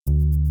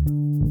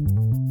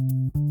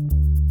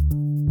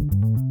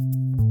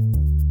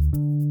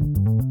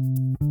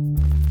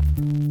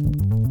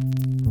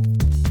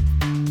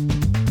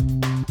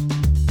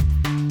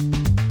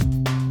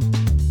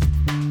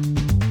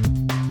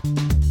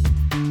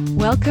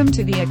Welcome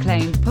to the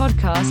acclaimed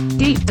podcast,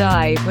 Deep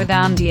Dive with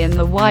Andy and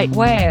the White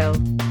Whale.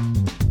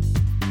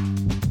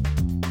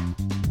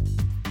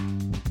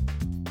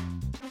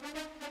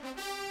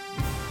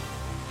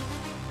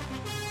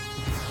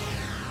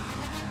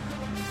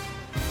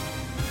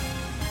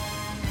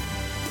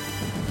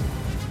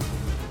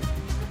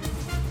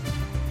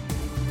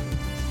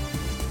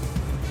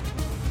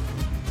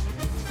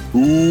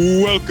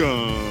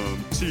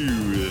 Welcome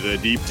to the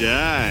Deep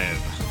Dive,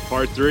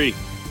 Part 3,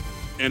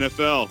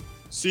 NFL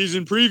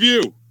Season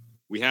Preview.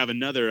 We have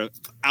another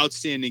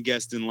outstanding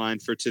guest in line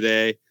for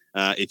today.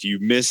 If you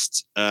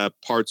missed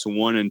Parts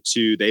 1 and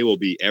 2, they will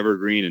be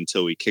evergreen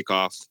until we kick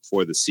off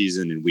for the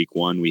season in Week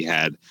 1. We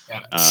had...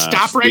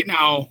 Stop right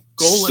now.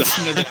 Go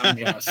listen to them,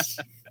 yes.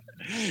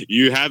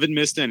 You haven't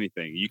missed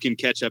anything. You can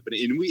catch up.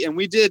 And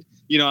we did,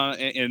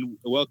 and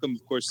welcome,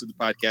 of course, to the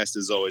podcast,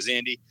 as always,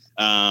 Andy.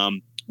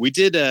 We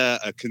did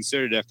a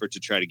concerted effort to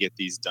try to get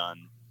these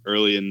done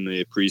early in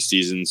the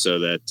preseason so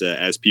that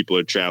as people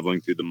are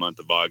traveling through the month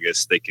of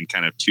August, they can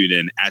kind of tune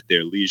in at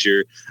their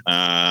leisure.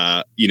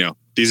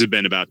 These have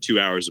been about 2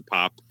 hours a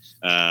pop,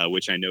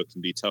 which I know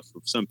can be tough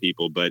for some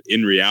people. But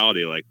in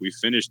reality, like, we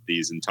finished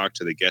these and talked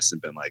to the guests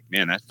and been like,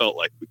 man, that felt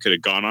like we could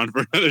have gone on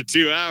for another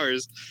 2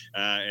 hours.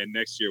 And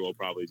next year, we'll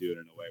probably do it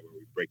in a way where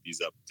we break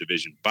these up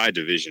division by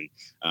division.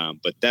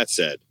 But that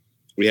said,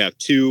 we have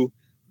two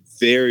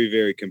very,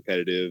 very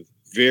competitive,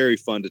 very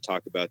fun to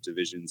talk about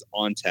divisions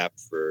on tap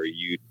for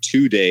you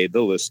today,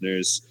 the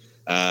listeners.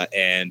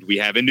 And we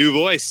have a new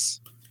voice,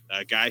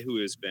 a guy who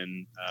has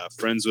been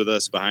friends with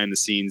us behind the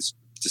scenes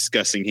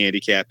discussing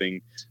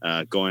handicapping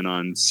going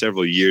on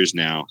several years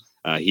now.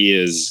 He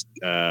is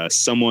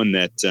someone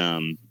that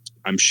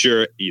I'm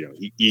sure,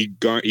 he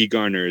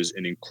garners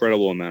an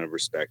incredible amount of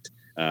respect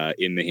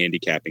in the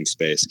handicapping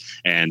space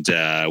and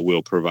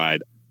will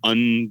provide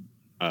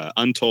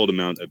untold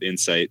amount of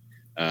insight.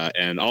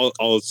 And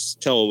I'll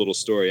tell a little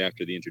story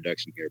after the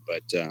introduction here.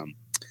 But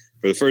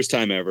for the first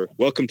time ever,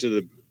 welcome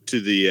to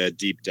the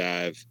deep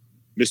dive,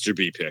 Mr.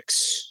 B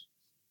Picks.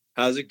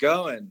 How's it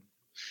going?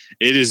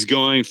 It is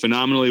going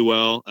phenomenally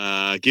well.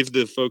 Give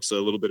the folks a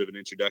little bit of an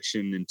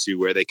introduction into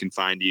where they can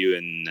find you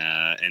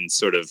and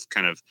sort of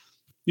kind of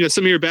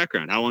some of your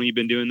background. How long you've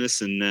been doing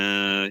this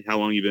and how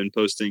long you've been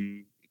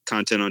posting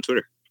content on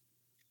Twitter.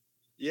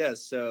 Yeah,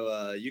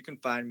 so you can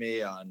find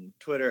me on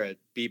Twitter at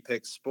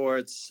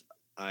bpicksports.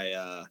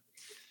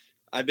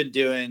 I've been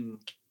doing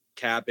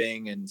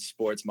capping and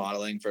sports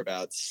modeling for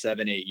about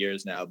 7-8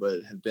 years now,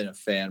 but have been a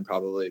fan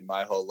probably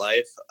my whole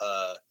life.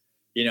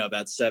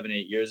 About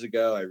 7-8 years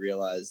ago, I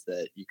realized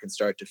that you can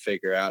start to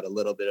figure out a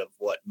little bit of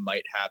what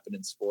might happen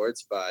in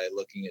sports by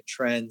looking at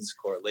trends,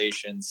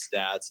 correlations,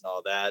 stats, and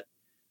all that.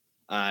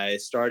 I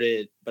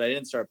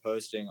didn't start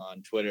posting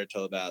on Twitter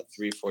till about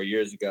 3-4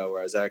 years ago,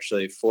 where I was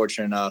actually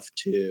fortunate enough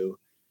to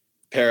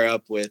pair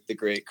up with the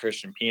great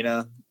Christian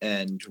Pina,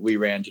 and we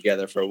ran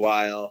together for a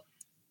while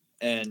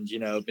and,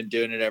 been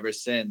doing it ever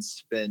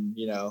since. Been,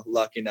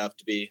 lucky enough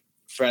to be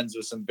friends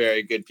with some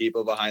very good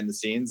people behind the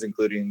scenes,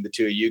 including the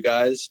two of you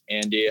guys.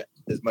 Andy,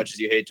 as much as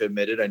you hate to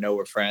admit it, I know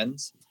we're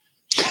friends,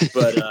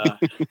 but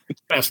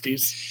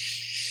besties.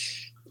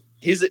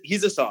 He's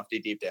a softie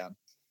deep down.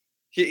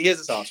 He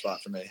has a soft spot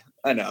for me.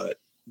 I know it.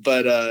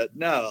 But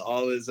no,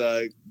 all is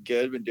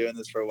good. Been doing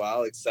this for a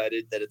while.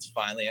 Excited that it's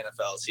finally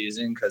NFL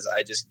season because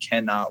I just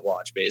cannot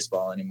watch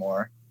baseball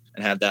anymore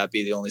and have that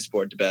be the only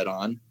sport to bet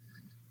on.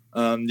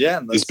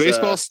 Is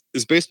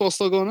baseball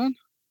still going on?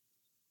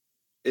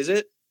 Is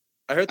it?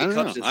 I heard the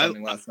Cubs did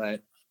something last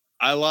night.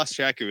 I lost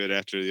track of it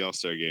after the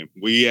All-Star game.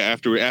 We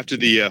after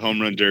the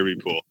home run derby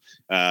pool.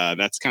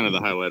 That's kind of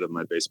the highlight of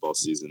my baseball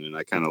season, and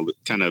I kind of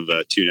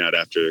tune out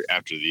after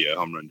the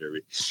home run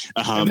derby.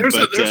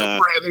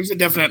 There's a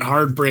definite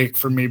hard break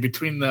for me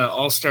between the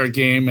All-Star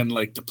game and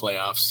like the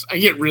playoffs. I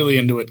get really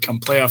into it come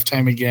playoff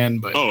time again,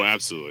 but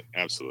absolutely,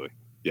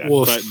 yeah.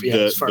 Well, but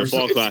the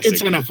fall classic,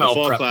 it's NFL the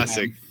fall prep,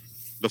 classic. Man.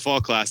 The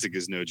fall classic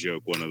is no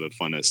joke. One of the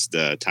funnest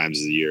times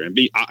of the year, and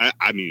I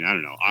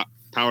don't know.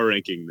 Power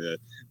ranking the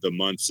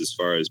months as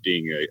far as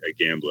being a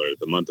gambler,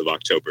 the month of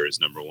October is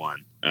number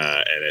one,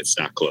 and it's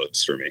not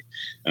close for me.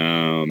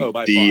 By far.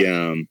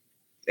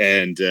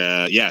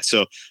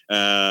 So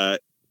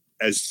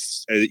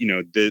as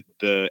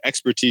the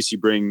expertise you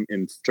bring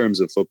in terms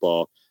of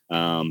football,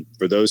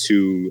 for those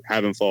who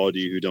haven't followed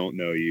you, who don't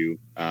know you,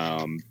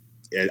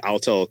 I'll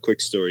tell a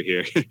quick story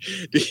here.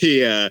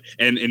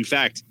 And in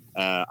fact,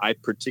 I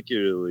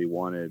particularly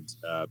wanted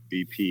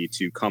BP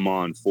to come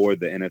on for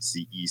the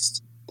NFC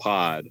East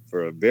pod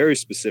for a very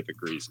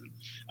specific reason.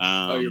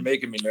 You're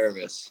making me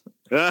nervous.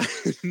 No,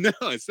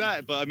 it's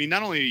not. But I mean,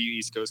 not only are you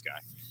East Coast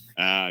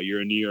guy,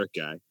 you're a New York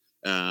guy,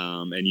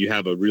 and you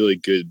have a really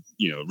good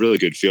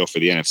feel for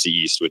the NFC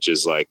East, which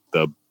is like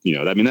this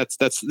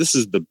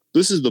is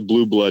the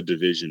blue blood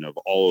division of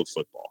all of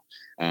football.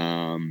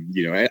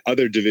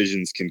 Other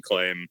divisions can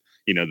claim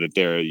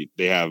that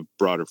they have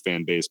broader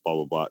fan base, blah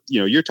blah blah.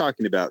 You're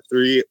talking about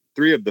three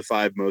of the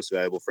 5 most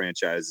valuable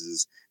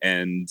franchises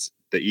and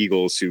the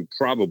Eagles, who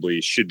probably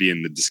should be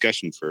in the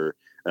discussion for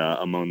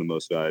among the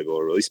most valuable,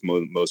 or at least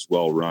most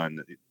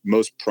well-run,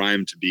 most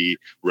primed to be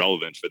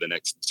relevant for the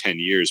next 10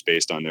 years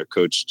based on their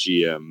coach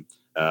GM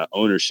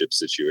ownership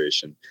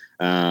situation.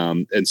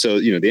 And so,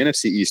 the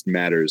NFC East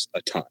matters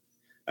a ton.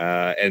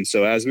 And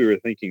so as we were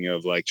thinking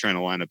of like trying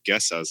to line up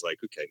guests, I was like,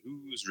 okay,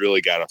 who's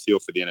really got a feel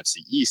for the NFC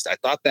East? I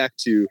thought back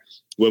to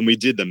when we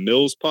did the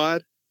Mills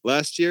pod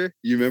last year.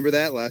 You remember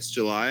that last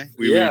July?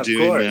 We were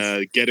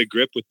doing Get a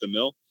Grip with the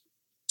Mill.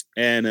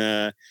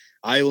 And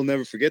I will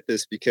never forget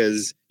this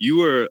because you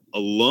were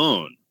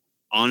alone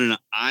on an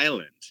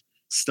island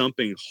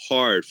stumping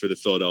hard for the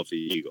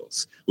Philadelphia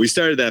Eagles. We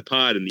started that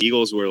pod and the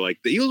Eagles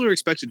were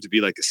expected to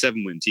be like a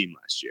 7-win team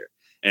last year.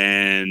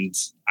 And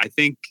I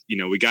think,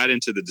 we got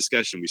into the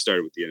discussion. We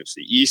started with the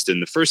NFC East.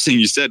 And the first thing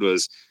you said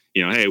was,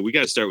 hey, we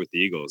got to start with the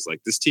Eagles.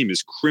 Like, this team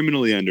is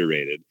criminally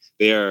underrated.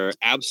 They are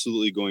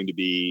absolutely going to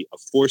be a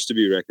force to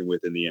be reckoned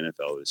with in the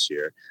NFL this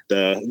year.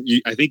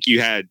 I think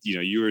you had,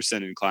 you were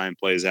sending client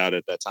plays out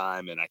at that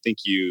time. And I think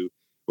you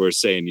were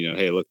saying,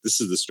 hey, look, this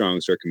is the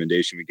strongest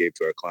recommendation we gave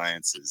to our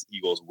clients is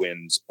Eagles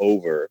wins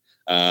over.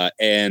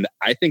 And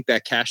I think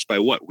that cashed by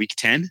week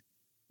 10?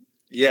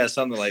 Yeah,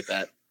 something like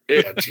that.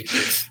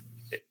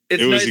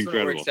 It's nice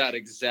incredible. When it works out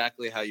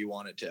exactly how you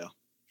want it to.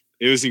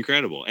 It was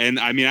incredible. And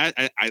I mean,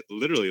 I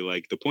literally,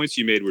 like, the points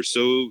you made were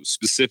so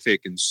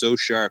specific and so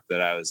sharp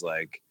that I was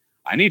like,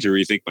 I need to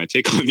rethink my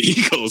take on the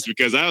Eagles,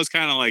 because I was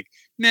kind of like,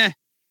 nah,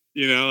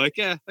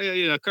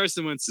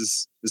 Carson Wentz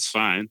is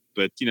fine,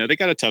 but they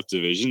got a tough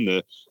division.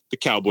 The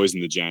Cowboys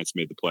and the Giants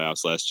made the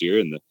playoffs last year,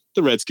 and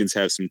the Redskins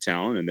have some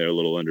talent and they're a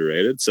little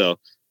underrated. So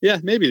yeah,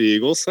 maybe the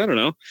Eagles, I don't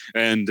know.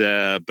 And,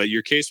 but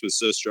your case was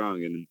so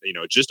strong, and,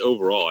 just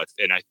overall,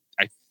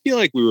 I feel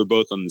like we were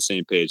both on the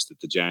same page that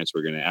the Giants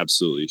were going to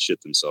absolutely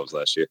shit themselves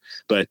last year.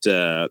 But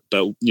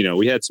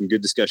we had some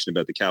good discussion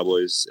about the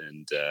Cowboys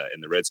and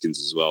the Redskins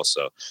as well.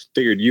 So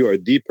figured you are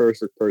the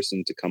perfect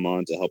person to come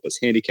on to help us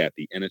handicap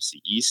the NFC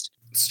East.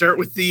 Start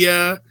with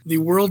the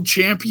world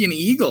champion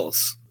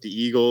Eagles. The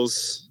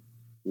Eagles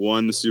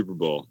won the Super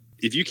Bowl.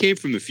 If you came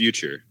from the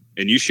future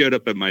and you showed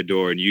up at my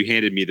door and you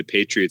handed me the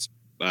Patriots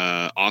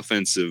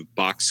offensive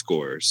box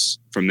scores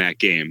from that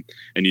game,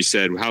 and you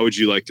said, how would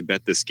you like to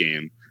bet this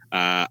game?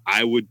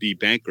 I would be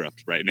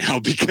bankrupt right now,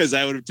 because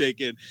I would have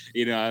taken,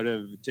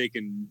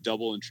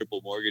 double and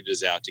triple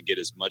mortgages out to get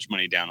as much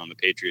money down on the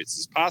Patriots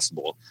as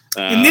possible.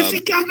 In this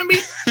economy?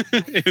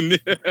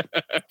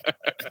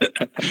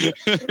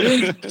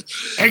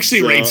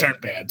 Actually, rates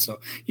aren't bad. So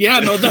yeah,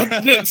 no,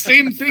 that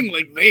same thing.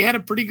 Like, they had a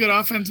pretty good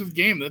offensive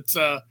game. That's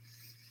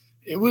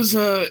it was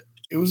a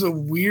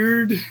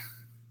weird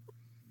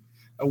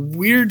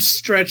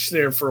stretch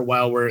there for a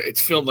while where it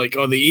felt like,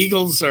 the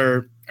Eagles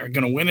are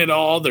going to win it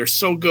all. They're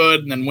so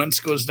good. And then Wentz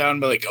goes down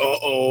and be like,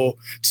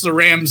 it's the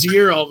Rams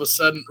year. All of a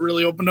sudden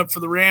really opened up for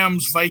the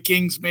Rams,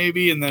 Vikings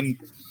maybe. And then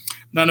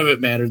none of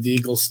it mattered. The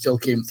Eagles still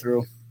came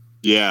through.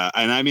 Yeah.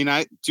 And I mean,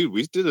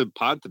 we did a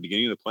pod at the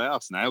beginning of the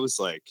playoffs, and I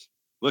was like,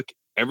 look,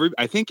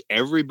 I think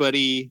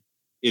everybody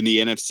in the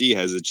NFC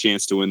has a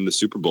chance to win the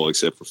Super Bowl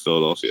except for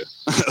Philadelphia.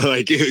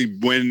 Said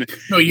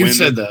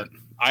that.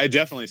 I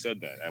definitely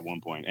said that at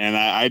one point. And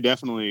I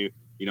definitely,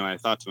 I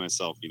thought to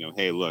myself,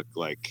 hey, look,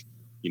 like,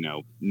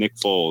 Nick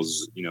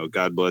Foles,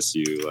 God bless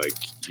you. Like,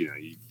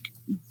 you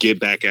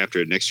get back after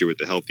it next year with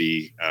the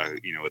healthy,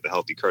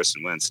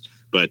 Carson Wentz.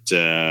 But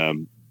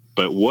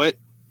what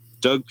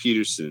Doug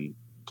Peterson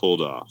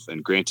pulled off,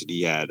 and granted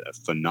he had a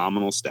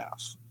phenomenal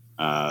staff,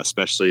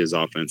 especially his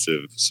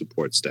offensive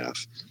support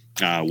staff.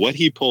 What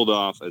he pulled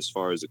off as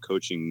far as a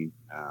coaching,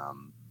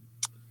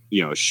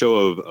 a show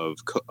of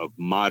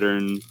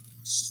modern,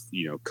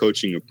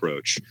 coaching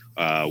approach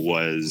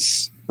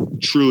was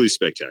truly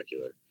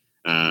spectacular.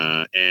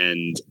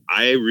 And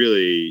I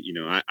really,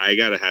 I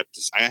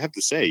have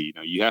to say,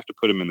 you have to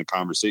put him in the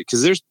conversation,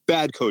 because there's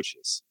bad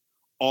coaches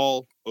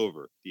all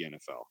over the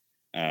NFL,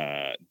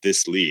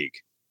 this league.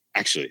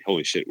 Actually,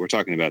 holy shit, we're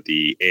talking about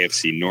the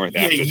AFC North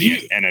after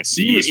the NFC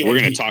East. We're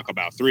going to talk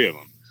about 3 of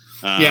them.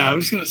 I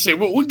was going to say,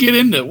 we'll get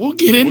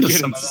into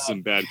some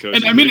bad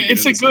coaches. And I mean,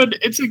 it's a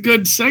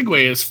good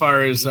segue as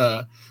far as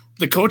the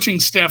coaching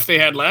staff they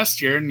had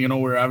last year. And,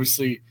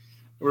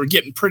 we're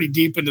getting pretty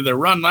deep into their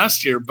run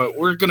last year, but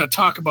we're going to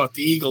talk about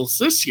the Eagles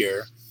this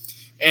year.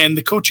 And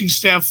the coaching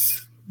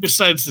staff,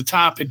 besides the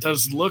top, it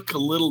does look a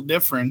little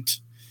different.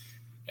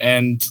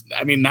 And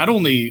I mean, not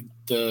only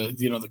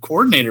the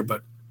coordinator,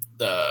 but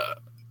the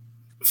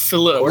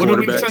what do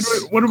we decide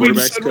we're going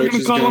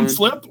to call him?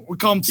 Flip? We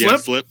call him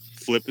Flip? Yeah,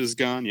 Flip is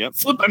gone. Yep.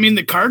 Flip. I mean,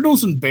 the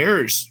Cardinals and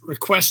Bears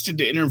requested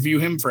to interview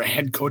him for a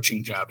head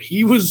coaching job.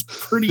 He was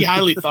pretty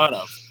highly thought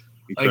of.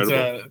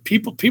 Incredible. Like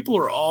people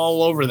are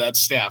all over that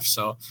staff.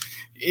 So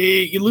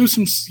you lose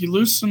some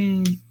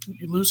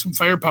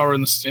firepower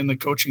in the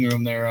coaching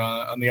room there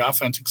on the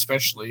offense,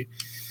 especially.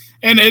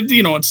 And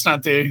it's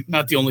not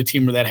the only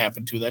team where that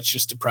happened to. That's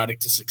just a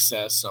product of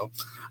success. So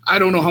I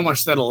don't know how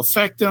much that'll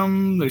affect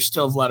them. There's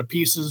still a lot of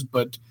pieces,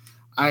 but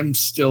I'm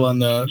still on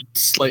the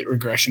slight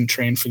regression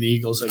train for the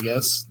Eagles, I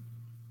guess.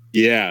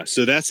 Yeah.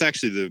 So that's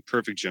actually the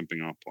perfect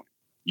jumping off point.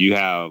 You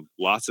have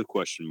lots of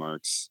question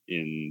marks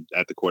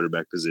at the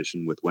quarterback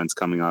position with Wentz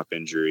coming off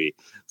injury.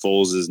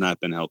 Foles has not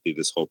been healthy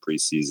this whole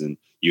preseason.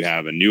 You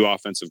have a new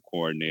offensive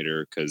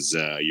coordinator because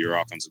your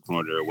offensive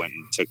coordinator went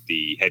and took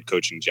the head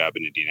coaching job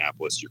in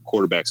Indianapolis. Your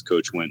quarterback's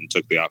coach went and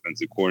took the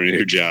offensive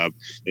coordinator job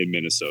in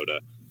Minnesota.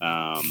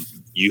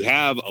 You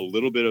have a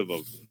little bit of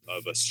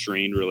a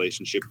strained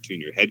relationship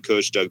between your head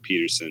coach, Doug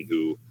Peterson,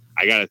 who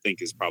I got to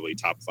think is probably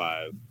top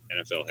 5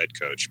 NFL head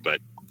coach. But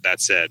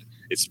that said,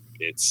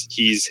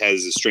 he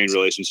has a strained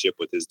relationship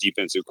with his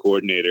defensive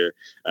coordinator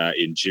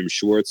in Jim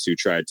Schwartz, who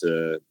tried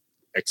to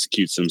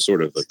execute some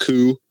sort of a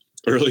coup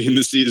early in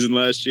the season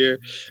last year,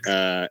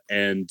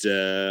 and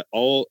you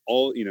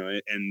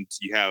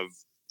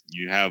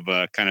have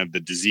kind of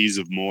the disease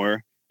of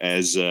more.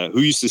 As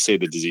who used to say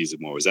the disease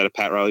of more? Was that a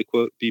Pat Riley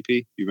quote?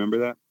 BP, you remember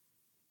that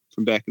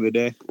from back in the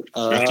day?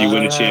 After you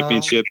win a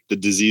championship, the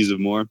disease of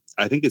more.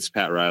 I think it's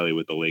Pat Riley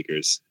with the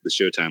Lakers. The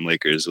Showtime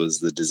Lakers was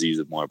the disease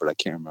of more, but I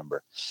can't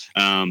remember.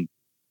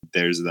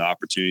 There's the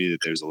opportunity that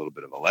there's a little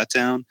bit of a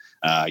letdown.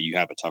 You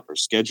have a tougher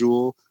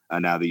schedule.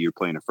 Now that you're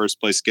playing a first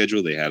place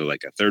schedule, they had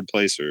like a third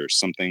place or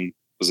something.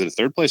 Was it a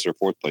third place or a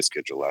fourth place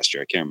schedule last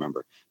year? I can't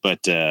remember.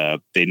 But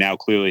they now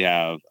clearly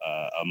have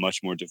a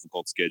much more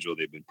difficult schedule.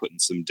 They've been put in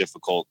some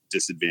difficult,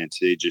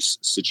 disadvantageous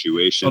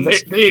situations. Well,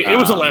 it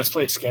was a last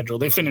place schedule.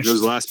 They finished. It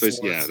was last place.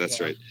 Yeah, that's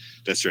right.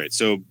 That's right.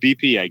 So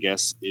BP, I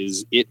guess,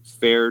 is it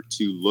fair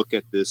to look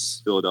at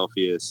this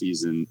Philadelphia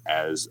season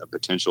as a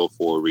potential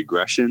for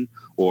regression,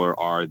 or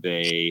are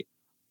they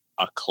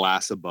a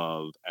class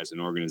above as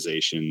an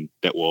organization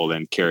that will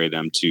then carry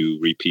them to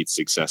repeat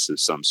success of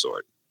some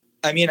sort?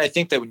 I mean, I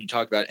think that when you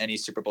talk about any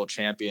Super Bowl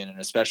champion, and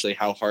especially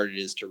how hard it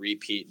is to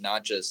repeat,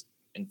 not just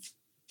in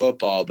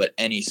football, but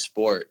any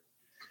sport,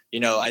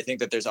 I think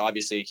that there's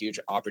obviously a huge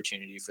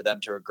opportunity for them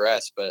to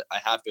regress, but I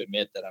have to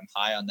admit that I'm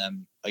high on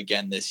them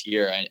again this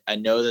year. I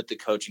know that the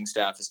coaching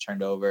staff has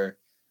turned over.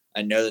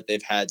 I know that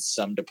they've had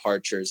some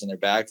departures in their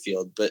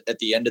backfield, but at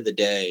the end of the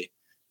day,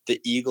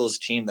 the Eagles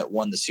team that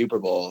won the Super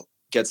Bowl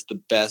gets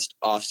the best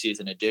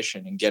offseason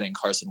addition in getting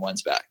Carson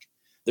Wentz back.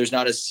 There's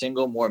not a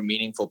single more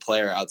meaningful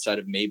player outside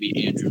of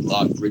maybe Andrew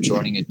Luck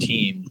rejoining a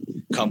team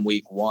come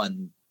week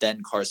 1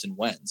 than Carson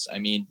Wentz. I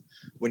mean,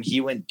 when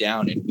he went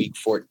down in week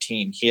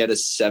 14, he had a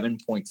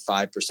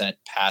 7.5%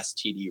 pass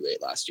TD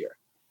rate last year.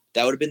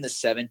 That would have been the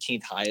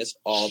 17th highest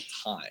all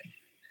time.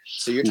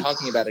 So you're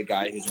talking about a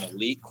guy who's an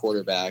elite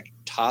quarterback,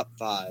 top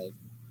 5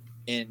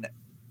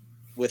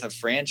 with a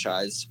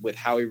franchise with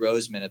Howie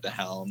Roseman at the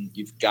helm.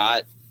 You've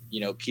got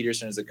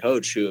Peterson as a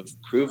coach who have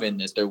proven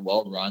that they're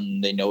well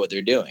run. They know what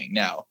they're doing.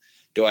 Now,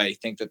 do I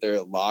think that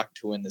they're locked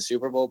to win the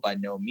Super Bowl? By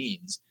no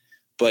means.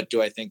 But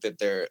do I think that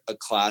they're a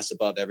class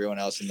above everyone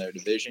else in their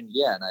division?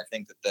 Yeah. And I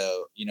think that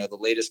the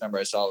latest number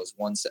I saw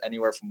was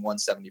anywhere from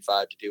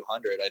 175 to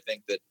 200. I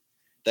think that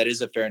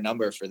is a fair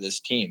number for this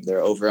team.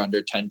 They're over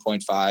under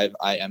 10.5.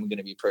 I am going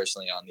to be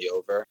personally on the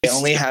over. They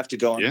only have to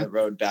go on the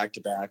road back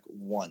to back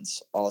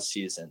once all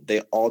season.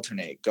 They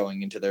alternate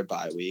going into their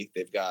bye week.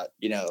 They've got,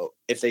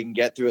 if they can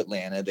get through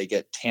Atlanta, they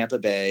get Tampa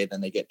Bay,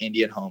 then they get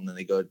Indy at home, then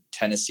they go to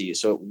Tennessee.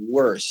 So at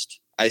worst,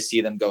 I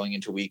see them going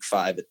into week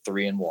 5 at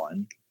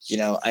 3-1.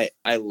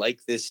 I like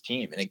this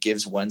team, and it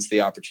gives Wentz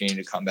the opportunity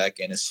to come back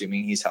in,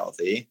 assuming he's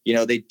healthy.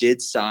 They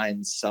did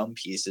sign some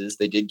pieces.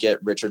 They did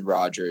get Richard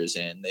Rodgers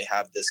in. They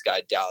have this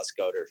guy, Dallas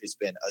Goedert, who's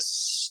been a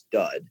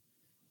stud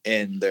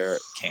in their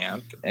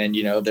camp. And,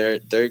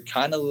 they're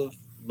kind of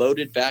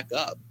loaded back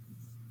up.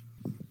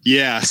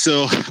 Yeah.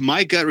 So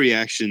my gut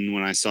reaction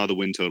when I saw the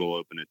win total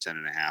open at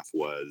 10.5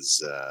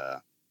 was,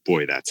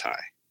 boy, that's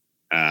high.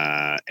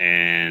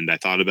 And I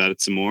thought about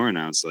it some more, and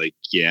I was like,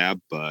 yeah,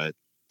 but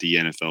the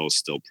NFL is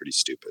still pretty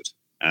stupid.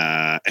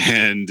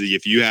 And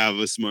if you have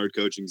a smart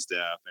coaching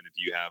staff and if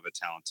you have a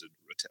talented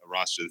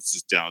roster that's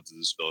as talented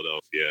as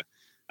Philadelphia,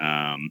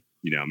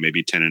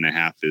 maybe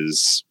 10.5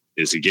 is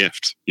a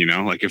gift.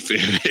 Like if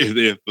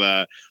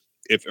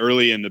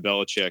early in the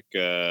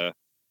Belichick,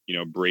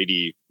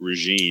 Brady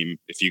regime,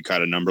 if you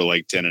got a number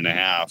like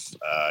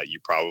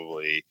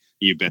 10.5,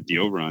 you bet the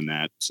over on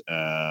that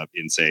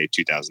in say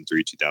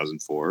 2003,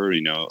 2004,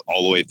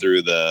 all the way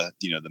through the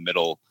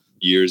middle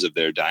years of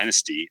their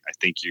dynasty. I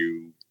think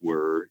you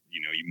were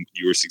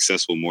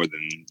successful more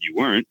than you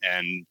weren't.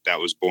 And that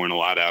was born a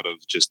lot out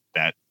of just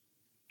that,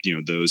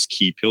 those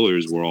key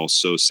pillars were all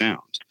so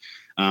sound.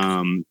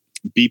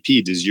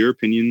 BP, does your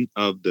opinion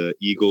of the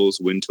Eagles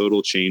win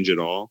total change at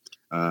all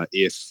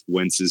if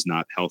Wentz is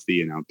not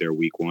healthy and out there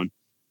week 1?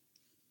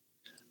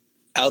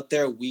 Out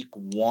there week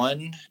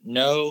 1,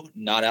 no.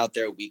 Not out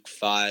there week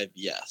 5,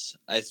 yes.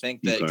 I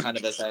think that kind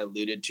of as I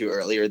alluded to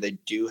earlier, they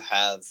do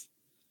have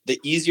the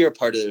easier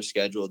part of their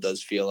schedule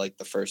does feel like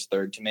the first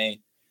third to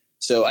me.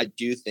 So I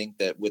do think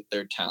that with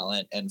their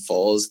talent and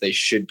Foles, they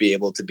should be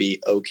able to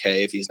be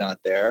okay if he's not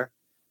there.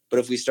 But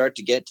if we start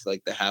to get to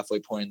like the halfway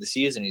point in the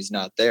season, he's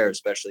not there,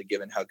 especially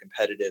given how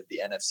competitive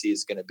the NFC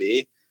is going to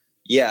be.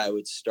 Yeah, I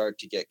would start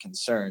to get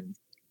concerned.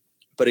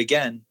 But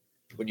again,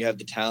 when you have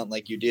the talent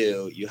like you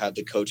do, you have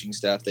the coaching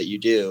staff that you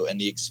do, and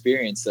the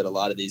experience that a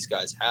lot of these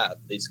guys have.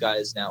 These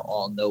guys now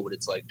all know what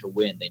it's like to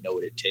win. They know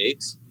what it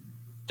takes.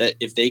 That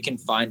if they can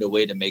find a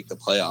way to make the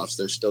playoffs,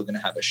 they're still going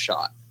to have a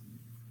shot.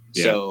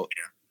 Yeah. So,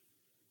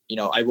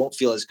 I won't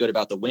feel as good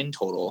about the win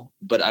total,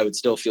 but I would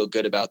still feel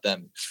good about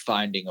them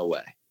finding a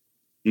way.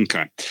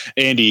 Okay.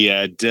 Andy,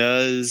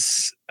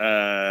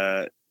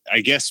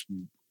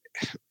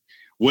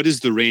 what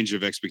is the range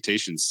of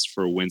expectations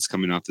for Wentz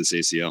coming off this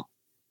ACL?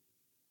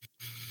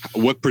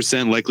 What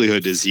 %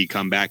 likelihood does he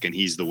come back and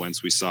he's the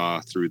Wentz we saw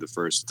through the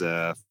first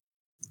 13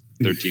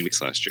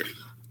 weeks last year?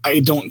 I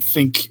don't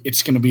think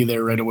it's going to be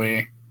there right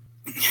away.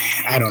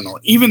 I don't know.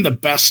 Even the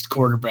best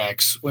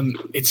quarterbacks, when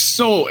it's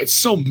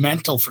so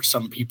mental for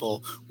some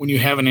people when you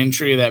have an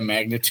injury of that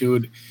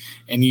magnitude,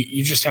 and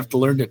you just have to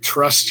learn to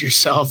trust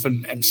yourself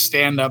and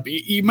stand up.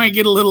 You might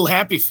get a little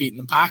happy feet in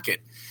the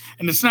pocket.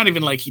 And it's not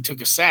even like he took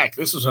a sack.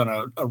 This was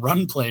on a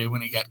run play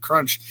when he got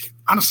crunched.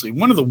 Honestly,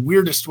 one of the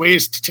weirdest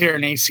ways to tear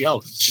an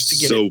ACL is just to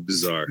get so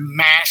bizarre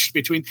mashed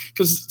between.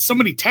 Because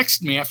somebody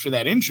texted me after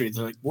that injury.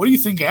 They're like, "What do you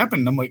think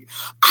happened?" I'm like,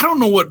 "I don't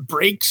know what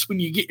breaks when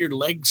you get your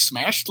leg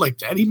smashed like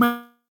that. He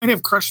might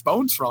have crushed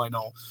bones for all I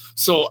know."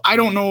 So I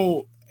don't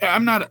know.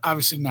 I'm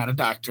obviously not a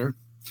doctor.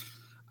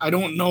 I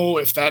don't know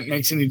if that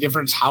makes any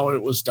difference how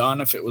it was done,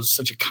 if it was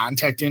such a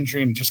contact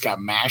injury and just got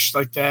mashed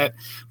like that.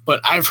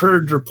 But I've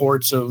heard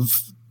reports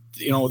of,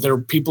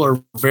 people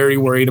are very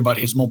worried about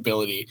his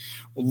mobility,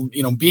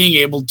 being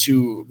able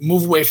to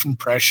move away from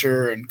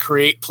pressure and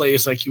create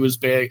plays like he was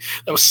big.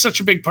 That was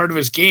such a big part of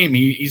his game.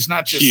 He's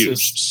not just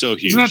huge.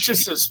 He's not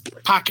just this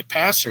pocket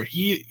passer.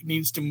 He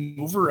needs to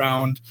move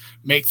around,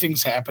 make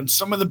things happen.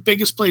 Some of the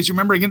biggest plays, you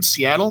remember against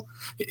Seattle,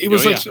 it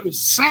was he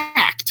was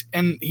sacked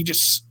and he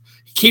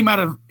came out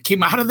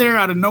of there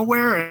out of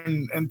nowhere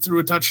and threw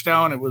a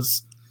touchdown.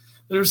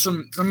 There's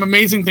some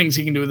amazing things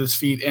he can do with his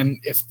feet. And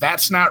if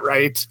that's not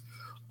right,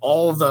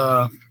 all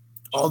the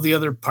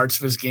other parts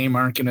of his game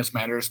aren't going to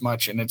matter as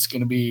much, and it's going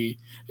to be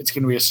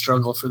a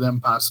struggle for them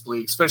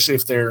possibly, especially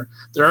if they're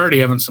already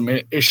having some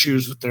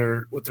issues with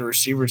their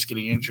receivers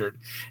getting injured.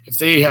 If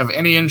they have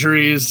any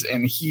injuries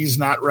and he's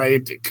not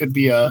right, it could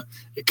be a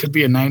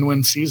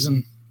 9-win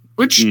season.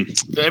 Which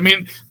I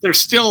mean, they're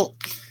still.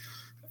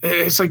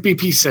 It's like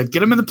BP said, get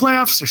them in the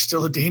playoffs. They're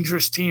still a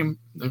dangerous team.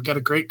 They've got a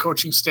great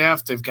coaching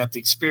staff. They've got the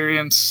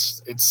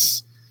experience.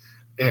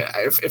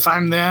 If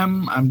I'm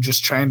them, I'm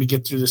just trying to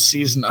get through the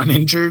season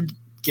uninjured,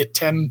 get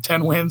 10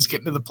 wins, get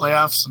into the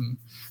playoffs, and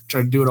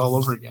try to do it all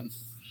over again.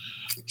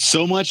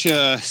 So much of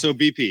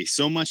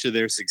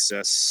their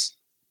success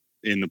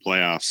in the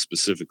playoffs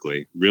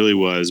specifically really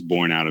was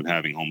born out of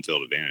having home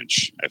field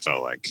advantage. I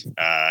felt like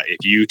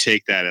if you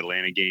take that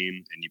Atlanta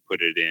game and you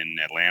put it in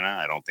Atlanta,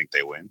 I don't think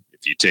they win.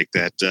 If you take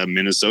that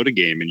Minnesota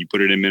game and you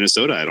put it in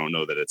Minnesota, I don't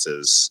know that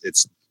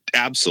it's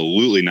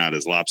absolutely not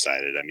as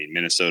lopsided. I mean,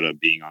 Minnesota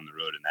being on the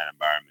road in that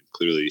environment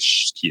clearly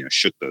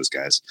shook those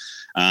guys.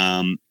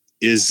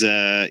 Is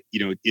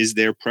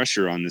there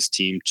pressure on this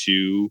team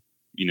to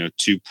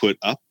put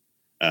up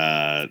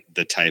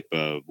the type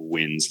of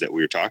wins that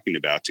we were talking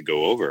about to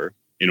go over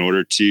in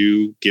order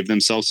to give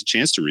themselves a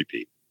chance to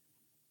repeat?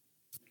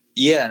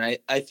 Yeah, and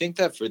I think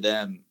that for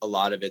them, a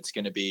lot of it's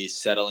going to be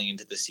settling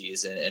into the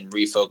season and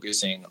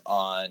refocusing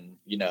on,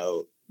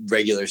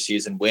 regular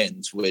season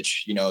wins,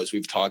 which, as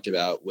we've talked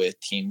about with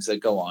teams that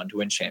go on to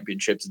win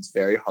championships, it's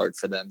very hard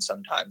for them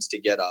sometimes to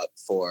get up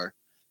for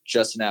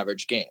just an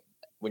average game.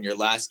 When your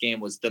last game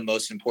was the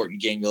most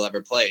important game you'll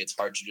ever play, it's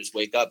hard to just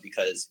wake up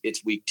because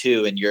it's week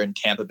 2 and you're in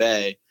Tampa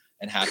Bay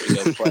and have to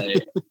go play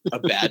a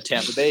bad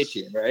Tampa Bay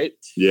team, right?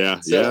 Yeah.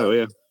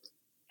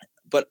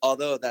 But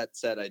although that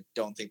said, I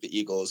don't think the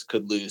Eagles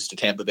could lose to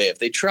Tampa Bay if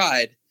they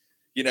tried.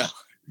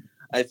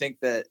 I think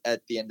that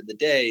at the end of the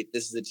day,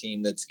 this is a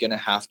team that's going to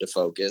have to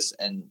focus,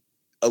 and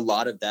a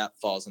lot of that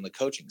falls on the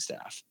coaching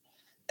staff.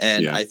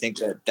 And I think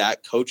that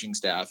coaching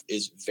staff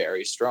is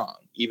very strong,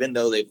 even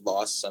though they've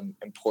lost some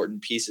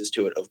important pieces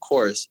to it. Of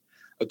course,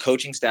 a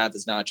coaching staff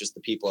is not just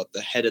the people at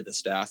the head of the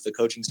staff. The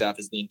coaching staff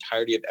is the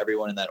entirety of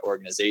everyone in that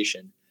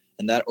organization.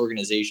 And that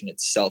organization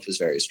itself is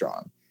very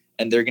strong.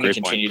 And they're going to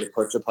continue to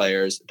push the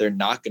players. They're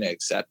not going to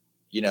accept,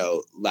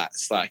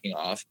 slacking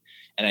off.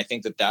 And I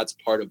think that that's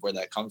part of where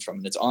that comes from.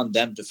 And it's on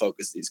them to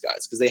focus these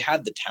guys because they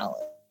have the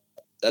talent.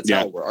 That's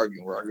how we're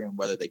arguing. We're arguing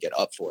whether they get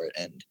up for it.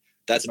 And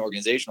that's an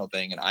organizational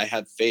thing. And I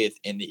have faith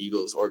in the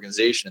Eagles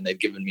organization, and they've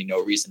given me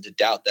no reason to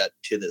doubt that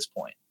to this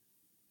point.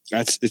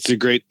 It's a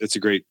great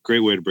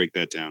way to break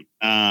that down.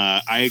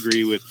 I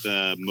agree with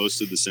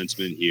most of the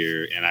sentiment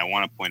here. And I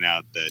want to point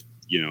out that,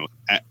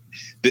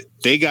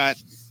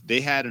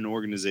 they had an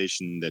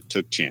organization that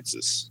took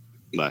chances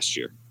last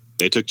year.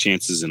 They took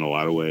chances in a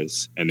lot of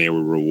ways, and they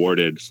were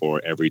rewarded for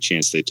every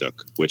chance they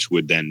took, which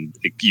would then,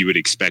 you would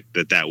expect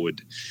that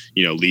would,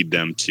 lead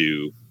them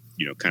to,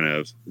 kind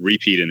of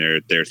repeat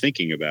in their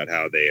thinking about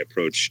how they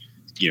approach,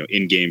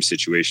 in-game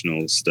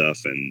situational stuff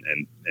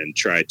and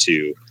try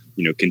to,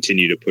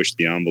 continue to push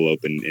the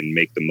envelope and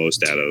make the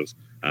most out of,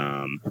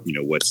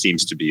 what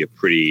seems to be a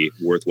pretty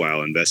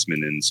worthwhile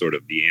investment in sort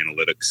of the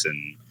analytics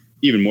and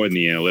even more than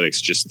the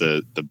analytics, just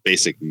the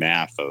basic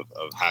math of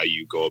how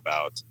you go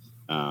about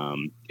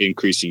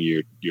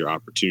increasing your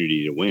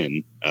opportunity to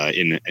win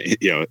in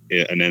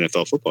an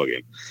NFL football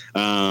game.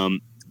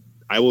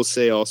 I will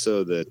say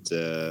also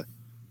that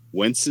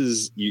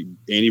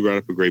Andy brought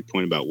up a great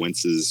point about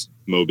Wentz's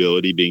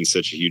mobility being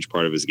such a huge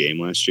part of his game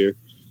last year.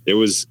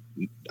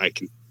 I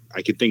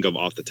could think of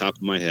off the top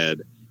of my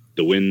head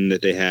the win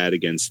that they had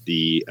against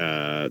the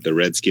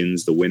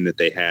Redskins, the win that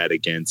they had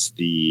against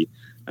the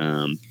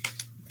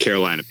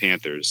Carolina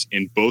Panthers.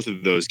 In both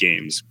of those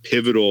games,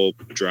 pivotal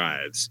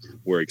drives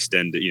were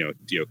extended.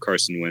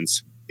 Carson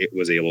Wentz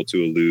was able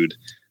to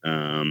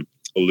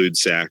elude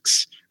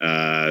sacks,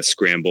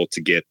 scramble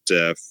to get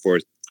for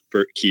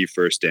key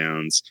first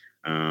downs,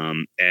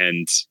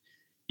 and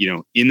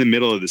in the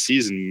middle of the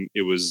season,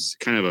 it was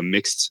kind of a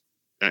mixed.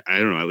 I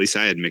don't know. At least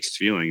I had mixed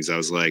feelings. I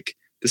was like,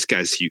 this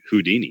guy's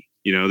Houdini.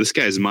 This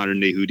guy's modern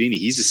day Houdini.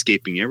 He's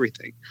escaping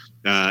everything.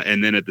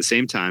 And then at the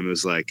same time, it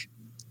was like,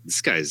 this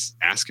guy's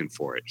asking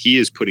for it. He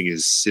is putting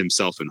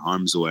himself in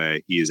harm's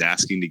way. He is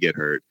asking to get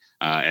hurt.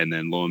 And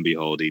then lo and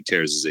behold, he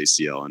tears his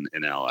ACL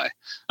in LA.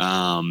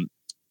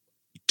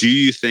 Do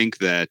you think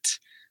that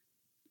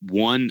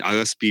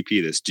let's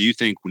BP this. Do you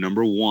think,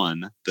 number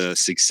one, the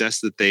success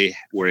that they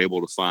were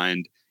able to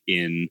find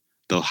in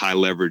the high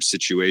leverage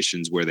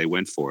situations where they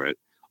went for it,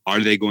 are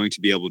they going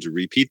to be able to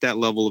repeat that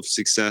level of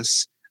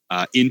success,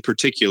 in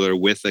particular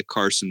with a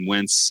Carson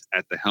Wentz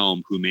at the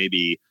helm, who may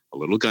be a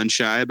little gun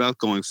shy about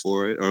going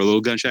for it, or a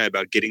little gun shy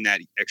about getting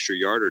that extra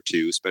yard or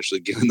two, especially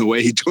given the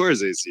way he tore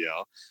his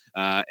ACL,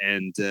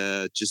 and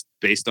just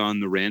based on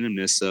the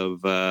randomness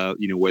of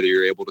whether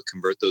you're able to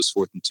convert those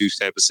 4th and 2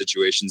 type of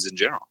situations in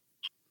general?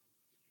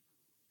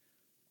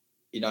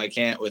 I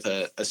can't with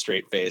a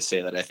straight face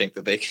say that I think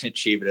that they can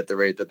achieve it at the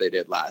rate that they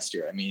did last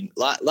year. I mean,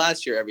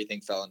 last year,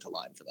 everything fell into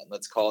line for them.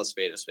 Let's call a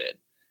spade a spade.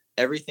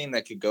 Everything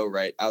that could go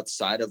right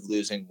outside of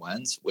losing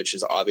Wentz, which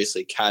is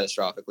obviously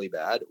catastrophically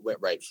bad, went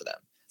right for them.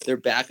 Their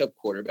backup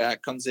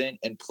quarterback comes in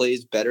and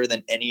plays better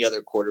than any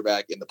other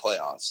quarterback in the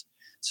playoffs.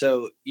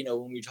 So,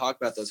 when we talk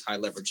about those high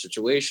leverage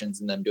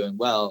situations and them doing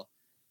well,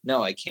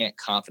 no, I can't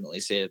confidently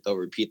say that they'll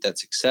repeat that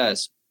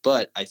success.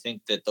 But I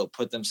think that they'll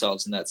put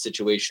themselves in that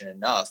situation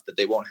enough that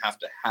they won't have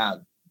to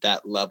have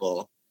that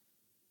level,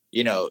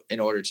 in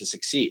order to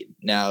succeed.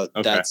 Now,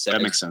 that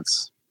makes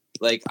sense.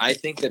 Like, I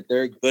think that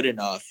they're good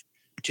enough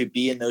to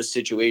be in those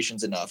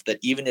situations enough that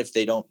even if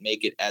they don't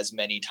make it as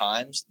many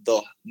times,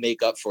 they'll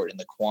make up for it in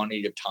the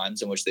quantity of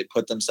times in which they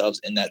put themselves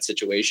in that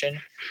situation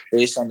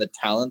based on the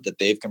talent that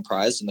they've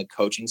comprised and the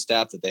coaching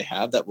staff that they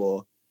have that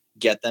will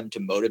get them to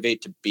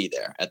motivate to be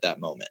there at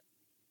that moment.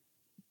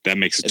 That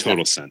makes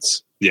total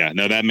sense. Yeah,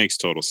 no, that makes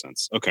total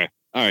sense. Okay.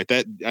 All right.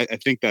 I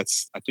think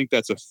that's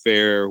a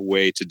fair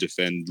way to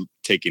defend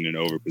taking an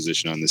over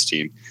position on this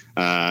team.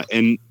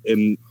 And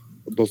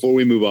before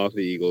we move off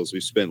the Eagles,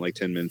 we've spent like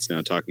 10 minutes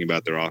now talking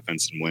about their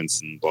offense and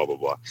Wentz and blah, blah,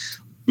 blah.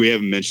 We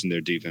haven't mentioned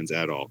their defense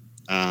at all.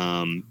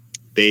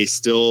 They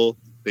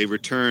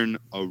return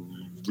a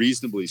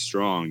reasonably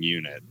strong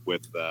unit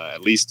with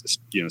at least,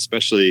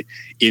 especially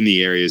in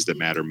the areas that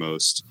matter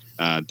most.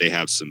 They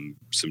have some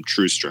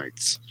true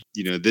strengths.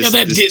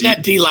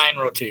 That D-line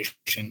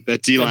rotation.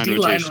 That D-line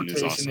rotation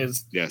is awesome.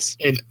 Yes.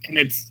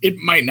 It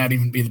might not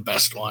even be the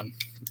best one.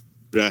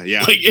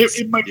 Yeah. Like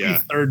it might be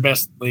third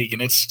best in the league,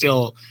 and it's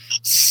still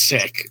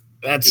sick.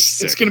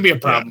 It's going to be a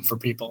problem for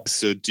people.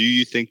 So do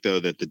you think,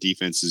 though, that the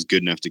defense is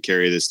good enough to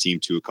carry this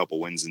team to a couple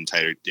wins in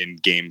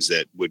games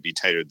that would be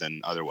tighter than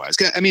otherwise?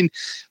 I mean,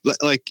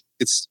 like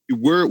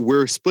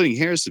we're splitting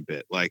hairs a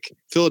bit. Like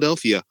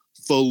Philadelphia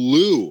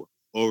flew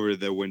over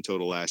their win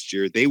total last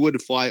year. They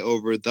would fly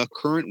over the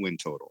current win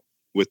total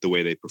with the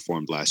way they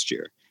performed last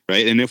year,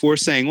 right? And if we're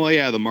saying, well,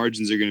 yeah, the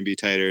margins are going to be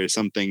tighter,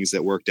 some things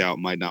that worked out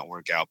might not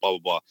work out, blah, blah,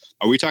 blah.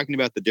 Are we talking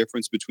about the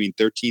difference between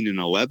 13 and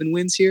 11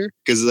 wins here?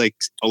 Because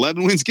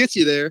 11 wins gets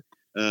you there.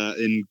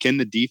 And can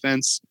the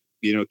defense,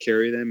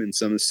 carry them in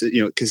some,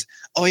 because,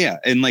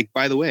 and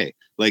by the way,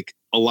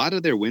 a lot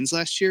of their wins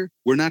last year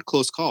were not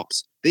close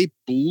calls. They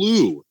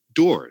blew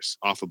doors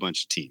off a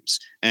bunch of teams,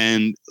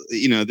 and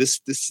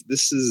this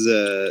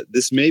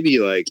may be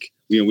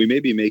we may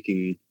be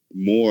making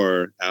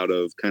more out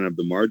of kind of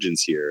the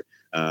margins here,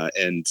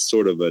 and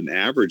sort of an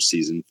average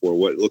season for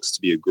what looks to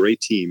be a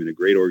great team and a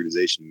great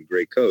organization and a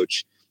great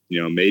coach.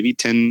 Maybe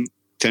 10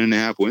 and a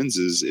half wins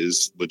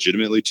is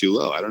legitimately too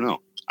low. I don't know.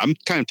 I'm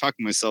kind of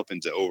talking myself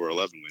into over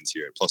 11 wins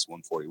here at plus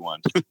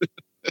 141.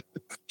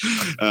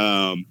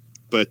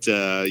 But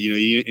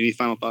any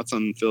final thoughts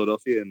on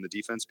Philadelphia and the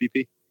defense,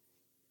 BP?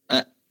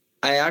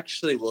 I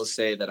actually will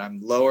say that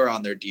I'm lower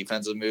on their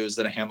defensive moves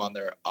than I am on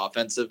their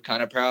offensive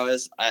kind of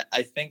prowess.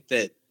 I think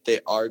that they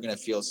are going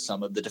to feel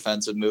some of the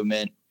defensive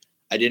movement.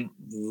 I didn't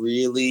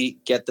really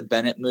get the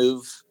Bennett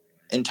move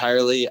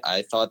entirely.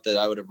 I thought that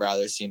I would have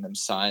rather seen them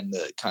sign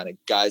the kind of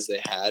guys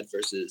they had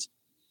versus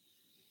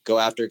go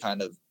after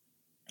kind of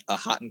a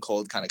hot and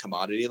cold kind of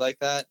commodity like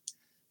that.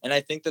 And I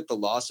think that the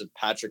loss of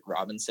Patrick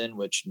Robinson,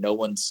 which no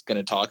one's going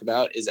to talk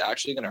about, is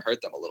actually going to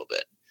hurt them a little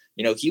bit.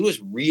 He was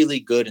really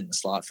good in the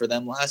slot for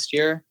them last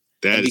year.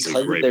 That is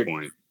a great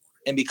point.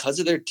 And because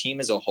of their team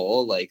as a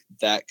whole, like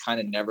that kind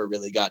of never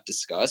really got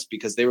discussed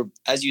because they were,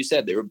 as you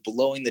said, they were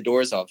blowing the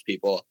doors off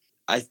people.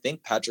 I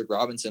think Patrick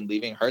Robinson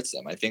leaving hurts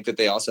them. I think that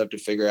they also have to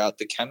figure out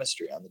the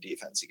chemistry on the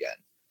defense again.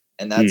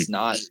 And that's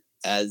not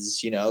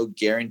as,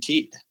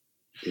 guaranteed.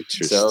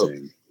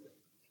 Interesting.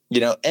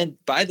 So, and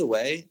by the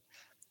way,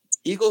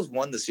 Eagles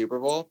won the Super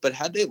Bowl, but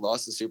had they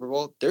lost the Super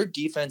Bowl, their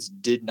defense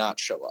did not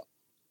show up.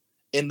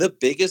 In the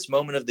biggest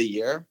moment of the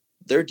year,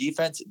 their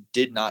defense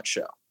did not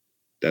show.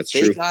 That's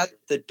true. They got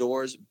the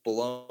doors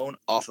blown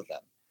off of them.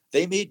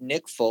 They made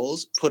Nick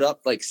Foles put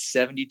up like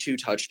 72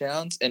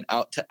 touchdowns and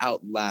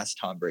outlast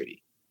Tom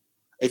Brady.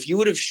 If you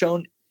would have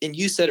shown, and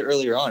you said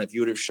earlier on, if you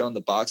would have shown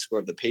the box score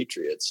of the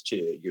Patriots to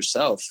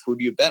yourself, who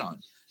do you bet on?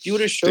 If you would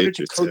have showed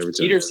Patriots, it to Coach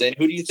Peterson,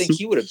 who do you think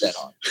he would have bet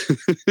on?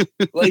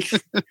 Like,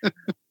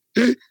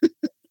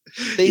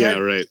 they had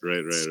right.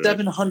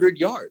 700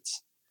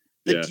 yards.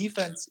 The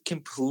defense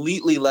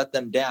completely let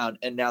them down,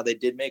 and now they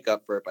did make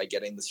up for it by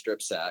getting the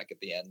strip sack at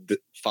the end.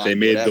 They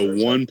made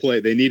the one play.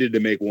 They needed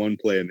to make one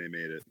play, and they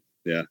made it.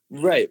 Yeah.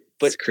 Right.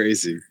 But it's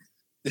crazy.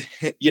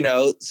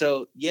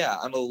 So, yeah,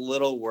 I'm a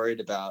little worried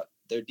about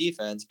their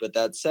defense. But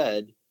that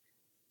said,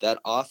 that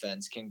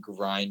offense can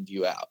grind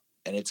you out.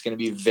 And it's going to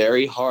be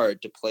very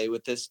hard to play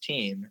with this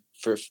team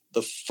for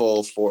the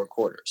full 4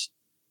 quarters.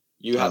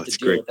 You have to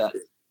deal with that.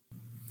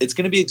 It's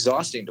going to be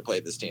exhausting to play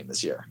this team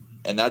this year.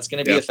 And that's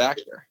going to be a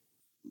factor.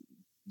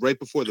 Right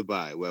before the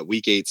bye,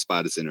 week 8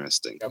 spot is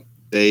interesting. Yep.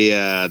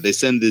 They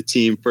send the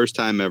team first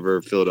time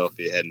ever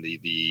Philadelphia heading to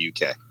the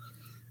UK.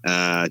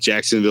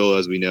 Jacksonville,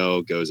 as we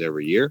know, goes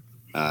every year.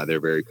 They're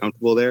very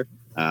comfortable there.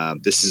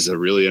 This is a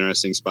really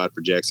interesting spot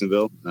for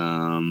Jacksonville.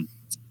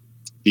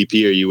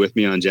 BP, are you with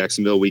me on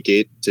Jacksonville week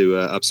 8 to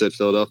upset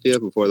Philadelphia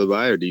before the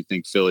bye, or do you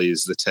think Philly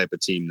is the type of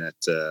team that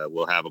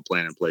will have a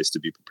plan in place to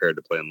be prepared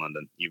to play in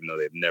London, even though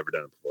they've never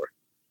done it before?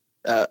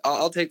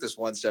 I'll take this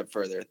one step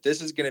further.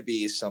 This is going to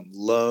be some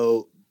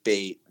low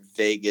bait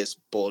Vegas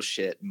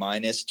bullshit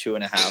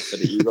 -2.5 for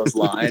the Eagles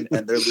line,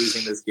 and they're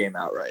losing this game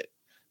outright.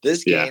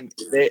 This game,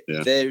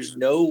 there's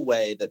no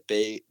way that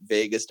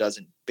Vegas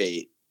doesn't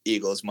bait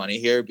Eagles money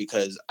here,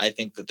 because I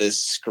think that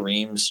this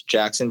screams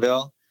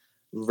Jacksonville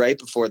right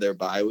before their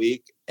bye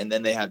week. And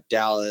then they have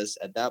Dallas.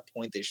 At that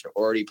point, they should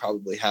already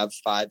probably have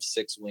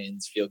 5-6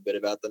 wins, feel good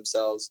about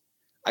themselves.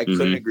 I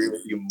couldn't agree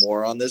with you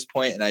more on this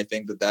point, and I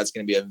think that that's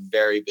going to be a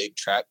very big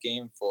trap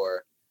game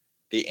for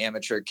the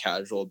amateur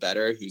casual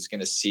bettor who's going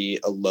to see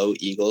a low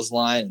Eagles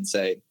line and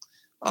say,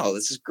 oh,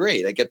 this is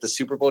great. I get the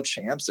Super Bowl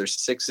champs. They're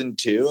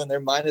 6-2 and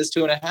they're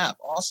 -2.5.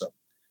 Awesome.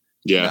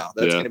 Yeah.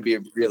 That's going to be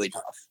really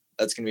tough.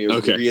 That's going to be a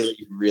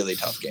really, really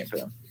tough game for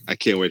them. I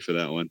can't wait for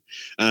that one.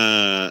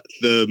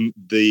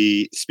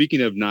 The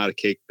speaking of not a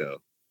cake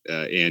though,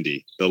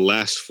 Andy, the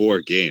last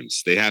 4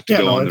 games, they have to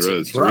go on the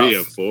road. 3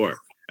 of 4.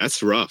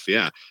 That's rough.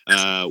 Yeah.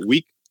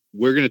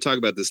 We're going to talk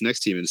about this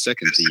next team in a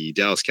second, the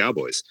Dallas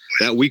Cowboys.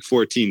 That week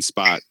 14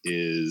 spot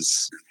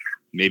is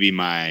maybe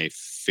my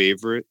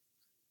favorite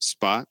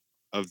spot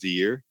of the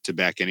year to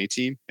back any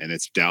team, and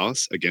it's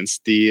Dallas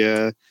against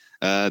the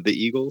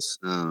Eagles.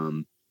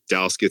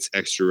 Dallas gets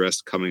extra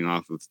rest coming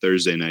off of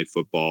Thursday night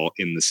football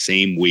in the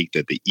same week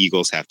that the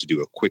Eagles have to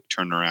do a quick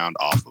turnaround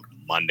off of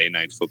Monday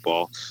night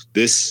football.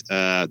 This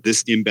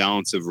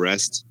imbalance of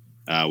rest,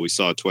 we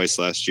saw it twice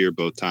last year.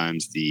 Both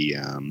times the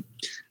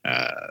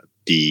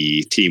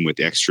team with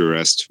the extra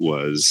rest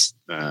was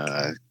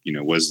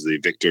the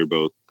victor,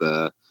 both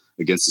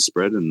against the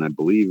spread, and I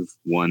believe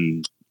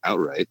won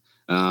outright.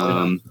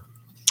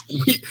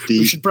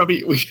 We should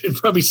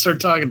probably start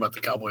talking about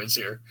the Cowboys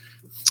here.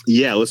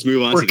 Yeah, let's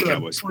move on to the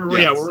Cowboys. We're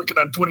working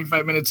on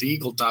 25 minutes of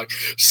Eagle talk.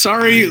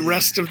 Sorry,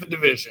 rest of the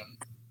division.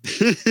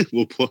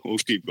 we'll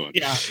keep going.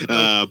 Yeah.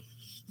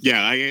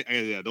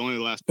 The only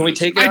last. Can we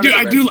take? I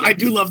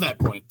do love that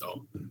point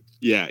though.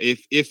 Yeah,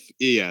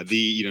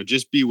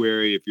 just be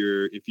wary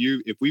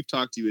if we've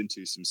talked you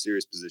into some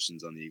serious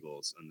positions on the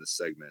Eagles on this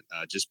segment.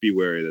 Just be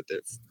wary that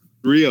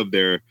three of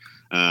their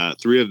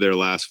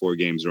last 4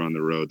 games are on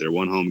the road. Their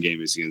one home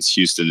game is against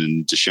Houston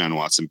and Deshaun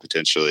Watson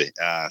potentially.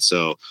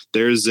 So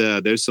there's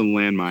some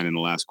landmine in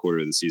the last quarter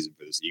of the season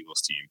for this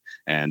Eagles team,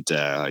 and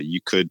you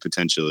could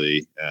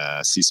potentially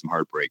see some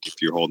heartbreak if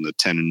you're holding a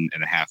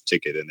 10.5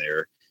 ticket and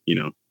they're,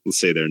 let's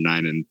say they're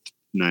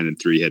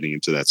 9-3 heading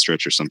into that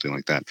stretch or something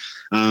like that.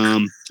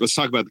 Let's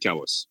talk about the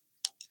Cowboys.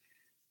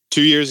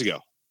 2 years ago,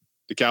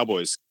 the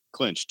Cowboys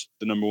clinched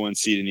the number 1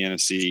 seed in the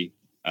NFC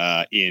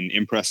in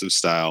impressive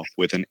style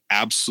with an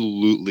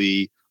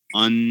absolutely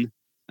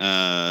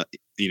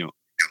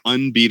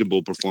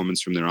unbeatable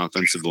performance from their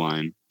offensive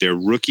line. Their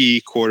rookie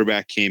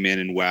quarterback came in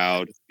and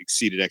wowed,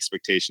 exceeded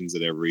expectations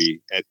in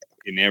every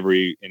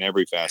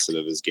facet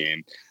of his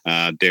game.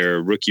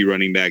 Their rookie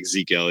running back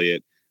Zeke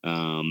Elliott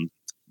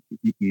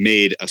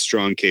made a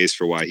strong case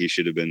for why he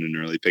should have been an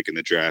early pick in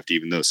the draft,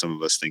 even though some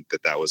of us think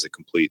that was a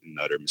complete and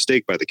utter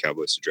mistake by the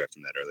Cowboys to draft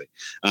him that early.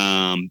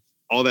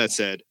 All that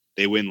said,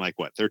 they win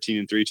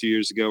 13-3 2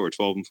 years ago, or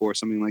 12-4,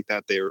 something like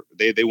that. They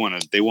won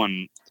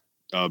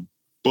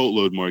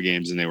boatload more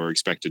games than they were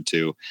expected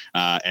to.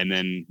 And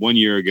then 1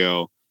 year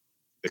ago,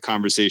 the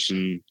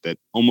conversation that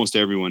almost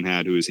everyone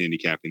had who was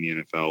handicapping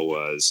the NFL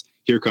was,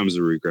 here comes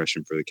the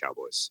regression for the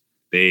Cowboys.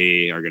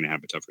 They are going to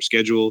have a tougher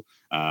schedule.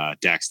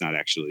 Dak's not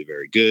actually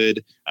very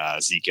good.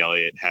 Zeke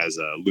Elliott has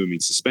a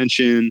looming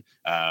suspension.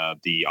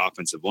 The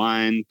offensive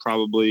line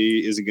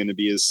probably isn't going to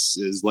be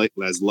as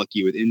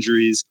lucky with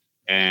injuries.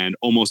 And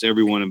almost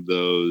every one of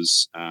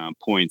those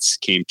points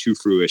came to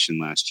fruition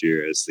last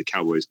year as the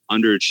Cowboys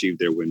underachieved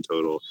their win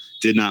total,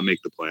 did not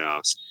make the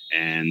playoffs.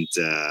 And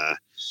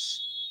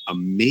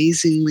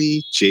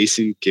amazingly,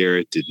 Jason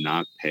Garrett did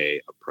not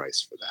pay a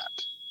price for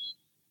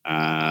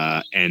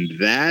that. And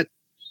that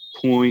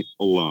point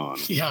alone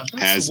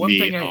has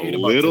me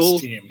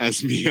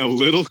a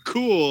little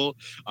cool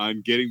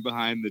on getting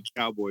behind the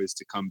Cowboys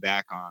to come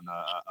back on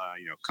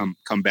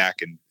come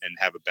back and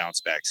have a bounce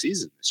back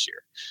season this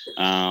year.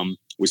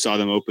 We saw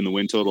them open the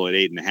win total at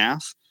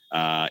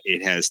 8.5.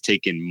 It has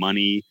taken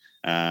money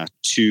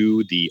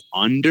to the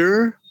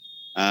under,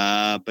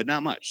 but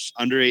not much.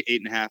 Under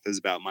 8.5 is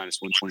about minus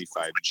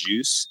 125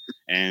 juice,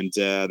 and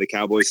the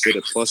Cowboys sit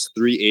at plus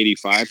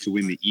 385 to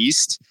win the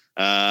East.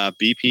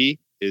 BP,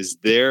 is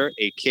there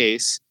a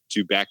case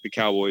to back the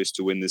Cowboys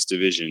to win this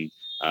division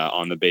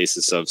on the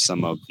basis of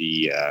some of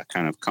the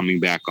kind of coming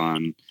back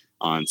on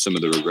some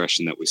of the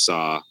regression that we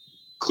saw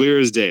clear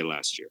as day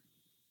last year?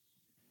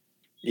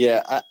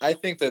 Yeah, I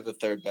think they're the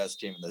third best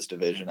team in this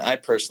division. I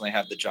personally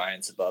have the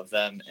Giants above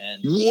them.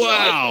 And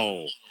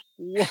wow.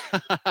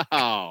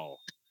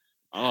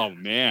 Oh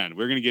man,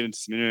 we're gonna get into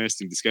some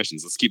interesting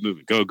discussions. Let's keep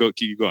moving. Go,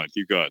 keep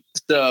going.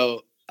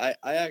 So I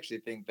actually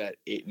think that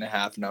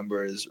 8.5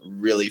 number is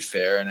really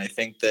fair. And I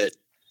think that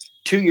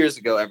 2 years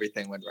ago,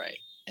 everything went right.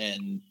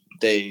 And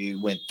they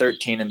went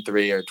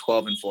 13-3 or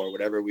 12-4,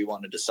 whatever we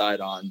want to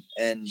decide on.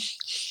 And,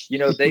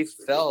 they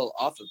fell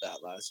off of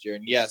that last year.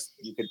 And yes,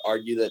 you could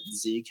argue that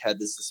Zeke had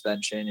the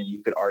suspension, and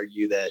you could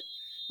argue that,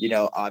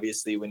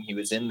 obviously when he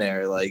was in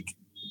there, like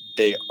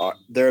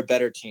they're a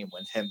better team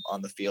with him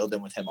on the field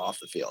than with him off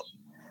the field.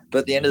 But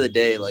at the end of the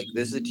day, like,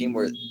 this is a team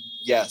where,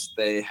 yes,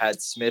 they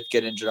had Smith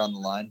get injured on the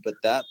line, but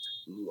that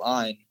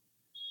line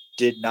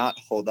did not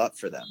hold up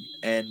for them.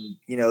 And,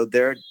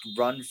 they're a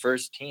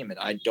run-first team, and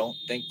I don't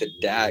think that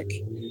Dak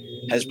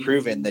has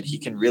proven that he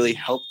can really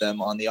help them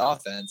on the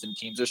offense, and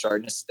teams are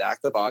starting to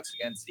stack the box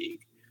against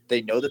Zeke.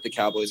 They know that the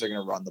Cowboys are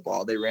going to run the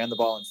ball. They ran the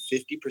ball in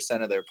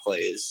 50% of their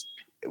plays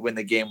when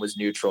the game was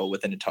neutral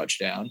within a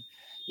touchdown.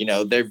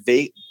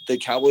 The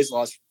Cowboys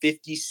lost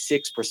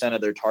 56%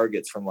 of their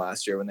targets from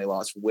last year when they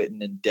lost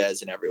Witten and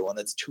Dez and everyone.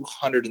 That's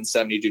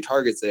 272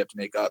 targets they have to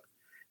make up.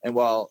 And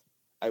while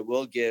I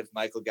will give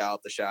Michael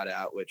Gallup the shout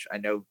out, which I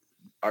know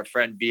our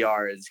friend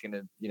VR is going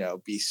to,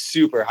 be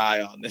super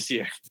high on this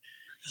year.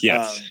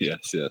 Yes.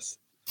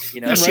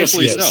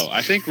 Rightfully so.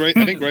 I think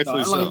rightfully I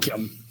like so.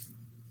 him.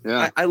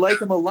 Yeah, I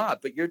like him a lot,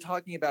 but you're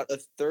talking about a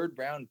third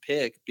round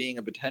pick being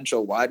a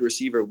potential wide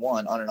receiver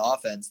 1 on an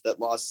offense that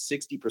lost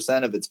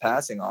 60% of its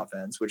passing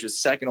offense, which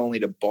is second only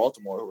to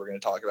Baltimore, who we're going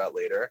to talk about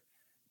later.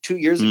 2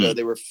 years ago,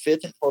 they were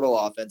 5th in total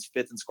offense,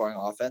 5th in scoring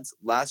offense.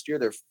 Last year,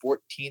 they're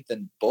 14th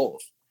in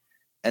both.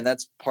 And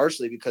that's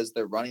partially because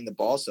they're running the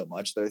ball so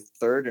much. They're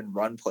third in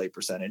run play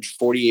percentage,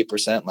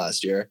 48%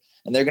 last year.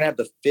 And they're going to have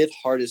the 5th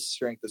hardest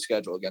strength of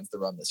schedule against the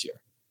run this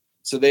year.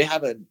 So they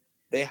have a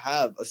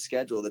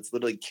schedule that's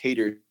literally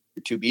catered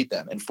to beat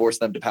them and force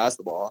them to pass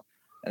the ball.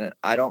 And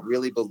I don't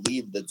really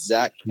believe that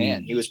Zach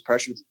can. He was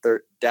pressured.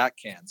 Dak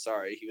can.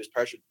 Sorry, he was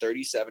pressured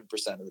 37%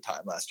 of the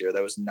time last year.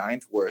 That was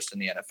 9th worst in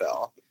the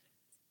NFL.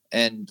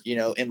 And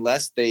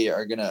unless they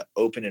are going to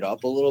open it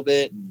up a little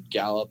bit and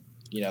Gallup,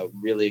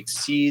 really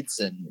exceeds,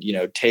 and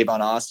Tavon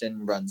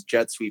Austin runs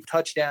jet sweep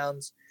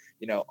touchdowns,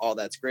 all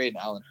that's great.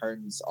 And Alan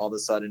Hearns all of a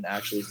sudden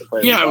actually is the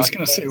player. Yeah, I was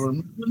going to say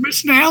we're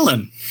missing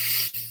Allen.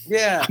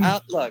 Yeah,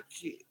 look,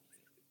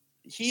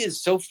 he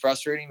is so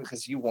frustrating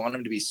because you want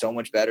him to be so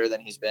much better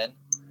than he's been,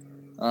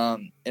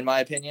 in my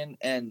opinion.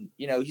 And,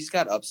 he's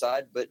got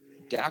upside, but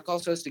Dak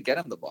also has to get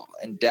him the ball.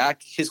 And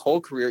Dak, his whole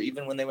career,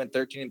 even when they went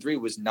 13-3,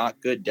 was not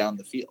good down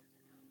the field,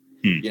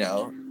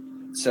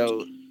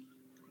 So,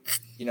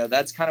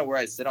 that's kind of where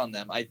I sit on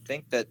them. I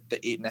think that the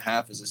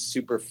 8.5 is a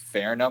super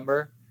fair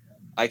number.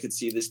 I could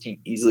see this team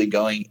easily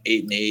going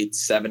 8-8,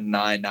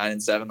 7-9,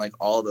 9-7. Like,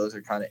 all of those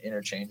are kind of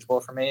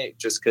interchangeable for me,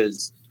 just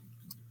because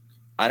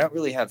I don't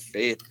really have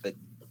faith that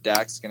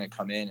Dak's going to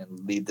come in and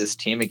lead this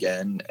team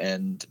again.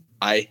 And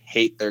I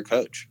hate their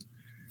coach.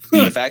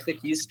 The fact that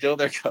he's still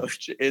their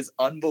coach is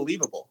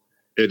unbelievable.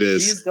 It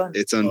is.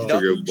 It's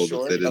unforgivable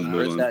that they didn't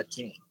move on. That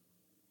team.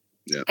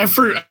 Yeah. I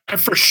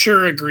for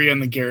sure agree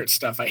on the Garrett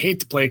stuff. I hate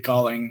the play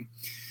calling,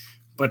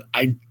 but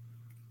I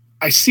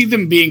see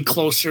them being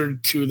closer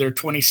to their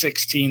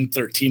 2016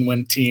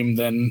 13-win team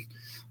than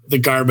the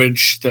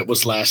garbage that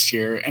was last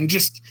year. And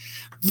just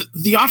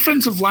the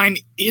offensive line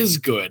is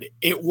good.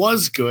 It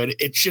was good.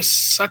 It's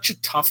just such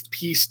a tough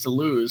piece to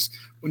lose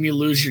when you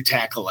lose your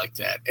tackle like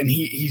that. And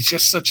he's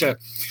just such a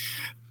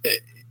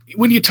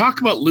when you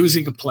talk about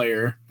losing a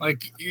player,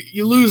 like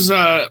you lose,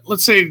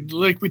 let's say,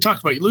 like we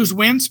talked about, you lose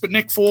Wentz, but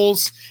Nick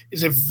Foles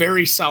is a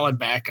very solid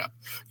backup.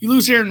 You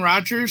lose Aaron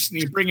Rodgers, and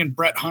you bring in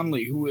Brett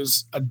Hundley, who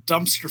is a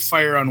dumpster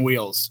fire on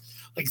wheels.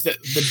 Like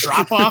the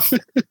drop off.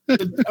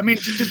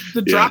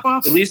 The drop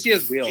off. At least he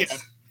has wheels.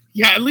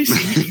 Yeah, at least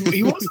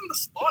he wasn't the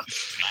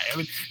slowest guy. I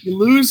mean, you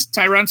lose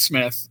Tyron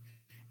Smith,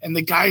 and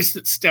the guys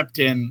that stepped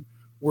in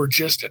were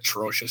just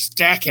atrocious.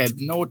 Dak had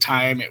no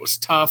time. It was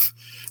tough.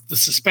 The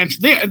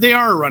suspension. They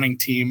are a running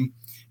team,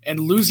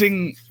 and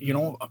losing,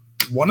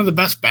 one of the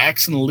best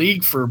backs in the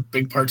league for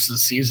big parts of the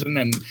season,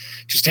 and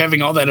just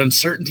having all that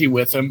uncertainty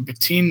with him.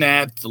 Between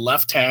that, the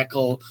left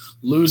tackle,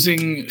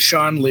 losing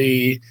Sean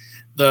Lee,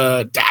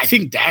 I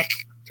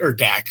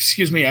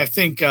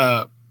think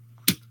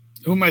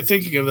who am I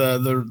thinking of?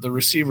 The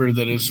receiver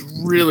that is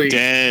really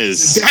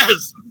Dez.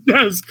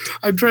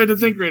 I'm trying to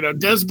think right now.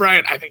 Dez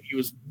Bryant, I think he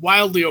was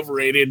wildly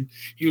overrated.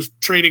 He was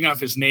trading off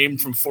his name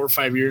from 4 or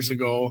 5 years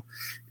ago.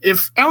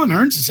 If Allen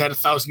Hurns has had a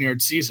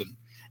 1,000-yard season,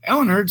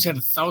 Allen Hurns had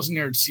a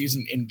 1,000-yard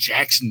season in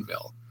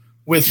Jacksonville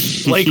with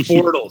Blake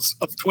Bortles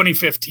of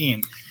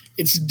 2015.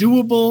 It's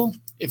doable.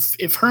 If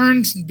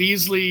Hurns and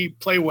Beasley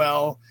play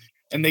well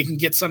and they can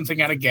get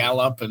something out of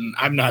Gallup, and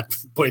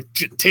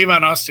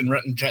Tavon Austin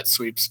running jet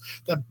sweeps,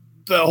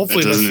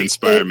 hopefully that doesn't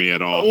inspire me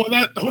at all.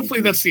 Well,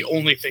 hopefully that's the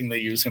only thing they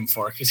use him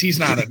for, because he's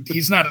not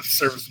a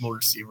serviceable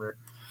receiver.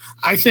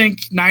 I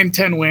think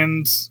 9-10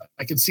 wins.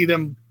 I could see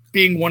them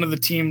being one of the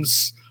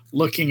teams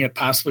looking at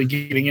possibly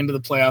getting into the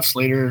playoffs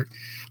later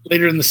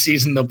in the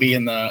season. They'll be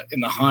in the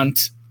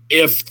hunt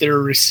if their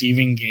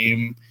receiving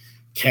game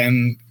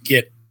can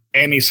get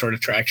any sort of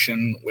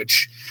traction.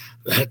 Which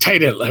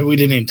tight end, we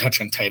didn't even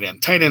touch on tight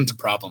end. Tight end's a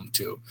problem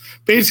too.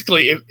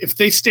 Basically, if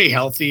they stay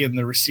healthy and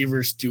the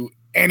receivers do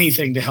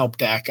anything to help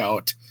Dak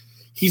out,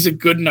 he's a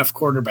good enough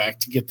quarterback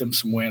to get them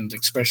some wins,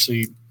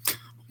 especially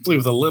hopefully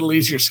with a little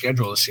easier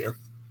schedule this year.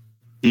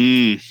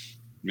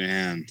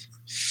 Man,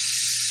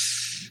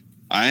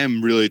 I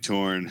am really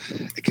torn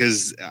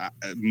because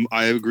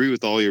I agree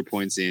with all your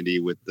points, Andy.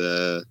 With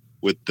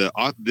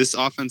this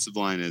offensive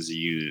line as a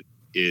unit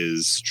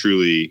is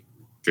truly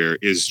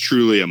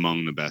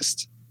among the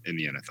best in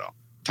the NFL.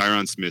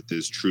 Tyron Smith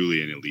is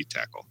truly an elite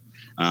tackle.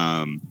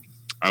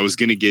 I was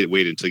going to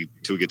wait until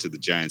we get to the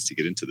Giants to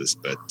get into this,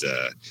 but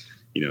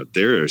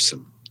there are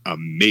some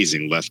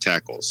amazing left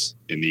tackles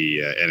in the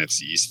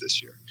NFC East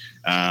this year.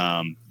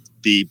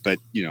 The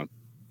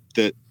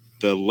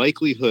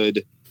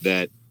likelihood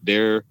that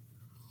their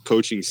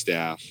coaching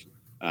staff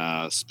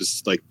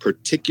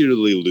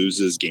particularly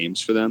loses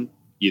games for them,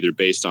 either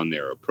based on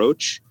their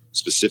approach,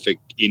 specific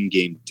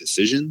in-game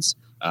decisions,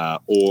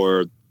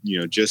 or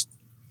just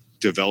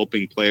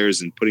developing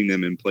players and putting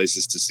them in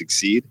places to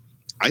succeed,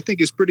 I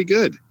think is pretty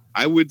good.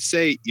 I would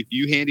say if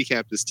you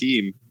handicap this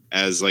team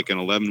as like an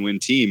 11-win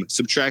team,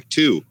 subtract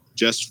 2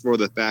 just for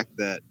the fact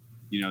that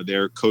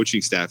their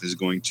coaching staff is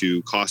going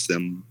to cost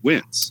them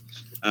wins.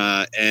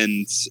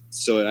 And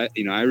so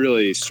I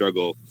really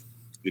struggle,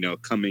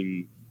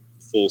 coming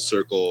full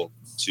circle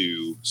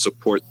to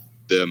support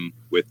them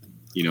with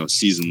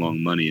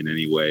season-long money in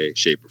any way,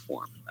 shape, or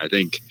form. I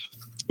think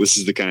this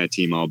is the kind of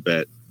team I'll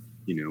bet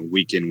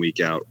week in, week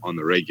out on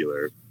the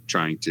regular,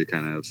 trying to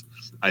kind of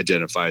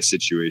identify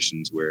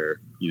situations where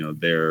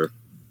their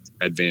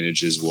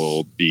advantages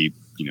will be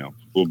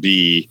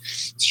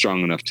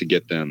strong enough to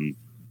get them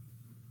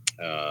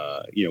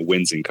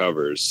wins and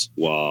covers,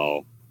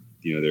 while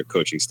their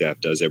coaching staff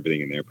does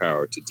everything in their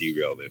power to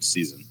derail their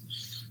season.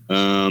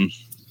 I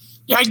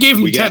gave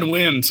them 10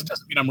 wins. It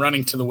doesn't mean I'm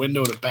running to the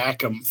window to back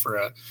them for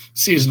a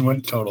season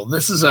win total.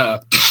 This is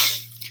a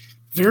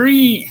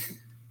very,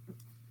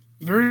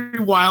 very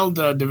wild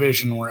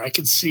division where I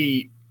could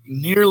see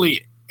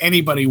nearly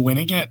anybody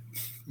winning it,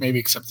 maybe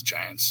except the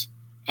Giants.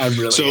 I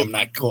really am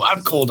not cool.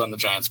 I'm cold on the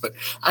Giants, but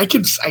I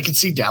can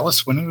see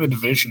Dallas winning the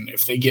division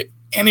if they get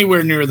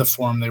anywhere near the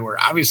form they were.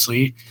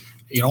 Obviously,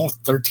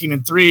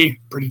 13-3,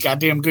 pretty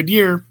goddamn good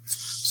year.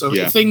 So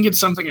if they can get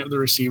something out of the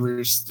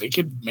receivers, they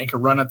could make a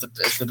run at the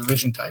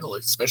division title,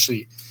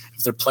 especially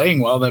if they're playing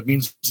well. That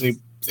means they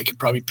could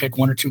probably pick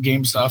 1 or 2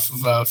 games off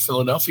of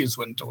Philadelphia's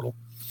win total.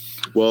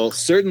 Well,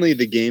 certainly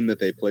the game that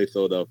they play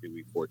Philadelphia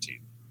week 14,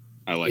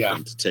 I like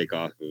them to take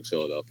off of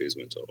Philadelphia's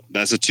win total.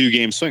 That's a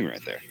 2-game swing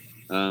right there.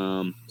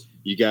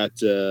 You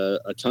got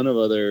a ton of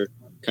other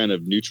kind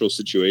of neutral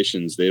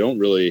situations. They don't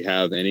really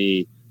have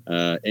any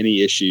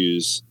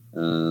issues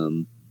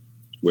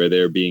where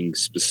they're being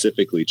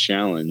specifically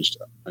challenged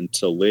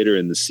until later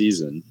in the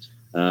season.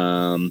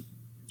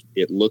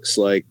 It looks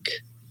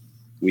like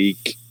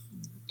week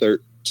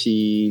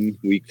 13,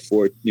 week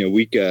 4,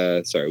 week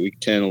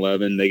 10,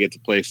 11, they get to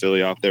play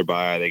Philly off their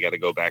bye. They got to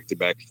go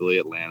back-to-back Philly,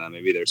 Atlanta.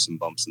 Maybe there's some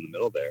bumps in the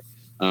middle there.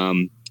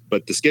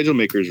 But the schedule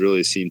makers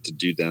really seem to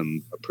do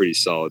them a pretty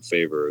solid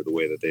favor the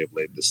way that they have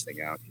laid this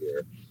thing out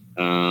here.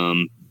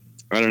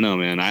 I don't know,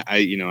 man.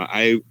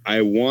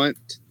 I want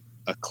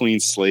a clean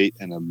slate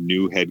and a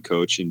new head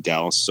coach in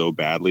Dallas so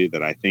badly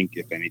that I think,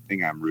 if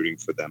anything, I'm rooting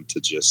for them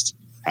to just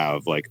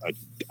have like a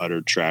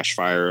utter trash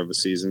fire of a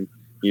season,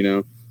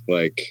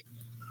 like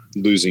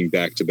losing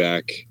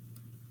back-to-back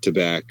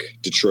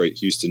Detroit,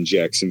 Houston,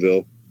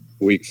 Jacksonville,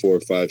 week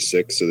 4, 5,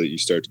 6, so that you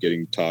start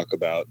getting talk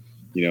about,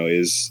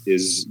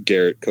 is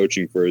Garrett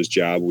coaching for his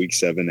job week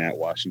 7 at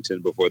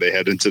Washington before they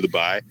head into the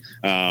bye?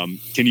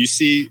 Can you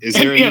see? Is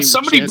there any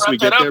somebody chance brought we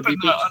that get up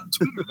there? on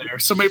Twitter there.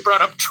 Somebody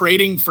brought up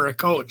trading for a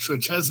coach,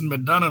 which hasn't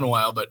been done in a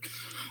while. But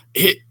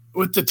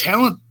with the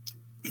talent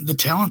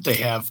they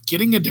have,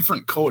 getting a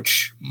different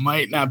coach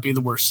might not be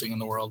the worst thing in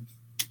the world.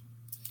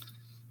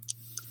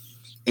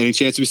 Any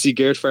chance we see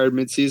Garrett fired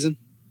midseason,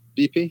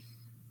 BP?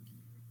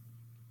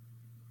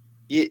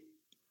 Yeah,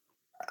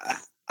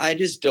 I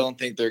just don't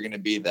think they're going to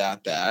be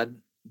that bad.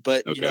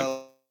 But,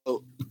 Okay.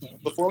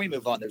 before we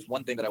move on, there's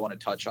one thing that I want to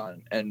touch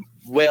on. And,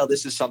 Whale,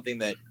 this is something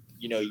that,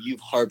 you've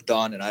harped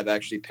on and I've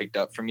actually picked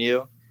up from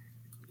you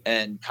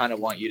and kind of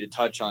want you to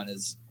touch on,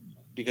 is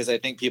because I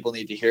think people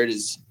need to hear it,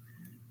 is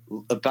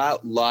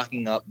about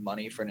locking up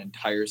money for an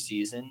entire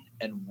season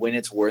and when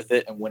it's worth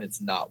it and when it's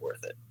not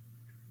worth it.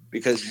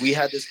 Because we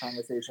had this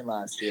conversation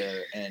last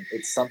year, and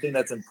it's something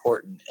that's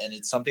important, and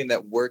it's something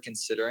that we're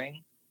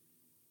considering,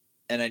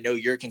 and I know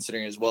you're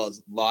considering as well,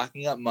 is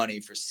locking up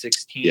money for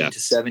 16 to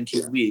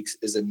 17 weeks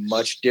is a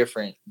much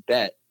different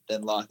bet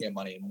than locking up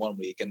money in 1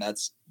 week. And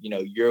that's,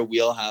 your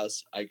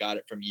wheelhouse. I got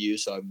it from you,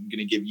 so I'm going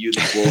to give you the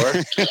floor.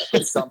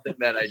 It's something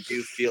that I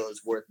do feel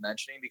is worth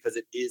mentioning because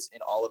it is in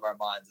all of our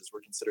minds as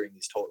we're considering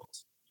these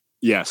totals.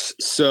 Yes.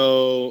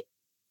 So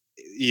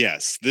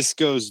yes, this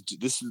plays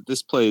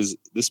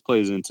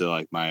into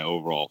like my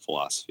overall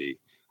philosophy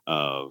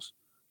of,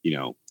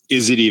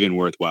 is it even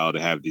worthwhile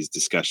to have these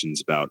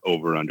discussions about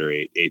over under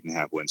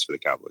 8.5 wins for the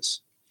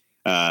Cowboys?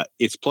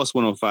 It's plus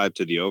 105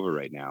 to the over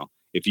right now.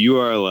 If you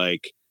are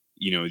like,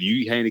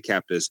 you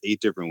handicapped us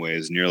 8 different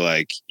ways and you're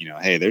like,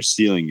 hey, their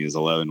ceiling is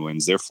 11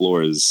 wins. Their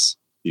floor is,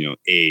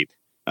 8.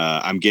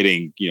 I'm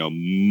getting,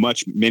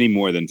 many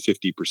more than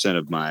 50%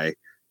 of my,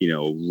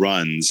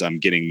 runs. I'm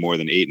getting more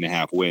than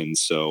 8.5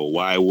 wins. So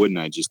why wouldn't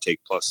I just take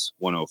plus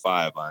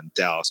 105 on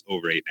Dallas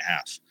over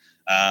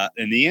 8.5?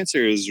 And the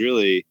answer is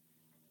really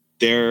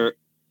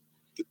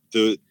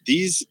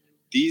these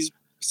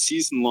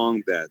season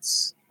long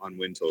bets on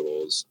win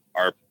totals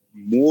are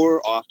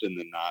more often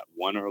than not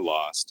won or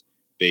lost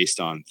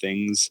based on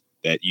things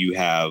that you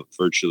have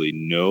virtually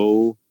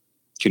no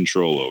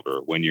control over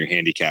when you're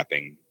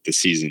handicapping the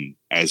season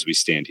as we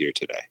stand here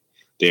today.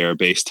 They are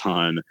based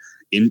on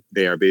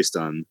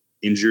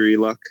injury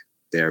luck.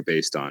 They are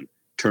based on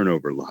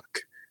turnover luck.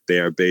 They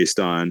are based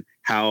on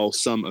how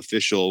some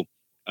official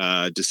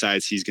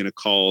decides he's going to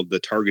call the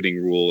targeting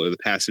rule or the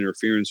pass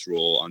interference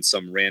rule on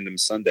some random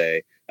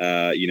Sunday,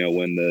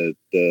 when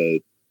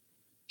the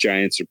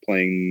Giants are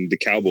playing the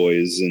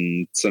Cowboys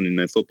in Sunday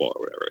Night Football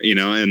or whatever,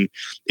 and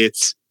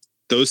it's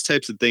those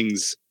types of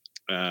things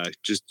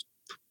just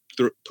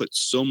put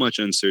so much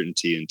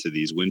uncertainty into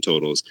these win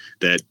totals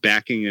that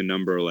backing a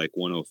number like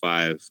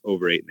 105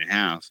 over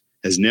 8.5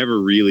 has never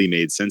really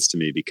made sense to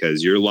me,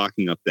 because you're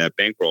locking up that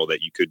bankroll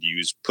that you could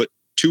put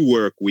to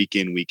work week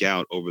in, week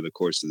out over the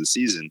course of the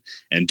season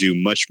and do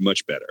much,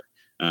 much better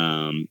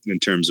in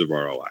terms of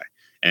ROI.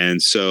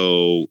 And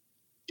so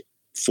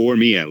for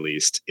me, at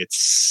least,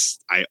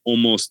 I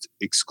almost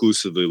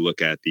exclusively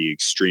look at the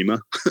extrema.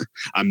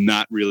 I'm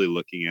not really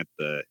looking at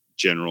the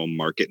general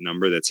market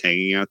number that's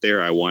hanging out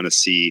there. I want to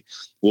see,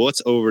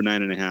 what's over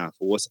 9.5?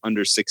 What's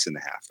under 6.5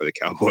 for the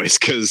Cowboys?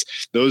 Because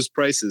those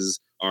prices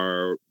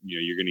are,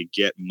 you're going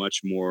to get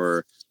much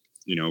more,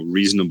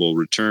 reasonable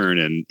return.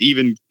 And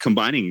even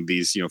combining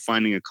these,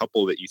 finding a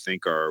couple that you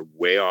think are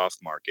way off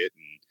market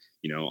and,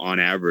 on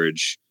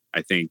average,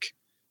 I think,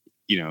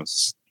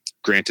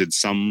 granted,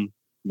 some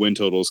win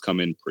totals come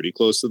in pretty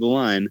close to the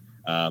line,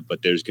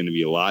 but there's going to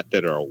be a lot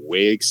that are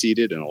way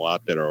exceeded and a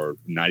lot that are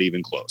not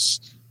even close.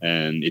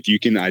 And if you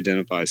can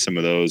identify some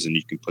of those and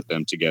you can put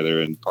them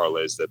together in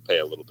parlays that pay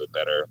a little bit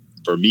better,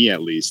 for me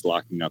at least,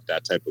 locking up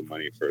that type of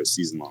money for a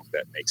season long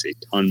bet makes a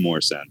ton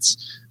more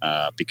sense,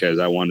 because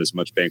I want as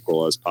much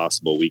bankroll as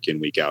possible week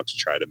in, week out to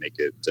try to make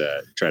it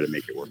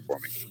work for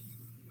me.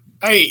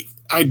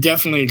 I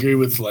definitely agree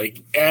with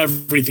like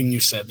everything you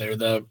said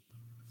there.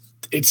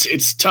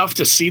 It's tough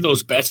to see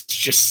those bets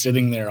just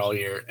sitting there all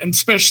year, and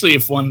especially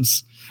if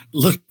one's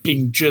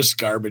looking just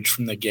garbage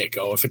from the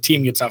get-go. If a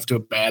team gets off to a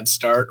bad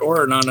start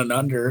or an on and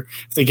under,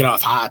 if they get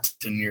off hot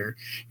and you're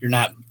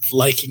not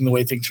liking the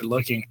way things are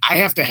looking, I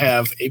have to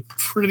have a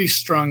pretty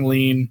strong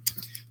lean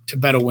to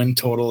bet a win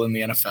total in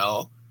the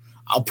NFL.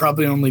 I'll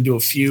probably only do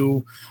a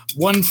few.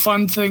 One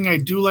fun thing I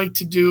do like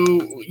to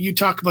do, you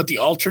talk about the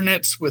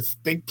alternates with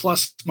big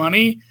plus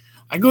money.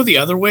 I go the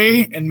other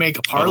way and make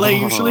a parlay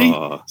usually.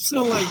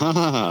 So like,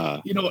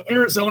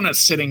 Arizona's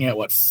sitting at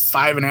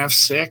 5.5,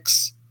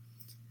 6,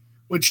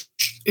 which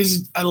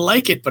is, I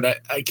like it, but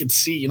I can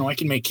see, I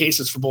can make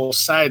cases for both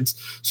sides.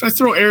 So I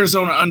throw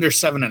Arizona under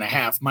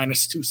 7.5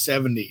 minus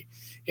 270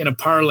 in a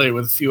parlay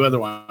with a few other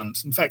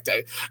ones. In fact,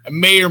 I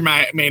may or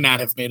may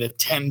not have made a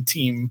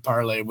 10-team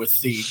parlay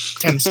with the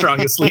 10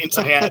 strongest leans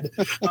I had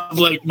of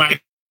like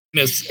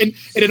minus, and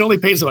it only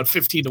pays about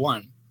 15 to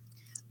 1.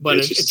 but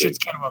it's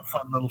just kind of a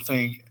fun little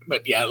thing.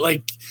 But yeah,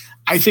 like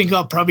I think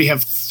I'll probably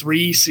have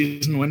 3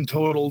 season win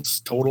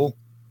totals total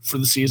for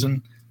the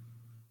season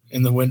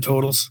in the win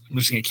totals. I'm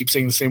just going to keep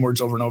saying the same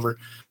words over and over.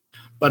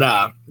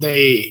 But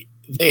they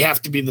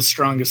have to be the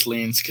strongest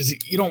leans because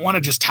you don't want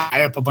to just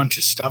tie up a bunch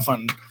of stuff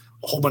on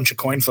a whole bunch of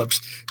coin flips.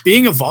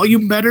 Being a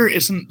volume better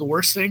isn't the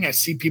worst thing. I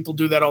see people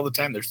do that all the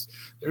time.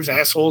 There's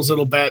assholes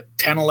that'll bet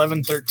 10,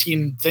 11,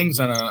 13 things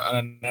on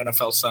an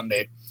NFL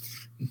Sunday.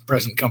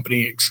 Present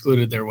company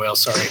excluded their whale.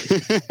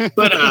 Sorry.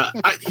 But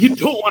you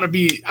don't want to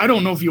be, I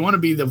don't know if you want to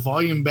be the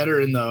volume better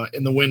in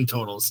the win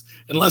totals,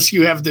 unless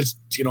you have this,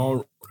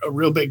 a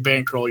real big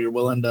bankroll you're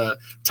willing to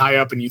tie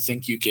up and you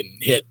think you can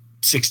hit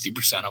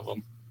 60% of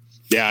them.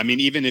 Yeah, I mean,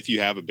 even if you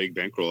have a big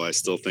bankroll, I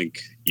still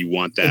think you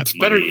want that. It's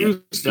better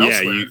used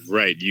elsewhere.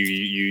 Yeah, you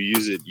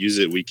use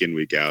it week in,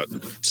 week out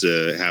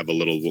to have a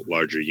little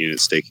larger unit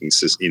staking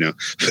system.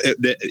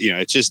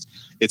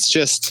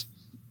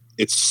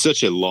 It's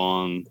such a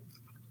long,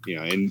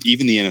 and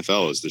even the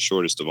NFL is the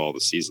shortest of all the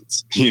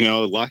seasons.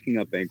 Locking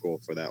up bankroll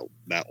for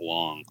that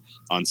long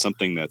on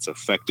something that's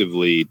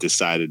effectively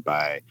decided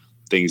by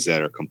things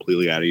that are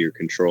completely out of your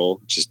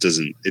control just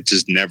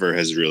never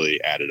has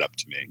really added up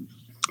to me.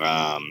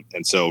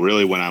 And so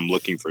really when I'm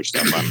looking for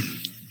stuff, I'm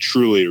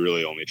truly,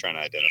 really only trying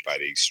to identify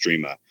the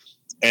extrema.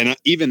 And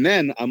even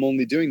then I'm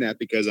only doing that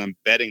because I'm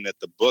betting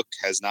that the book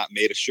has not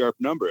made a sharp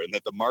number and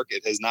that the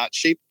market has not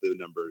shaped the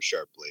number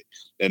sharply.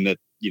 And that,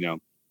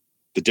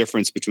 the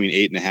difference between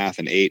 8.5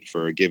 and 8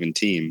 for a given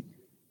team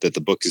that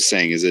the book is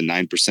saying is a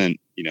 9%,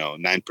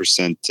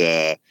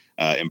 9%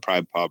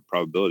 implied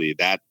probability.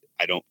 That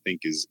I don't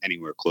think is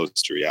anywhere close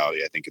to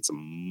reality. I think it's a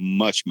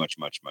much, much,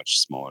 much, much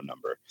smaller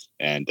number.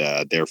 And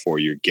therefore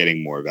you're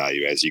getting more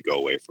value as you go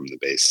away from the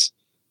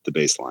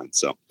baseline.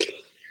 So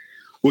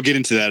we'll get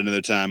into that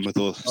another time with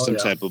some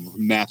type of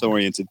math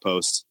oriented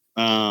post.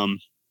 And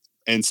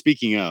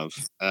speaking of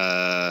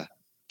a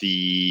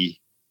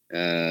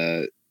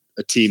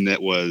team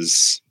that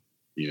was,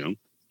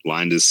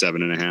 lined as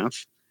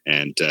 7.5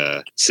 and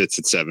sits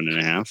at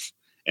 7.5.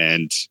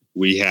 And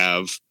we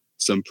have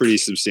some pretty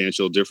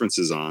substantial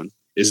differences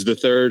is the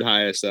third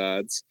highest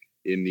odds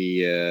in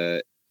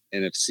the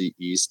NFC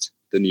East,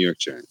 the New York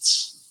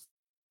Giants.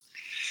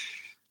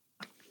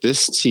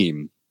 This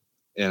team,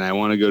 and I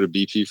want to go to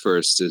BP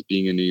first as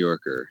being a New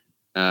Yorker.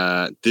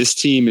 This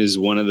team is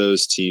one of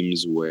those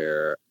teams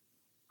where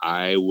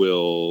I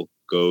will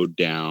go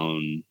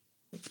down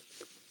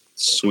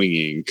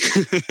swinging.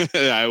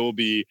 I will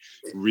be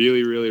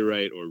really, really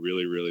right or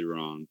really, really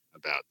wrong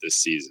about this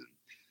season.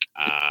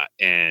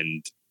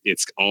 And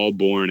it's all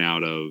born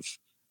out of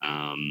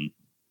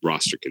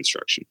roster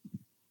construction.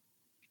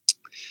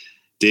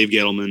 Dave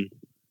Gettleman,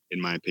 in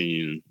my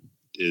opinion,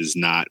 is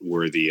not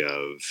worthy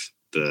of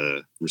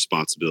the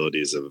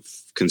responsibilities of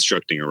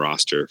constructing a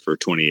roster for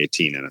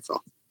 2018 NFL.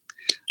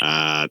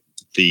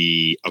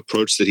 The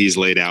approach that he's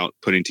laid out,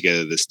 putting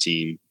together this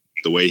team,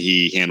 the way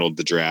he handled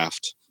the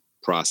draft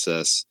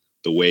process,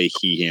 the way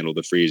he handled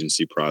the free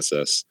agency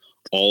process,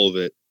 all of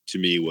it to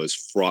me was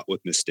fraught with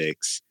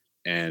mistakes.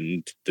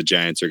 And the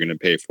Giants are going to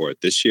pay for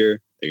it this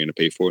year. They're going to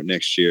pay for it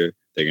next year.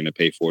 They're going to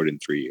pay for it in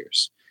 3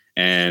 years.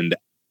 And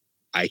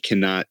I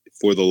cannot,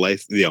 for the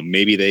life,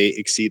 maybe they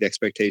exceed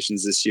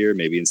expectations this year.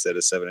 Maybe instead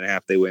of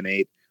 7.5, they win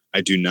 8.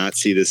 I do not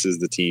see this as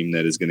the team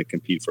that is going to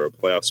compete for a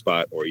playoff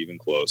spot or even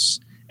close.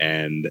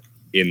 And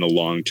in the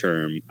long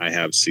term, I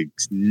have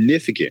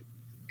significant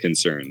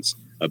concerns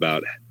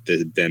about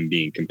them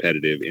being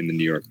competitive in the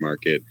New York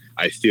market.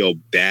 I feel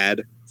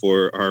bad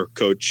for our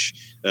coach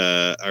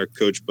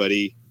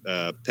buddy,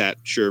 Pat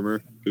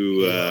Shurmur,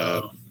 who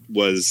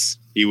was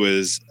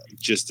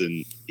just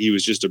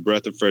a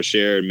breath of fresh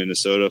air in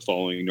Minnesota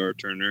following Norv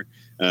Turner.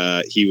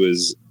 He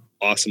was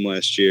awesome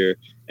last year,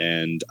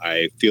 and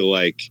I feel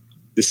like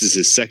this is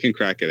his second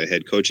crack at a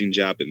head coaching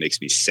job. It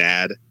makes me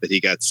sad that he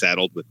got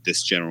saddled with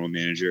this general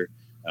manager,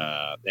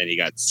 and he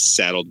got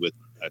saddled with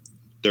a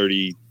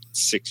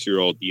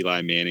 36-year-old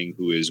Eli Manning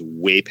who is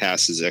way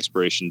past his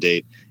expiration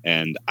date.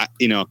 And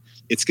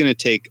it's going to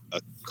take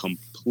a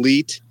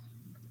complete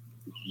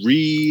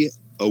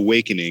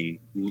reawakening,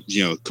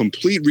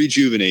 complete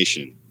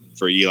rejuvenation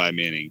for Eli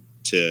Manning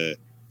to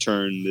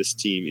turn this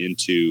team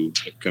into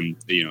a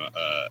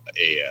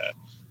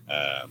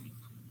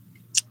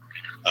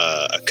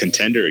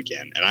contender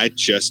again. And I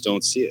just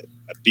don't see it.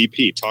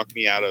 BP, talk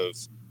me out of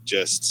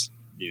just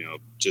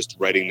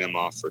writing them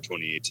off for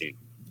 2018.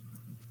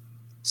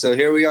 So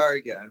here we are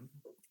again.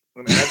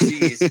 When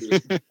NFC East,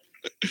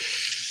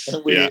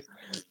 and we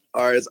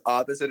are as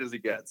opposite as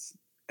it gets.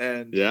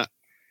 And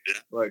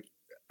look,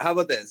 how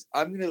about this?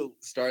 I'm going to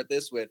start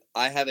this with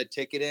I have a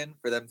ticket in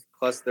for them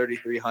plus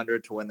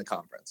 3,300 to win the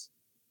conference.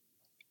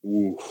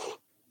 Ooh,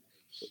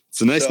 it's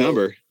a nice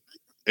number.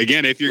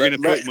 Again, if you're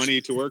going to put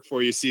money to work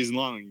for you season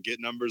long, get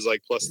numbers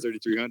like plus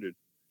 3,300.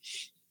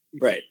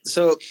 Right.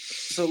 So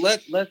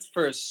let's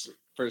first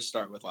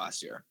start with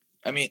last year.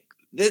 I mean,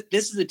 this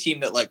is a team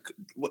that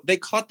they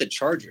caught the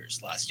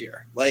Chargers last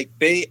year.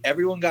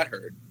 Everyone got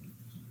hurt.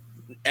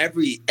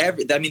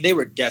 they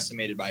were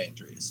decimated by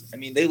injuries. I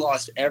mean, they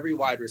lost every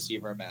wide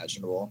receiver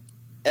imaginable.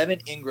 Evan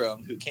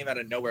Ingram, who came out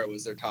of nowhere,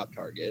 was their top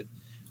target.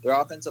 Their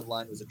offensive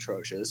line was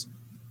atrocious.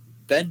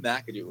 Ben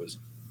McAdoo was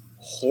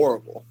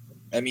horrible.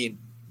 I mean,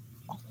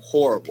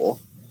 horrible.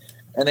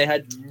 And they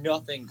had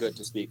nothing good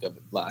to speak of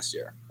last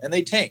year. And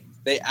they tanked.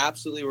 They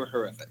absolutely were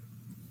horrific.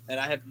 And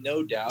I have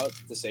no doubt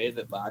to say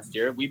that last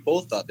year, we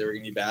both thought they were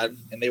going to be bad,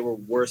 and they were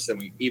worse than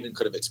we even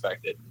could have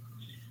expected.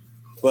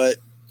 But,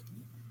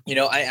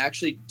 I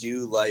actually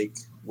do like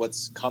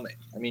what's coming.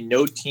 I mean,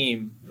 no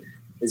team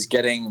is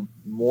getting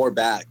more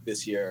back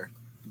this year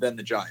than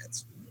the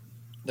Giants.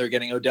 They're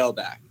getting Odell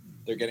back.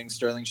 They're getting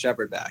Sterling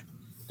Shepard back.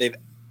 They've,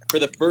 for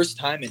the first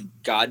time in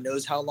God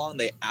knows how long,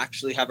 they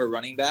actually have a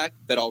running back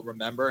that I'll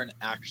remember and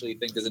actually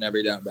think is an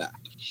every down back.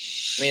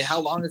 I mean, how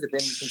long has it been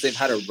since they've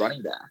had a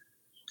running back?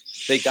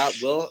 They got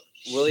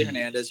Willie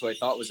Hernandez, who I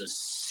thought was a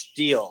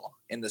steal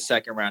in the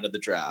second round of the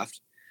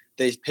draft.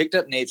 They picked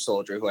up Nate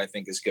Soldier, who I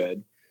think is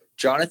good.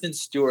 Jonathan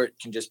Stewart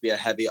can just be a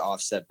heavy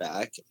offset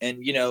back.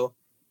 And,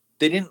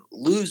 they didn't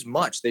lose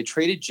much. They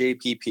traded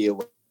JPP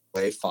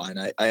away. Fine.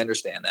 I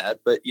understand that.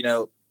 But,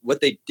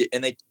 what they did,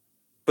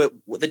 but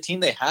the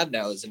team they have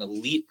now is an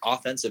elite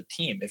offensive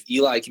team. If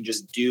Eli can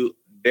just do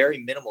very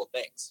minimal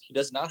things, he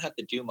does not have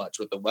to do much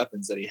with the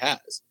weapons that he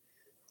has.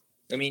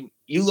 I mean,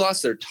 you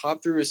lost their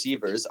top 3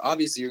 receivers.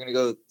 Obviously, you're going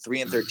to go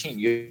 3-13.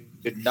 You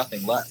had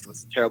nothing left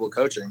with terrible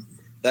coaching.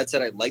 That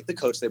said, I like the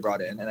coach they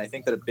brought in, and I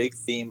think that a big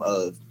theme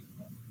of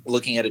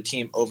looking at a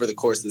team over the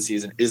course of the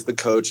season is the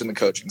coach and the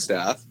coaching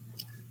staff.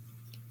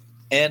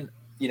 And,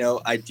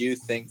 I do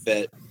think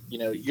that,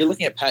 you're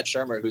looking at Pat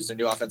Shurmur, who's the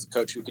new offensive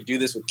coach, who could do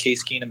this with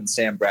Case Keenum and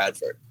Sam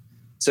Bradford.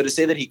 So to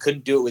say that he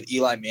couldn't do it with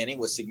Eli Manning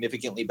with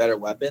significantly better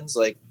weapons,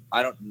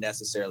 I don't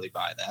necessarily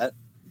buy that.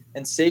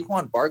 And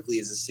Saquon Barkley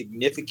is a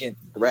significant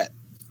threat.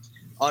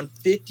 On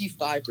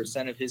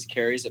 55% of his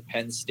carries at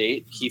Penn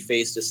State, he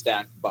faced a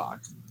stacked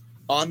box.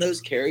 On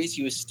those carries,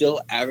 he was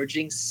still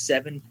averaging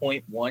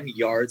 7.1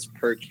 yards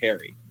per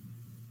carry.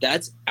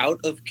 That's out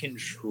of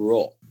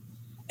control.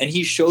 And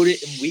he showed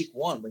it in week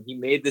 1 when he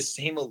made the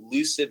same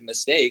elusive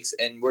mistakes.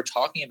 And we're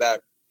talking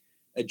about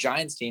a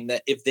Giants team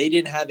that if they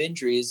didn't have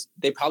injuries,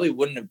 they probably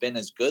wouldn't have been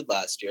as good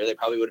last year. They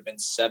probably would have been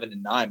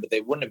 7-9, but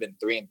they wouldn't have been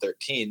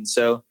 3-13.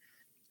 So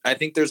I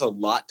think there's a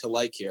lot to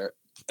like here,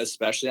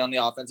 especially on the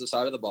offensive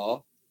side of the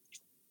ball.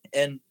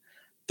 And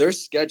their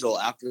schedule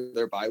after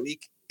their bye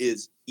week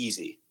is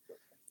easy.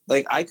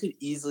 I could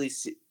easily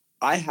see,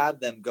 I have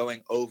them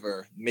going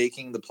over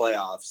making the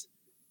playoffs,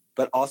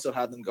 but also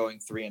have them going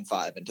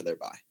 3-5 into their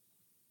bye.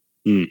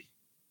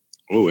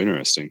 Oh,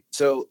 interesting.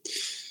 So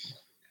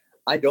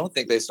I don't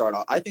think they start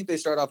off. I think they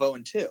start off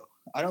 0-2.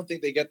 I don't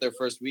think they get their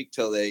first week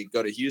till they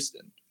go to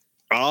Houston.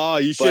 Oh,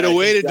 you should have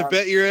waited to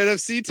bet your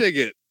NFC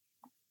ticket.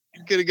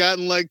 You could have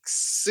gotten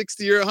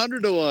 60 or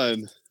 100 to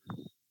 1.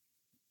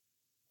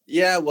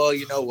 Yeah, well,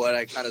 you know what?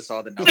 I kind of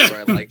saw the number.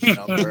 I like the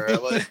number.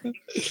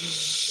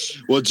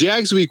 Well,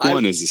 Jags week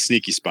 1 is a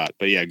sneaky spot,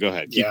 but yeah, go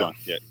ahead. Keep going.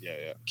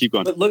 Yeah. Keep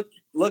going. But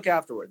look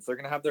afterwards. They're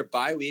going to have their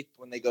bye week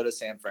when they go to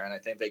San Fran. I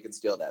think they can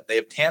steal that. They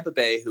have Tampa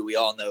Bay, who we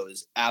all know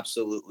is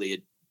absolutely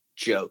a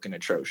joke and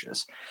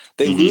atrocious.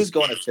 They lose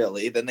going to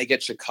Philly. Then they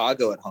get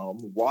Chicago at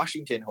home.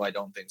 Washington, who I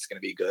don't think is going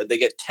to be good. They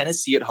get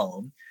Tennessee at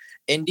home.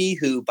 Indy,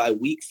 who by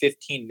week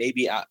 15,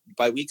 maybe out,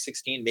 by week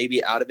 16,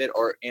 maybe out of it,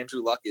 or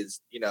Andrew Luck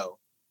is,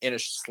 in a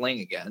sling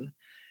again.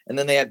 And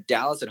then they have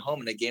Dallas at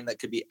home in a game that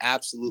could be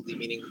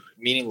absolutely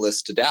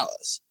meaningless to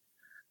Dallas.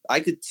 I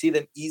could see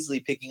them easily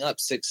picking up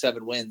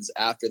 6-7 wins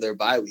after their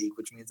bye week,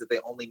 which means that they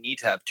only need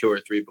to have 2 or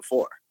 3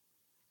 before,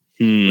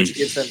 which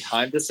gives them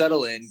time to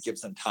settle in,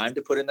 gives them time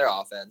to put in their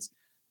offense.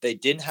 They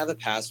didn't have a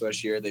pass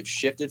rush here. They've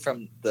shifted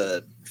from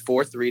the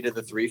 4-3 to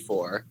the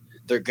 3-4.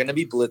 They're going to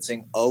be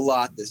blitzing a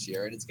lot this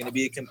year, and it's going to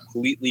be a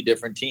completely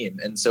different team.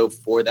 And so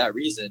for that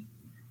reason,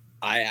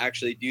 I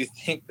actually do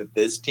think that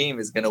this team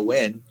is going to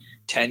win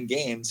 10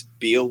 games,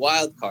 be a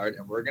wild card,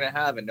 and we're going to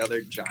have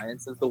another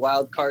Giants as the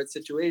wild card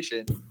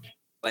situation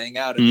playing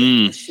out in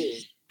the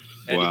NFC.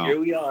 And here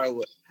we are,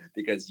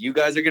 because you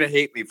guys are going to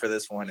hate me for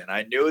this one, and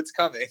I knew it's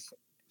coming.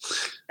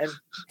 And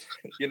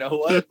you know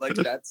what?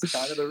 That's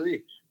kind of the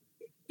read.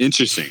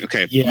 Interesting.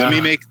 Okay. Yeah.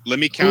 Let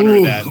me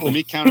counter that. Let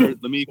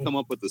me come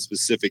up with a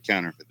specific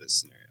counter for this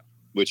scenario,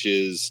 which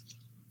is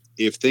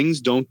if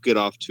things don't get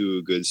off to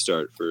a good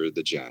start for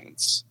the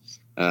Giants,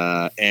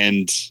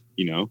 and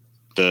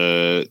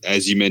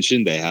as you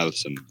mentioned, they have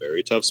some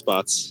very tough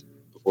spots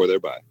before their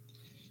bye.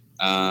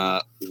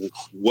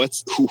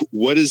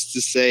 What is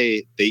to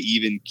say they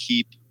even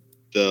keep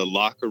the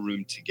locker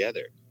room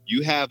together?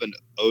 You have an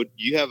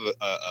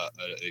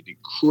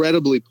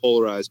incredibly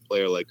polarized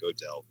player like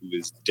Odell, who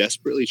is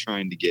desperately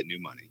trying to get new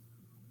money.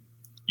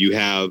 You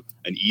have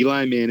an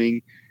Eli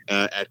Manning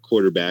at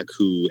quarterback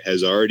who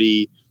has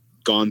already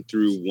gone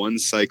through one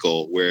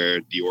cycle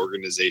where the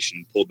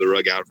organization pulled the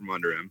rug out from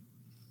under him,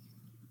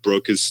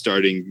 broke his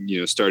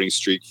starting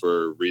streak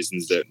for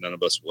reasons that none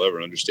of us will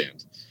ever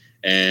understand.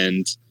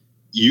 And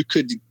you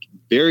could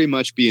very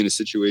much be in a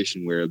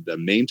situation where the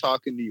main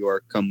talk in New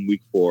York come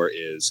week 4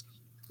 is,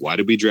 Why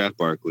did we draft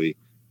Barkley?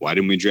 Why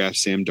didn't we draft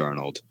Sam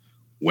Darnold?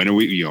 When are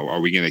we, are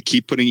we going to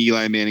keep putting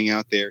Eli Manning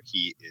out there?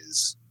 He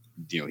is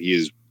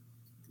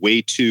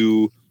way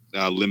too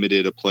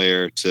limited a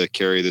player to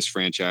carry this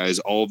franchise.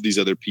 All of these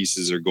other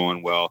pieces are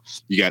going well.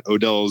 You got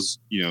Odell's,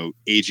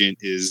 agent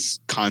is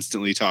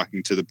constantly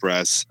talking to the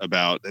press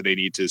about that they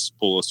need to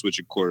pull a switch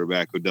at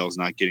quarterback. Odell's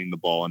not getting the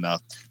ball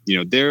enough.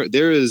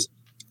 This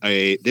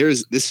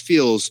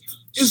feels.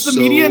 Is the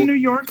media in New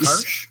York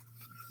harsh?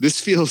 This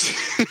feels.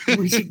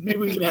 Maybe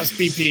we should ask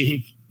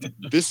BP.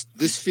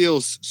 This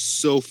feels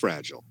so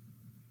fragile,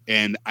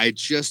 and I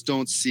just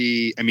don't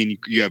see. I mean,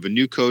 you have a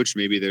new coach.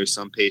 Maybe there's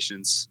some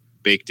patience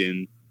baked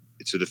in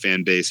to the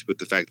fan base with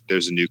the fact that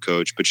there's a new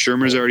coach, but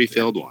Shermer's already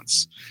failed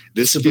once.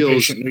 This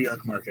feels New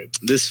York market.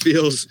 This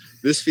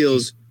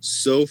feels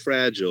so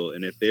fragile,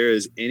 and if there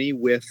is any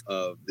whiff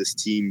of this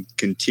team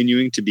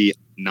continuing to be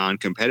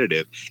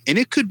non-competitive, and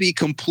it could be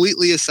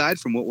completely aside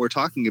from what we're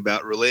talking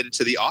about related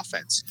to the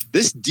offense,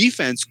 this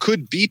defense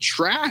could be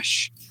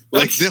trash.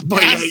 Like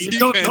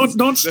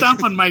don't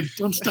stop on my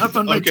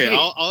okay, tape.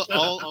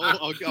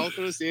 I'll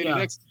throw Sandy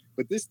next,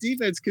 but this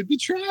defense could be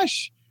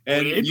trash.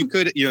 And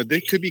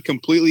they could be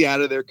completely out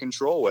of their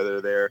control,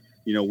 whether they're,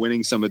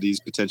 winning some of these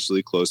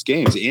potentially close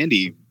games.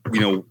 Andy,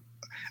 do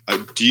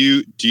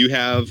you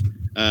have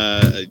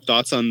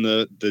thoughts on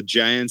the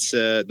Giants,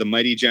 the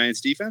mighty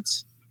Giants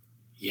defense?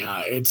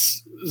 Yeah,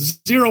 it's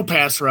zero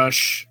pass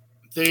rush.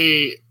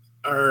 They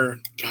are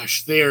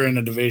in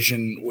a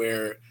division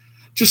where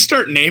just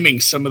start naming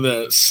some of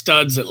the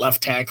studs at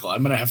left tackle.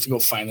 I'm going to have to go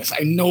find this.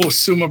 I know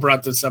Suma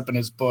brought this up in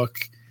his book.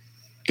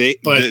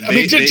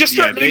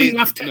 Start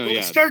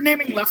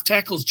naming left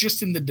tackles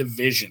just in the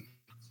division.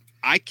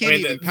 I can't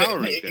even power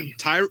rank them.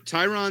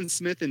 Tyron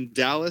Smith in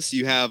Dallas.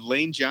 You have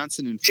Lane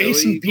Johnson in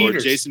Philly,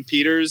 Jason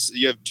Peters.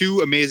 You have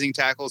two amazing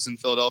tackles in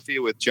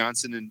Philadelphia with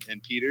Johnson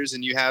and Peters,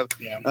 and you have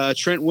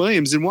Trent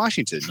Williams in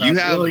Washington.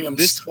 Williams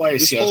this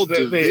twice. This whole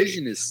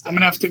division is. I'm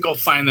gonna have to go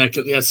find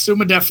that.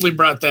 Suma definitely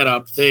brought that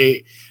up.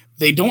 They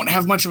don't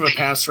have much of a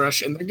pass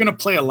rush, and they're going to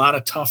play a lot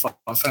of tough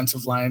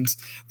offensive lines.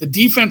 The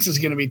defense is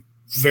going to be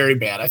very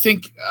bad. I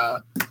think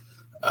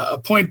a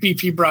point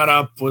BP brought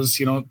up was,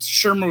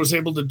 Shermer was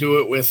able to do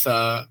it with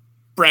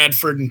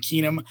Bradford and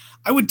Keenum.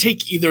 I would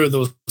take either of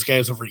those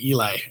guys over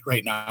Eli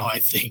right now, I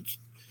think.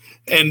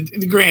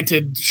 And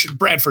granted,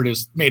 Bradford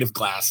is made of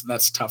glass, and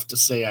that's tough to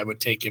say I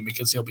would take him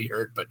because he'll be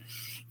hurt. But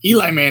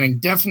Eli Manning,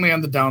 definitely on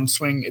the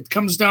downswing. It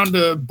comes down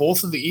to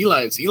both of the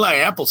Elis. Eli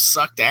Apple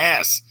sucked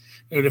ass.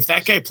 Dude, if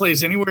that guy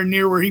plays anywhere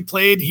near where he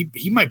played,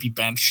 he might be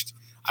benched.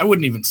 I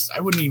wouldn't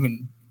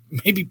even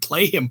maybe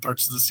play him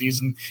parts of the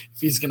season if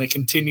he's going to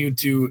continue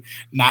to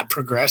not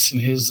progress in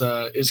his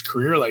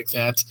career like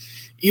that.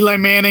 Eli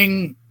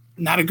Manning,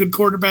 not a good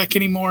quarterback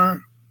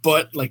anymore,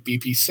 but like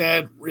BP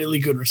said, really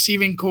good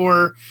receiving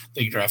core.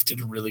 They drafted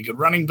a really good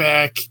running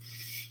back.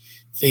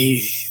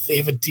 They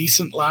have a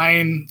decent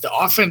line. The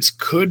offense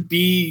will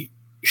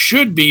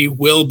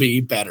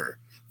be better.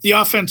 The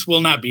offense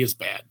will not be as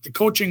bad. The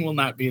coaching will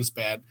not be as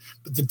bad,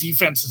 but the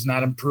defense is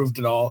not improved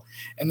at all.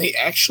 And they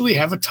actually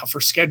have a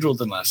tougher schedule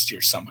than last year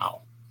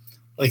somehow.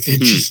 Like they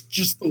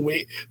just the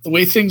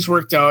way things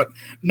worked out.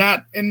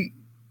 Like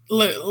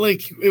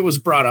it was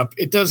brought up,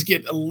 it does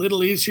get a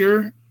little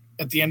easier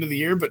at the end of the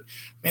year, but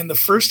man, the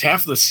first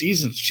half of the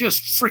season is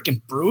just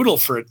freaking brutal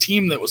for a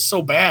team that was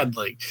so bad.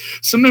 Like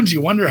sometimes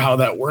you wonder how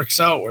that works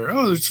out. Where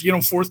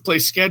it's fourth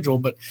place schedule,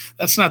 but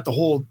that's not the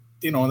whole.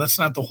 That's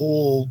not the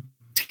whole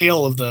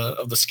tail of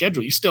the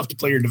schedule. You still have to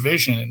play your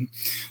division, and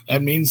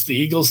that means the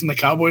Eagles and the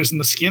Cowboys and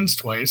the Skins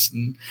twice,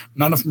 and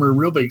none of them are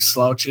real big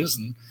slouches.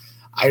 And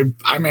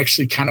I'm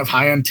actually kind of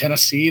high on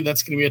Tennessee.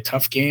 That's going to be a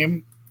tough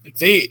game. Like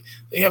they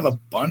have a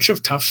bunch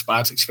of tough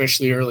spots,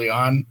 especially early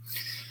on.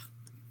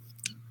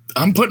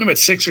 I'm putting them at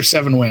 6 or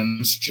 7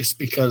 wins just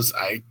because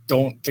I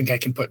don't think I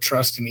can put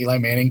trust in Eli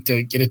Manning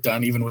to get it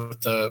done, even with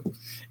the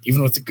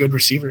good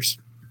receivers.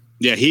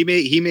 Yeah, he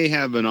may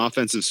have an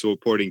offensive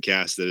supporting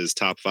cast that is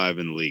top 5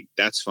 in the league.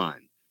 That's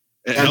fine.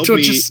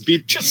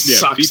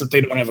 Sucks that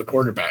they don't have a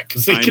quarterback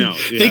because they can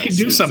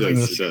do something.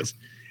 It does.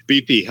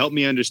 BP, help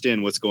me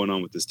understand what's going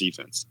on with this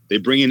defense. They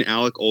bring in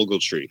Alec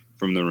Ogletree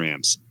from the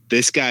Rams.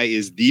 This guy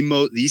is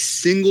the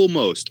single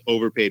most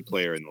overpaid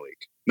player in the league.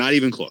 Not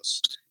even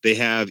close. They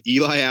have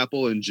Eli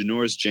Apple and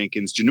Janoris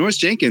Jenkins. Janoris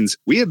Jenkins,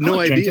 we have no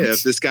idea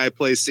if this guy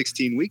plays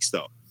 16 weeks,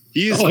 though.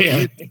 He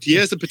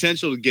has the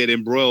potential to get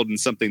embroiled in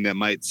something that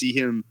might see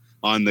him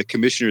on the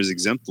commissioner's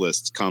exempt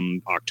list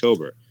come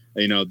October.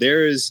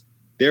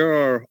 There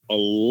are a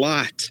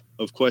lot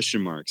of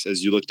question marks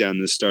as you look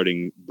down this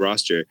starting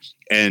roster.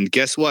 And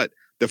guess what?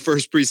 The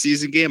first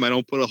preseason game, I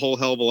don't put a whole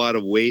hell of a lot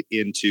of weight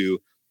into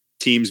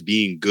teams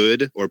being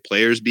good or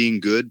players being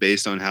good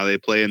based on how they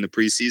play in the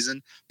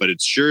preseason, but it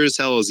sure as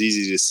hell is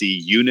easy to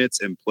see units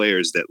and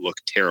players that look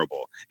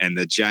terrible. And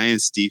the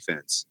Giants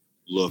defense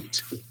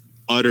looked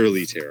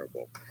utterly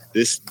terrible.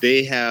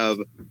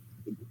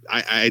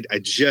 I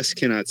just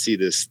cannot see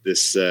this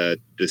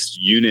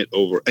unit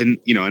over, and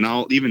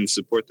I'll even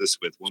support this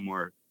with one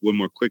more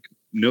quick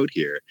note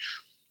here.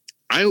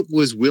 I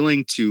was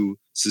willing to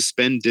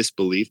suspend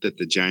disbelief that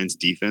the Giants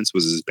defense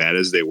was as bad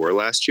as they were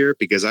last year,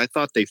 because I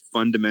thought they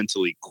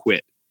fundamentally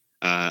quit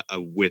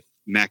with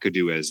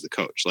McAdoo as the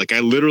coach. Like, I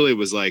literally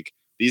was like,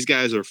 these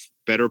guys are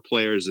better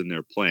players than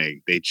they're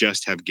playing. They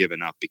just have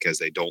given up because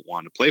they don't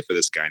want to play for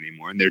this guy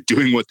anymore. And they're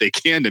doing what they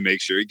can to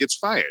make sure he gets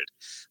fired.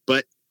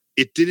 But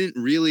it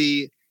didn't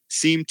really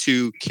seem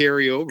to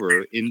carry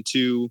over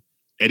into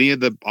any of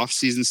the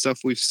offseason stuff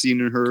we've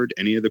seen and heard,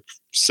 any of the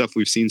stuff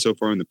we've seen so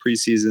far in the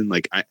preseason.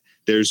 Like,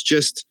 there's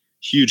just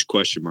huge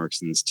question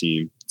marks in this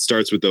team. It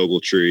starts with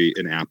Ogletree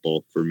and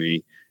Apple for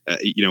me.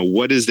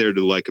 What is there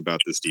to like about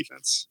this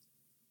defense?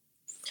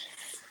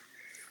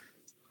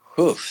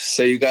 Oof,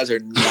 so you guys are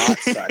not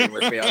siding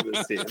with me on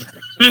this team.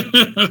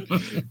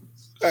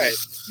 All right.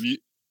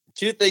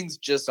 2 things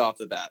just off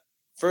the bat.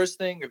 First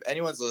thing, if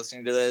anyone's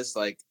listening to this,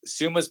 like,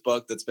 Suma's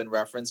book that's been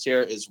referenced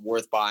here is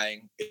worth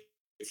buying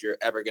if you're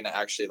ever going to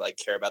actually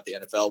care about the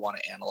NFL, want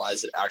to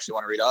analyze it, actually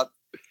want to read up.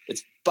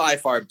 It's by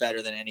far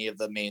better than any of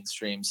the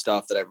mainstream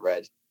stuff that I've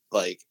read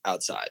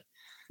outside.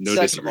 No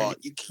Second of all,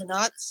 you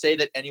cannot say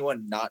that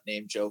anyone not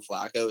named Joe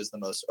Flacco is the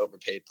most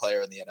overpaid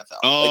player in the NFL.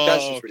 Oh,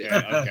 that's just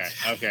ridiculous.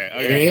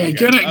 Okay.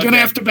 Gonna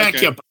have to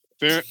back you up.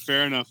 Fair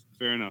enough.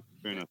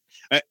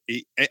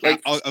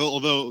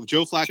 Although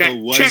Joe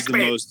Flacco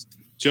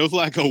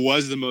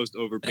was the most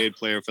overpaid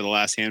player for the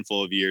last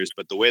handful of years,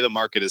 but the way the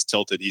market is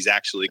tilted, he's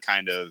actually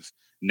kind of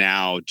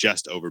now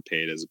just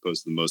overpaid as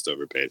opposed to the most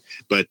overpaid.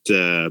 But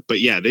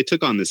yeah, they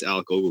took on this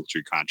Alec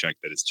Ogletree contract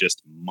that is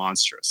just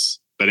monstrous.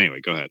 But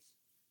anyway, go ahead.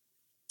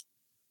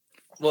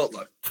 Well,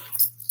 look,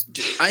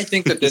 I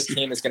think that this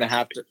team's going to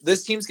have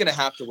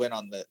to win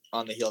on the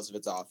heels of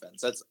its offense.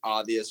 That's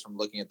obvious from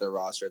looking at their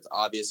roster. It's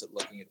obvious at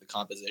looking at the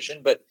composition.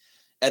 But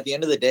at the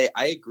end of the day,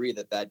 I agree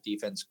that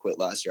defense quit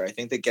last year. I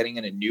think that getting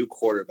in a new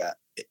coordinator,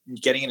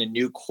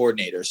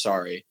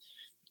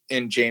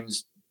 in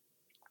James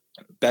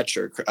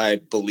Betcher, I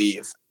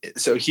believe.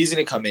 So he's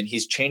going to come in.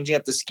 He's changing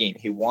up the scheme.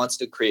 He wants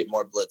to create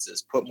more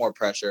blitzes, put more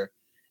pressure,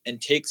 and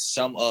take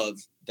some of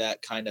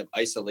that kind of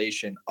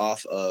isolation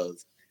off of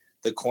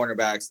the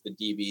cornerbacks, the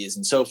DBs,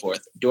 and so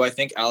forth. Do I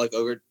think Alec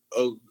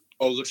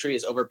Ogletree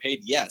is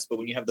overpaid? Yes, but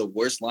when you have the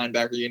worst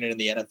linebacker unit in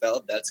the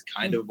NFL, that's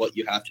kind of what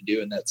you have to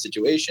do in that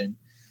situation.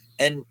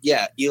 And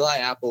yeah, Eli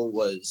Apple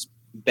was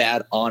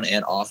bad on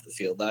and off the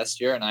field last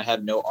year, and I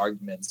have no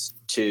arguments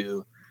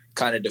to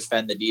kind of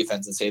defend the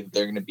defense and say that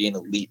they're going to be an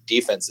elite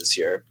defense this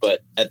year. But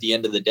at the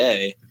end of the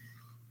day,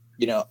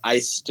 I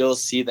still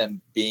see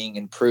them being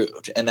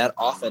improved, and that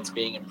offense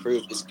being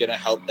improved is going to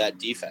help that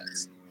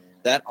defense.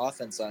 That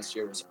offense last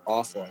year was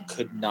awful and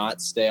could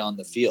not stay on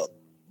the field.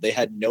 They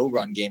had no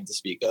run game to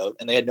speak of,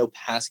 and they had no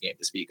pass game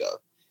to speak of.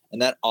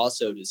 And that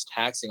also is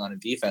taxing on a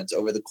defense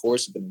over the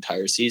course of an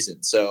entire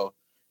season. So,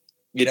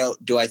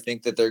 do I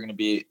think that they're going to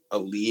be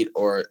elite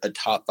or a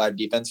top 5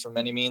 defense from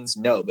any means?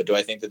 No. But do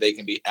I think that they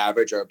can be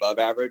average or above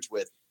average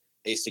with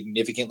a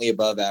significantly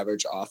above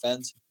average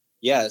offense?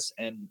 Yes.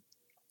 And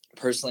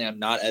personally, I'm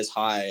not as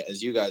high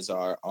as you guys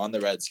are on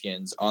the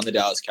Redskins, on the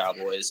Dallas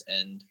Cowboys,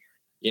 and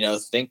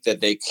think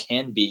that they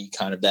can be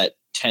kind of that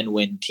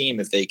 10-win team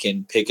if they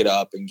can pick it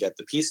up and get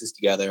the pieces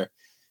together.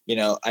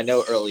 I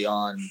know early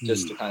on,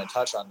 just to kind of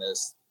touch on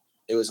this,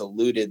 it was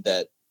alluded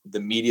that the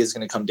media is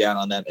going to come down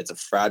on them. It's a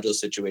fragile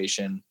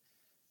situation.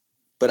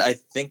 But I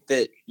think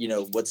that,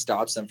 what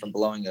stops them from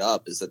blowing it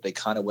up is that they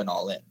kind of went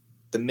all in.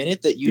 The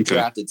minute that you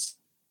drafted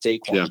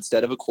Saquon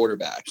instead of a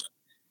quarterback,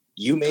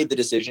 you made the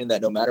decision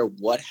that no matter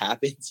what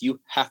happens, you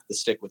have to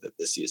stick with it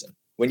this season.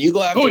 When you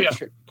go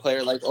after a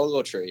player like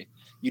Ogletree,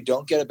 you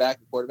don't get a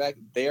backup quarterback.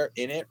 They are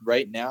in it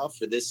right now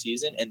for this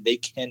season, and they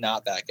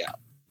cannot back out.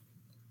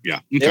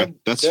 Yeah, okay.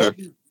 That's fair.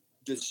 Be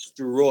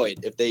destroyed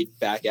if they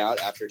back out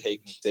after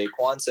taking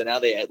Saquon. So now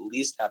they at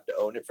least have to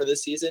own it for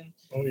this season,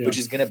 which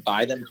is going to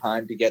buy them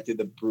time to get through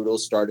the brutal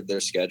start of their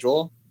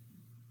schedule.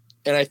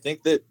 And I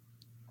think that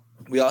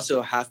we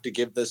also have to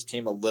give this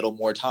team a little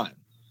more time.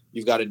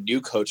 You've got a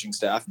new coaching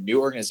staff, new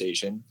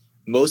organization.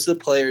 Most of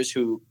the players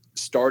who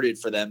started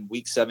for them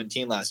week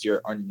 17 last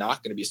year are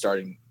not going to be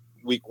starting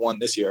week 1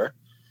 this year.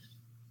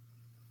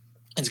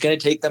 It's going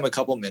to take them a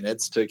couple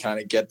minutes to kind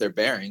of get their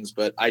bearings,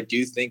 but I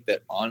do think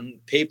that on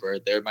paper,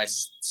 they're my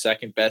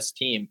second best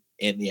team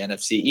in the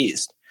NFC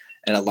East.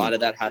 And a lot of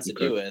that has to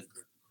do with,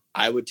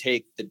 I would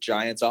take the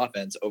Giants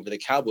offense over the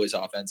Cowboys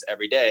offense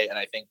every day. And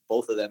I think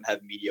both of them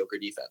have mediocre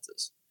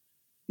defenses.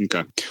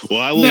 Okay.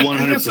 Well, I will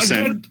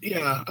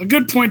 100%. A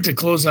good point to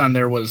close on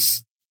there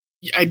was,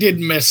 I did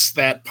miss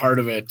that part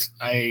of it.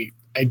 I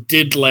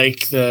did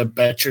like the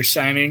Betcher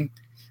signing.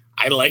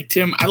 I liked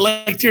him. I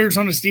liked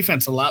Arizona's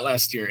defense a lot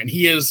last year, and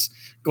he is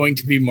going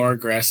to be more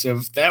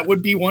aggressive. That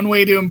would be one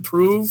way to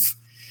improve.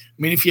 I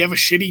mean, if you have a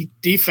shitty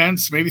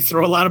defense, maybe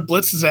throw a lot of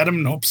blitzes at him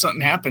and hope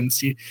something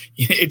happens.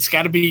 It's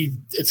got to be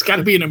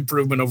an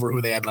improvement over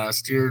who they had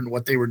last year and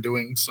what they were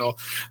doing. So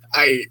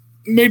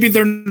maybe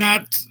they're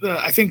not.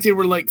 I think they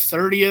were like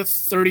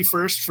 30th,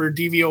 31st for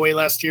DVOA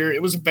last year.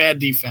 It was a bad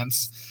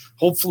defense.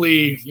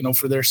 Hopefully,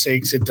 for their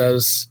sakes, it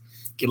does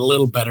get a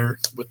little better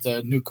with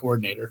the new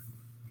coordinator.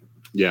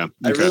 Yeah.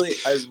 I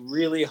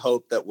really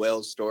hope that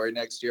Whale's story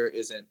next year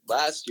isn't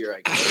last year.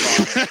 I came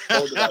on and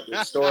told about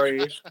this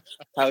story,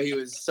 how he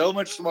was so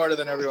much smarter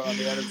than everyone on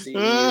the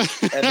NFC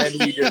East, and then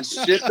he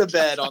just shit the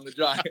bed on the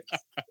Giants.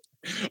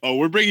 Oh,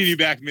 we're bringing you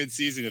back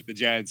mid-season if the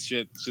Giants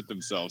shit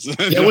themselves.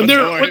 Yeah, when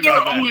they're on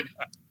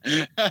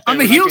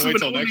the heels of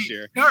an next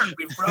year.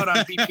 We brought on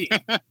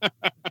BP.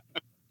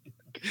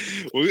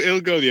 Well,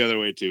 it'll go the other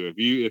way too.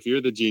 If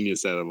you're the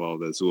genius out of all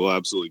this, we'll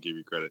absolutely give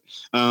you credit.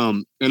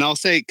 And I'll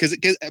say because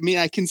I mean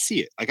I can see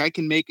it. Like I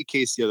can make a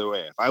case the other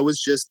way.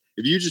 If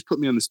you just put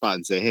me on the spot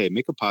and say, hey,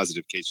 make a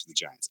positive case for the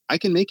Giants, I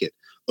can make it.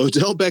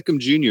 Odell Beckham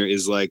Jr.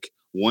 is like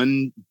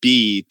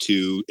 1B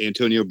to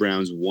Antonio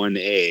Brown's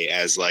 1A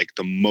as like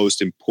the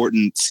most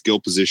important skill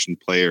position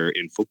player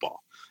in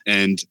football.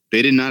 And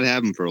they did not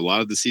have him for a lot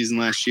of the season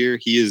last year.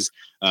 He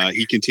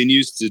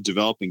continues to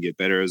develop and get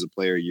better as a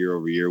player year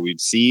over year.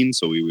 We've seen,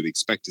 so we would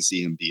expect to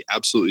see him be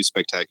absolutely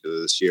spectacular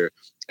this year.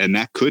 And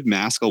that could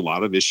mask a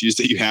lot of issues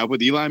that you have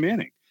with Eli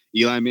Manning.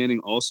 Eli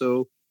Manning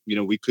also,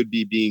 we could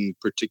be being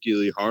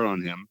particularly hard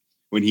on him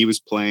when he was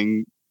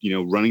playing,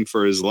 running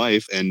for his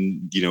life.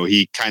 And,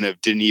 he kind of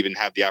didn't even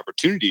have the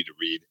opportunity to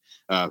read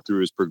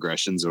through his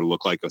progressions or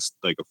look like a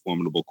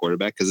formidable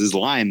quarterback because his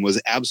line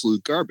was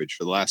absolute garbage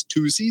for the last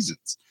 2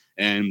 seasons.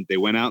 And they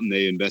went out and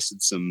they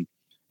invested some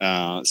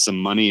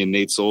money in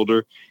Nate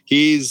Solder.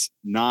 He's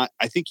not.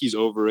 I think he's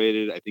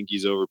overrated. I think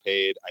he's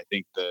overpaid. I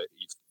think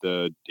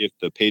if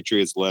the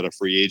Patriots let a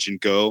free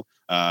agent go,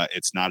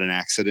 it's not an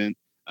accident.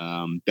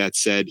 That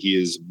said,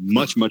 he is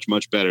much, much,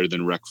 much better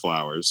than Reck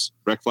Flowers.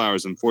 Reck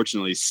Flowers,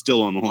 unfortunately, is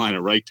still on the line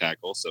at right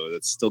tackle, so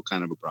that's still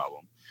kind of a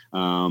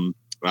problem.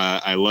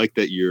 I like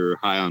that you're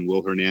high on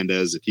Will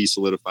Hernandez. If he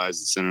solidifies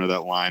the center of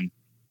that line,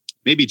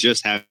 maybe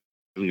just having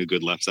a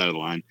good left side of the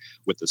line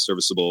with the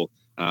serviceable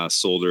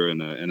Solder and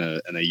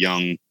a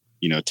young,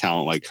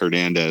 talent like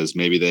Hernandez,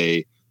 maybe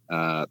they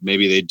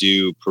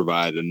do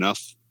provide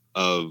enough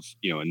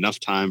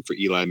time for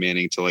Eli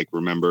Manning to like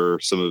remember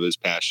some of his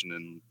passion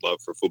and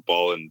love for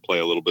football and play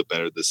a little bit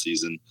better this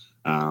season.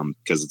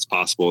 Because it's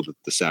possible that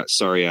the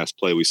sorry ass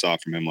play we saw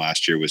from him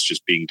last year was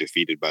just being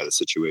defeated by the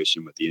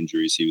situation with the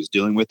injuries he was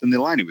dealing with and the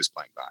line he was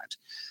playing behind.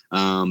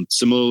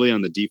 Similarly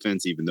on the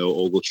defense, even though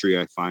Ogletree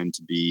I find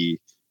to be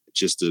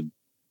just a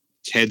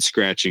head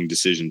scratching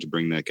decision to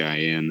bring that guy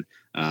in.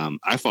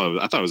 I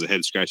thought it was a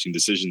head scratching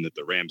decision that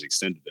the Rams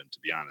extended him, to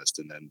be honest,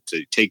 and then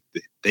to take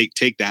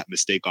that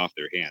mistake off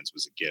their hands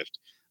was a gift.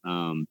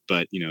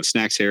 But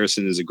Snacks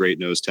Harrison is a great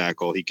nose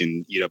tackle. He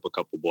can eat up a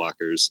couple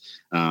blockers.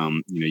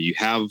 You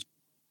have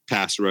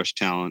pass rush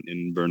talent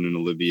in Vernon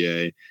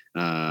Olivier.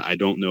 I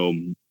don't know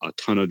a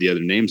ton of the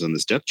other names on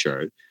this depth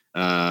chart,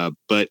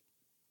 but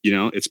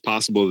it's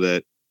possible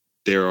that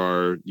there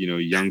are,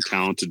 young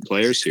talented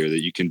players here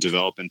that you can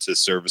develop into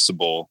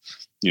serviceable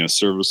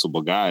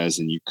guys.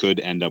 And you could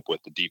end up with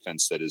a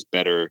defense that is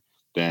better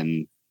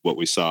than what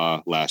we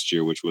saw last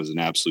year, which was an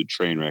absolute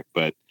train wreck.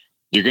 But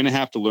you're going to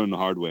have to learn the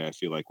hard way, I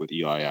feel like, with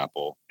Eli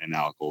Apple and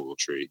Alec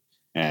Ogletree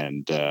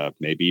and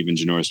maybe even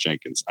Janoris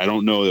Jenkins. I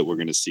don't know that we're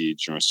going to see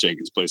Janoris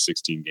Jenkins play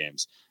 16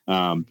 games.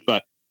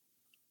 But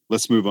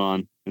let's move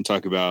on and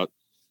talk about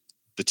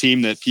the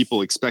team that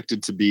people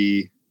expected to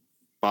be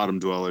bottom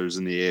dwellers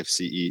in the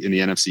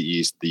NFC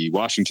East, the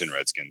Washington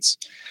Redskins.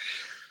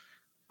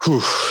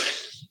 Whew,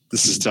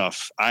 this is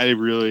tough. I've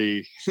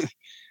really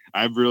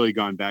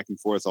gone back and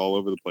forth all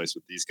over the place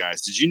with these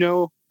guys. Did you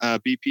know,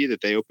 BP,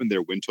 that they opened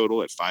their win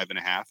total at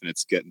 5.5 and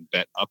it's getting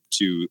bet up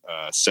to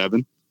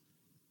 7?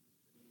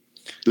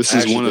 This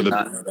is one of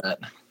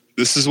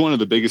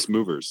the biggest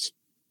movers.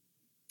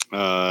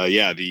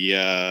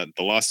 The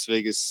Las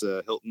Vegas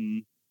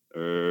Hilton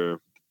or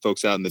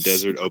folks out in the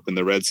desert opened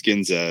the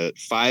Redskins at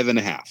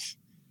 5.5.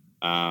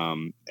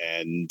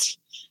 And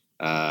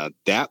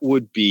that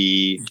would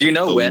be. Do you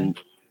know when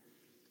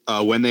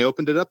they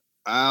opened it up?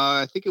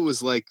 I think it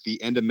was like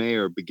the end of May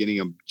or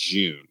beginning of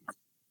June.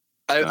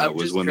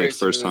 Was when they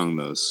first hung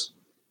those.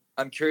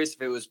 I'm curious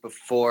if it was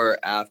before or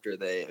after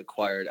they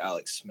acquired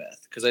Alex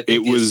Smith, because I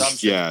think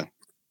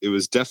it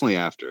was definitely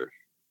after.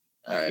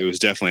 All right. It was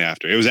definitely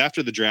after. It was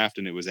after the draft,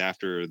 and it was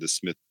after the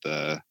Smith.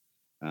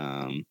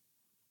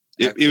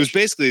 It was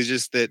basically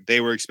just that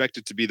they were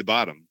expected to be the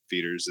bottom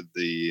feeders of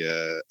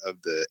the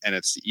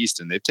NFC East,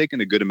 and they've taken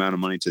a good amount of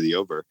money to the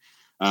over.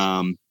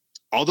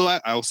 Although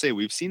I'll say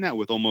we've seen that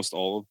with almost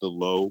all of the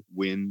low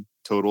win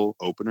total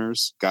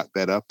openers got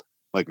bet up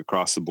like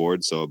across the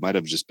board. So it might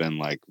have just been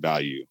like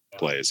value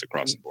plays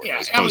across the board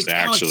as opposed to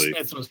actually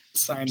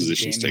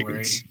positions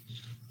taken.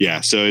 Yeah,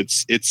 so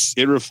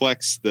it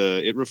reflects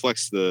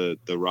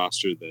the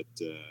roster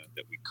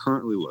that we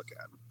currently look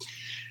at.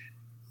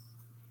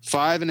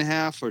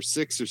 5.5 or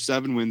 6 or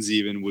 7 wins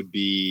even would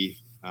be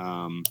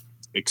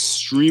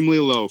extremely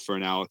low for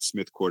an Alex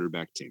Smith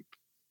quarterback team.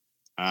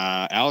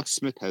 Alex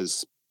Smith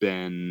has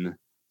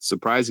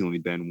surprisingly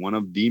been one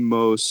of the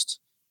most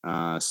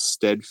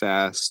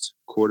steadfast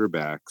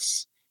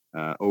quarterbacks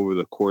over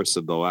the course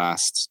of the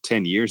last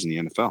 10 years in the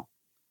NFL.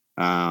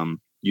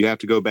 You have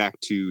to go back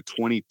to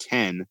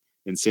 2010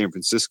 in San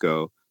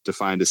Francisco to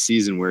find a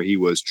season where he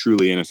was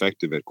truly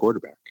ineffective at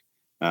quarterback.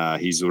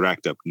 He's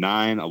racked up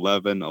 9,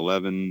 11,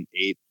 11,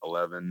 8,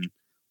 11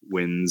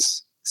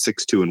 wins,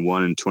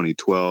 6-2-1 in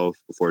 2012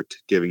 before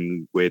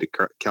giving way to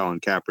Colin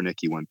Kaepernick.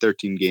 He won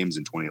 13 games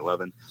in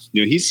 2011.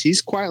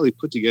 He's quietly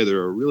put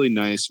together a really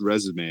nice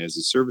resume as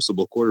a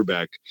serviceable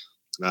quarterback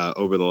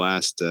over the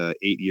last 8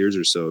 years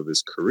or so of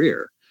his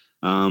career.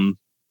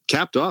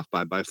 Capped off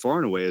by far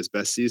and away his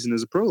best season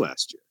as a pro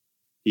last year.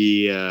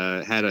 He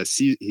had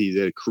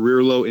a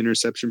career low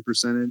interception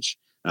percentage.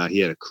 He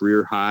had a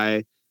career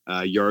high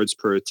yards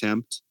per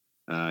attempt.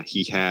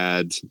 He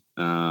had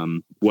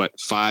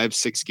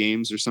 5-6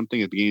 games or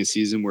something at the beginning of the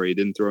season where he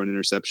didn't throw an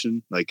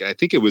interception. Like, I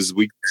think it was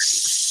week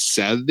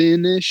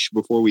 7-ish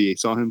before we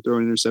saw him throw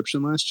an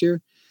interception last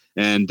year.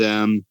 And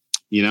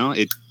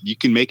you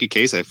can make a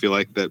case. I feel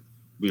like that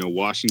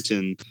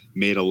Washington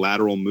made a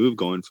lateral move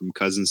going from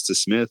Cousins to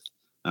Smith.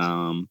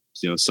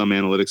 Some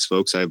analytics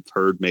folks I've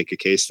heard make a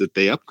case that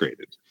they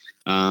upgraded.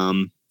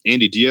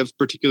 Andy, do you have a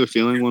particular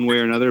feeling one way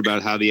or another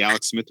about how the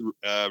Alex Smith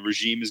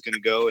regime is going to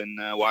go in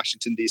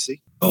Washington,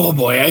 D.C.? Oh,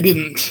 boy, I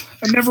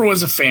never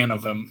was a fan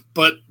of him.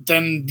 But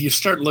then you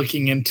start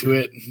looking into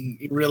it and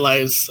you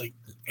realize, like,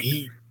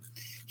 he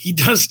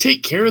does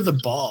take care of the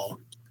ball.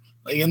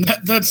 Like, and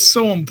that's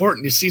so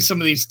important. You see some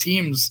of these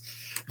teams,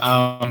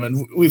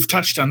 and we've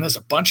touched on this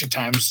a bunch of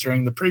times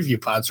during the preview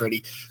pods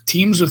already,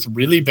 teams with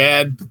really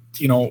bad,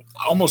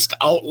 almost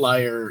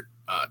outlier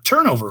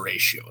turnover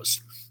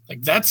ratios.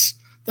 Like, that's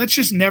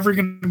just never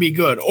going to be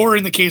good. Or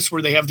in the case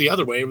where they have the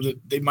other way,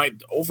 they might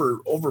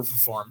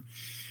overperform.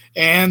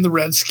 And the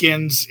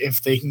Redskins,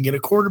 if they can get a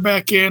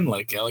quarterback in,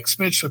 like Alex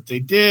Smith, what they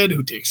did,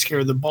 who takes care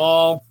of the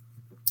ball,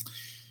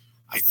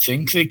 I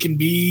think they can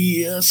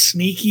be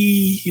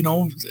sneaky.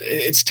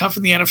 It's tough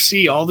in the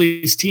NFC. All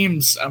these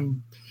teams,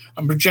 I'm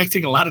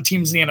projecting a lot of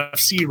teams in the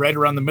NFC right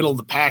around the middle of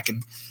the pack,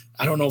 and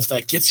I don't know if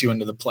that gets you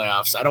into the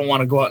playoffs. I don't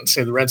want to go out and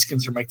say the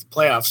Redskins are make the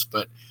playoffs,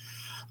 but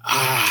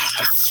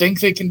I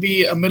think they can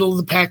be a middle of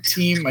the pack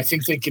team. I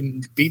think they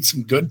can beat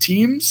some good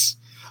teams.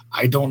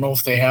 I don't know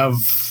if they have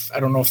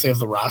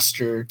the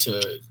roster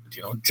to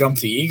jump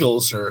the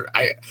Eagles, or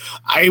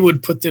I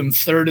would put them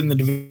third in the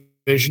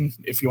division.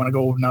 If you want to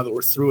go now that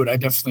we're through it, I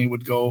definitely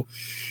would go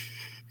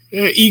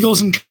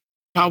Eagles and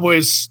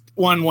Cowboys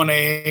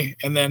 1A,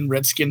 and then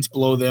Redskins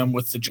below them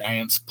with the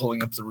Giants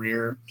pulling up the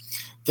rear.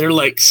 They're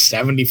like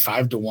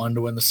 75-1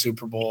 to win the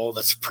Super Bowl.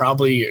 That's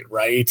probably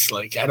right.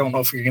 Like, I don't know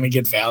if you're going to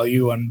get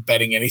value on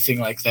betting anything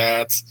like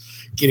that.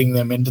 Getting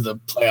them into the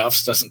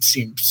playoffs doesn't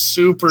seem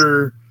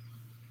super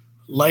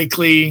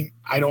likely.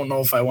 I don't know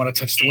if I want to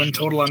touch the win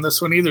total on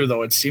this one either,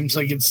 though. It seems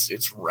like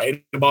it's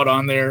right about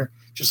on there.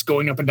 Just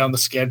going up and down the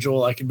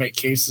schedule, I can make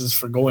cases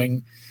for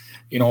going,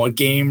 a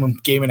game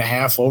and a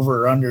half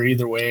over or under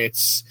either way.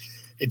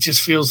 It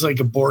just feels like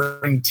a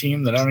boring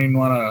team that I don't even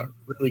want to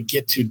really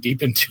get too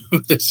deep into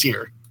this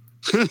year.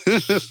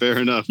 Fair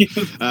enough.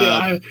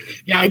 I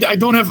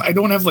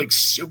don't have like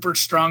super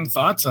strong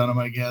thoughts on them,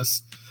 I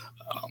guess.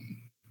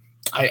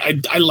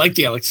 I like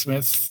the Alex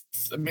Smith.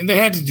 I mean, they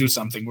had to do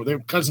something where their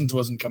Cousins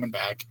wasn't coming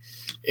back.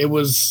 It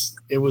was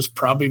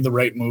probably the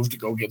right move to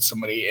go get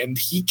somebody, and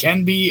he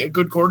can be a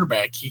good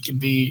quarterback. He can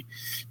be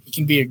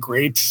a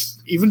great,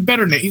 even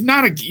better. He's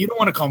not you don't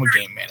want to call him a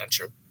game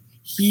manager.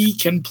 He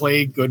can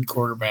play good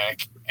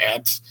quarterback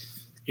at,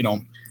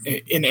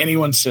 in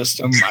anyone's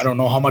system. I don't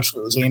know how much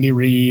it was Andy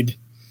Reid.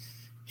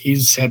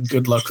 He's had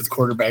good luck with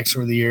quarterbacks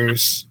over the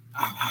years.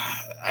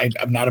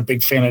 I'm not a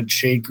big fan of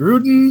Jay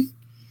Gruden.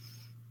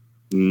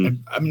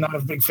 I'm not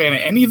a big fan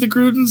of any of the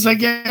Grudens, I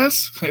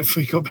guess, if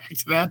we go back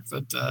to that.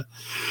 But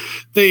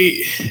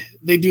they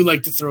do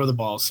like to throw the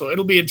ball. So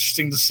it'll be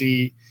interesting to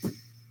see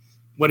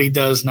what he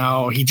does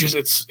now.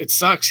 It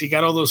sucks. He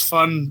got all those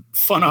fun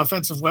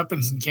offensive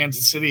weapons in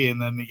Kansas City,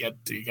 and then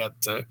he got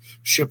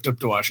shipped up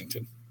to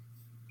Washington.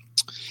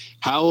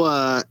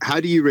 How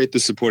do you rate the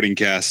supporting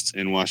cast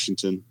in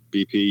Washington,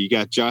 BP? You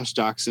got Josh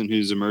Doctson,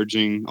 who's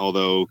emerging,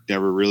 although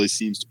never really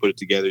seems to put it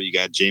together. You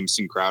got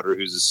Jameson Crowder,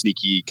 who's a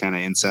sneaky kind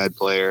of inside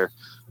player.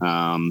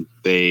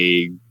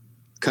 They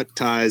cut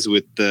ties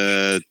with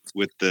the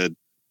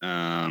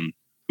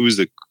who was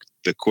the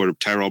quarter,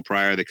 Tyrell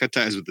Pryor. They cut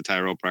ties with the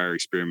Tyrell Pryor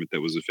experiment that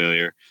was a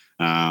failure.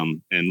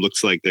 And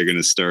looks like they're going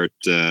to start.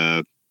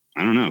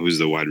 I don't know who's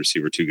the wide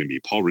receiver 2 going to be.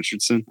 Paul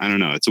Richardson. I don't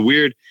know. It's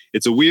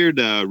a weird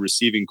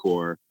receiving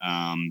core.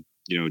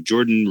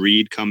 Jordan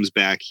Reed comes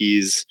back.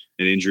 He's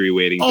an injury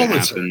waiting to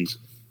happen.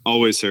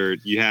 Always hurt.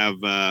 You have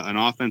an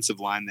offensive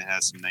line that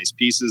has some nice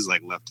pieces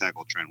like left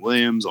tackle Trent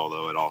Williams,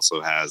 although it also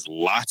has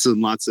lots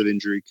and lots of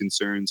injury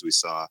concerns. We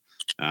saw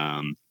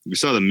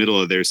the middle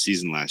of their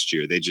season last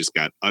year. They just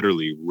got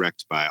utterly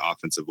wrecked by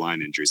offensive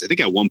line injuries. I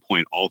think at one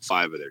point, all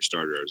 5 of their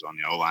starters on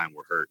the O-line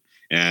were hurt,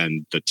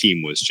 and the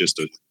team was just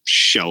a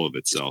shell of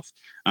itself.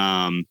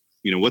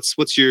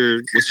 What's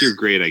your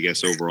grade, I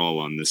guess, overall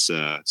on this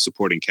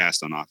supporting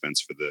cast on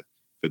offense for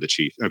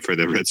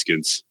the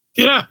Redskins?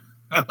 Yeah,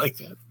 I like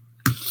that.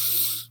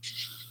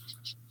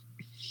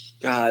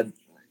 God,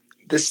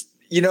 this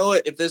You know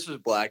what? If this was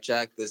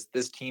blackjack,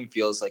 this team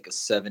feels like a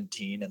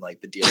 17, and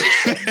like the dealer's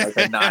showing like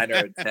a 9 or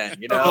a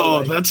 10. You know? Oh,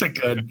 like, that's a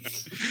good.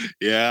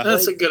 Yeah.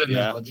 That's a good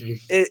analogy.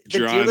 the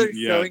Drawn, dealer's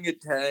yeah. showing a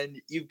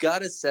 10. You've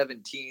got a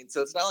 17,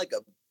 so it's not like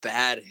a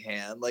bad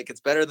hand. Like it's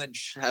better than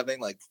having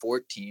like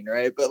 14,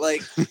 right? But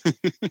like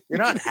you're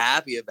not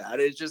happy about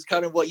it. It's just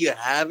kind of what you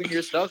have, and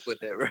you're stuck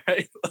with it,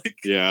 right? Like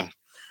Yeah.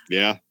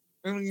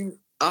 I mean,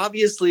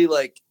 obviously,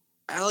 like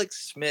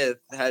Alex Smith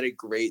had a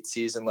great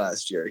season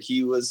last year.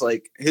 He was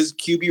like his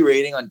QB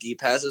rating on deep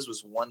passes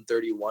was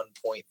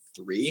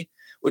 131.3,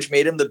 which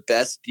made him the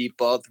best deep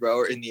ball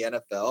thrower in the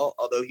NFL,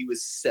 although he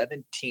was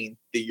 17th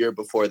the year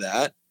before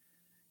that.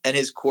 And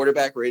his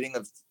quarterback rating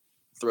of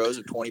throws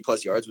of 20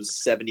 plus yards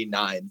was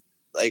 79,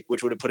 like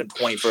which would have put him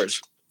 21st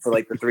for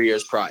like the 3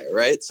 years prior,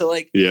 right? So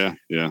like Yeah.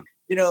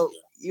 you know,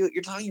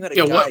 you're talking about a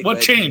Yeah, guy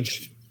what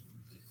changed?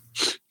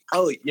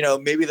 Oh, you know,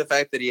 maybe the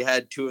fact that he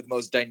had two of the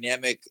most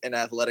dynamic and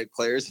athletic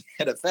players in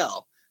the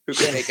NFL who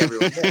can make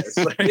everyone miss,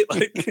 right?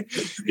 Like,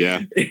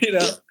 Yeah. you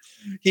know,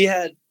 he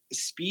had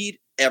speed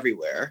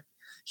everywhere.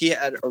 He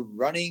had a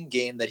running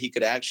game that he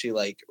could actually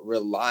like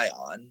rely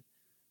on.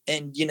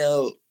 And, you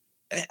know,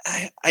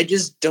 I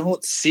just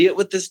don't see it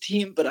with this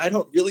team, but I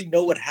don't really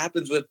know what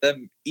happens with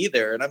them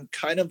either. And I'm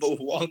kind of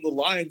along the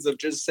lines of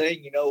just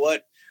saying, you know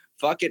what,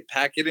 fuck it,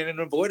 pack it in and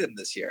avoid him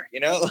this year.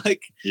 You know,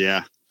 like,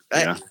 Yeah.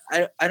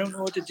 I don't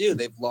know what to do.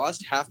 They've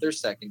lost half their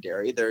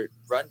secondary. Their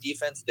run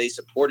defense they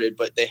supported,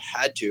 but they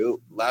had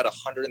to allowed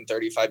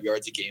 135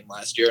 yards a game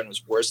last year and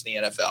was worse in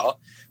the NFL.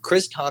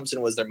 Chris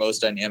Thompson was their most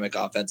dynamic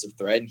offensive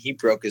threat, and he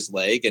broke his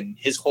leg. And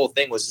his whole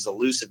thing was his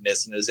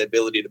elusiveness and his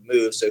ability to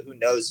move. So who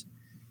knows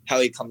how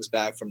he comes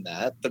back from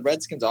that. The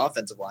Redskins'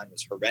 offensive line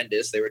was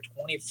horrendous. They were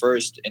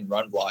 21st in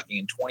run blocking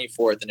and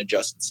 24th in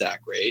adjusted sack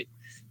rate.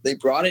 They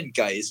brought in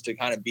Geist to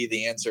kind of be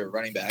the answer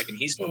running back, and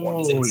he's the one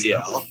that's in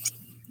Seattle.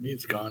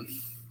 He's gone.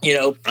 You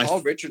know, Paul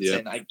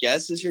Richardson, I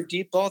guess, is your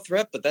deep ball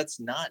threat, but that's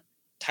not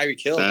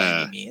Tyreek Hill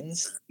by any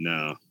means.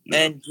 No.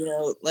 And, you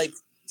know, like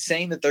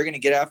saying that they're going to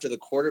get after the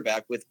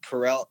quarterback with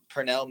Pernell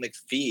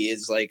McPhee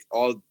is like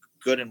all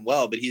good and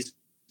well, but he's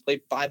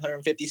played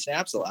 550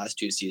 snaps the last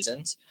 2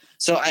 seasons.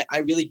 So I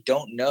really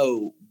don't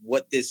know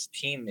what this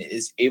team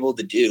is able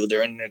to do.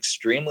 They're in an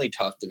extremely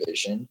tough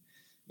division.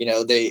 You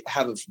know, they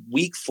have a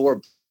week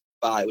 4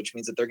 bye, which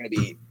means that they're going to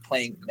be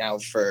playing now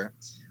for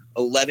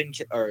 11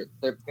 or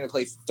they're going to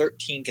play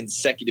 13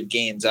 consecutive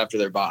games after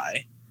their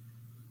bye.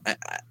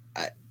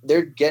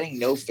 They're getting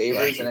no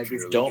favors, and I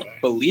just don't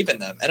believe in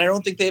them. And I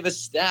don't think they have a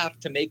staff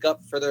to make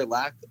up for their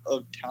lack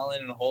of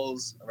talent and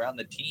holes around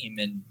the team.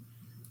 And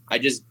I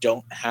just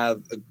don't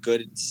have a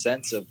good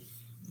sense of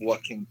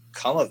what can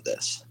come of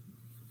this.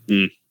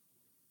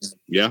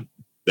 Yeah.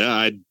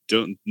 I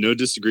don't. No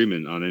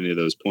disagreement on any of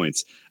those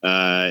points.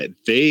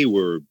 They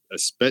were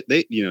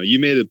you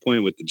made a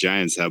point with the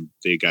Giants how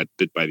they got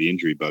bit by the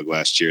injury bug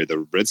last year. The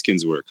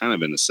Redskins were kind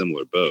of in a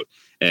similar boat,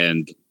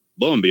 and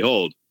lo and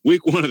behold,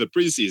 week 1 of the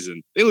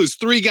preseason, they lose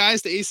 3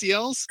 guys to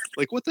ACLs.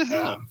 Like, what the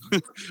hell?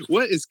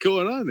 What is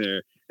going on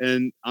there?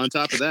 And on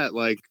top of that,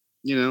 like,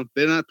 you know,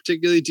 they're not a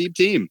particularly deep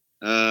team.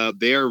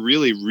 They are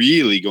really,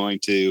 really going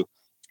to.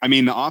 I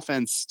mean, the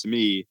offense to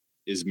me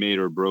is made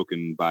or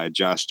broken by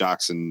Josh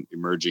Doxson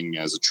emerging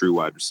as a true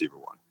wide receiver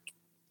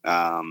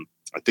 1.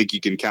 I think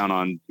you can count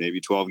on maybe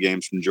 12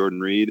 games from Jordan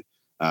Reed.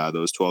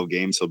 Those 12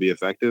 games, he'll be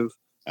effective.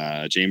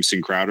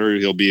 Jameson Crowder,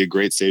 he'll be a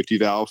great safety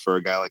valve for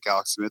a guy like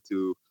Alex Smith,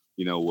 who,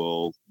 you know,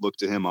 will look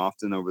to him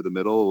often over the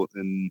middle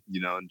and,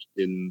 you know,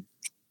 in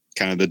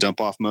kind of the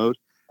dump off mode.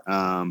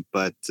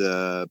 But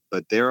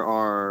there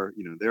are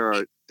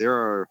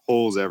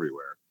holes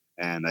everywhere.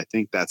 And I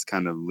think that's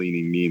kind of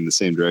leaning me in the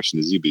same direction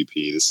as you,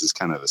 BP. This is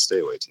kind of a stay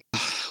away team.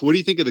 What do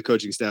you think of the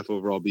coaching staff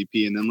overall,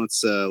 BP? And then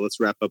let's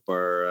wrap up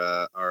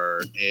our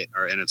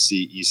NFC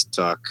East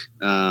talk.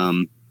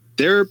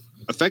 They're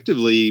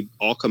effectively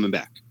all coming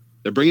back.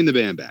 They're bringing the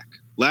band back.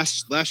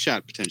 Last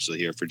shot potentially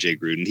here for Jay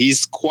Gruden.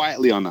 He's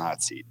quietly on the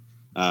hot seat.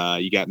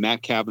 You got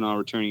Matt Cavanaugh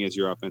returning as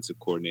your offensive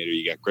coordinator.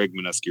 You got Greg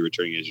Minuski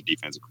returning as your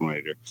defensive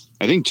coordinator.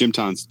 I think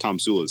Tom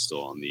Sewell is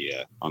still on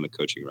the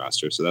coaching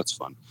roster, so that's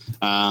fun.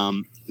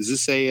 Is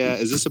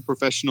this a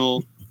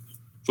professional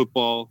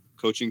football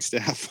coaching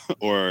staff,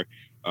 or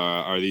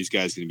are these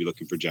guys going to be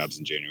looking for jobs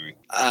in January?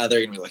 They're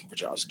going to be looking for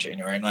jobs in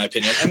January, in my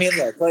opinion. I mean,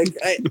 look,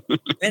 I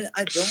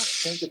don't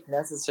think it's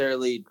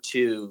necessarily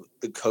to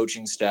the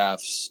coaching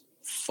staff's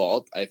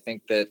fault. I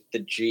think that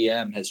the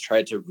GM has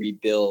tried to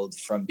rebuild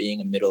from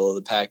being a middle of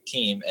the pack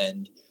team,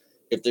 and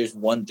if there's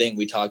one thing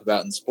we talk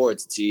about in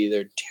sports, it's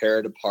either tear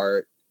it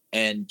apart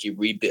and you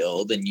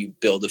rebuild and you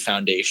build a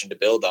foundation to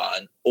build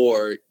on,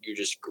 or you're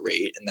just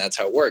great and that's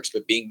how it works.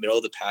 But being middle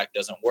of the pack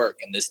doesn't work,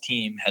 and this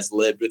team has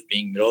lived with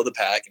being middle of the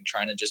pack and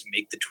trying to just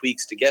make the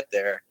tweaks to get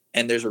there.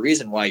 And there's a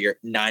reason why you're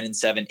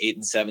 9-7,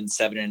 8-7,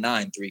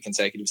 7-9 3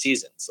 consecutive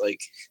seasons.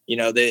 Like, you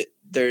know,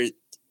 they're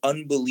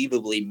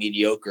unbelievably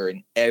mediocre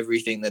in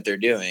everything that they're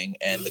doing,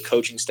 and the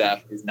coaching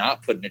staff is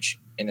not put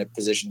in a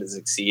position to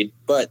succeed.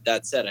 But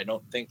that said, I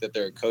don't think that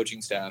they're a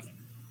coaching staff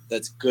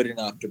that's good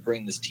enough to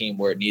bring this team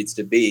where it needs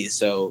to be.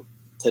 So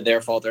to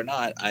their fault or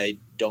not, I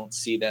don't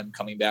see them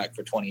coming back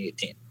for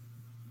 2018.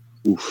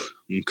 Oof.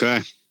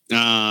 Okay.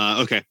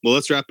 Okay. Well,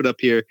 let's wrap it up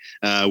here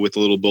with a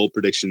little bold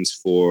predictions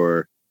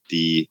for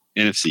the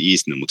NFC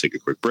East, and then we'll take a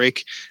quick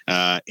break.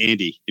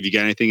 Andy, have you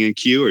got anything in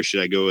queue, or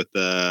should I go with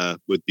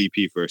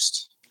BP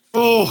first?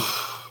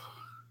 Oh,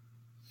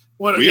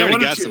 we already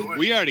got some.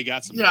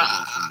 Yeah,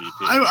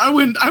 from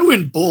BP. I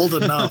went bold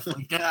enough.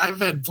 Like, I've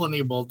had plenty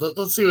of bold.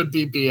 Let's see what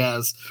BP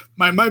has.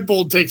 My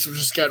bold takes have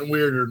just gotten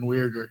weirder and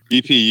weirder.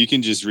 BP, you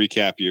can just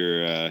recap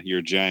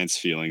your Giants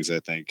feelings, I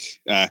think,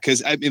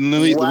 because let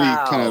me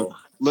kind of.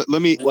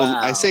 Let me.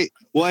 Wow. I say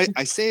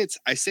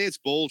it's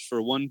bold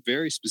for one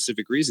very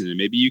specific reason, and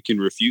maybe you can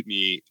refute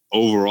me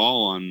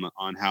overall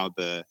on how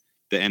the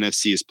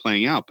NFC is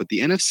playing out. But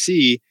the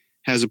NFC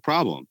has a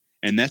problem,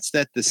 and that's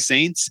that the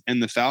Saints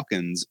and the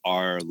Falcons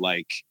are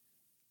like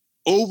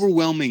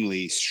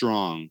overwhelmingly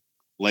strong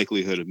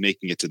likelihood of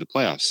making it to the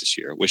playoffs this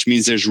year, which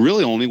means there's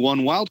really only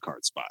one wild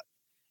card spot,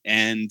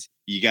 and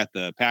you got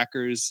the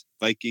Packers,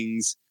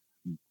 Vikings,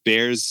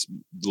 Bears,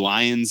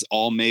 Lions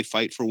all may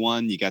fight for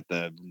one. You got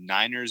the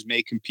Niners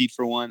may compete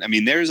for one. I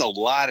mean, there's a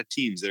lot of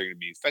teams that are going to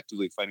be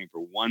effectively fighting for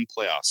one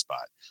playoff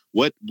spot.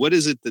 What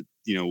is it that,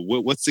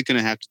 what's it going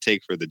to have to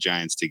take for the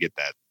Giants to get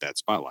that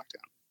spot locked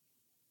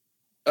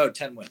down?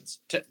 10 wins.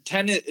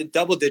 10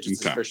 double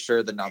digits is for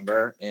sure the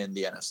number in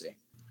the NFC.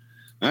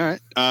 All right.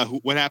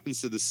 What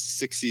happens to the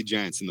 6 seed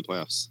Giants in the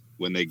playoffs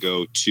when they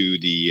go to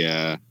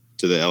the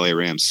LA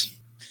Rams?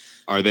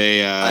 Are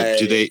they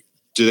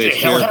do they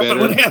fare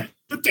better?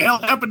 What the hell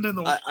happened in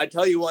the? I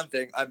tell you one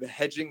thing. I'm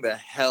hedging the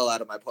hell out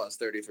of my plus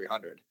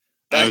 3,300.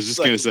 I was just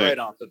going to say right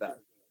off the bat.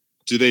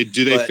 Do they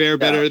fare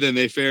better than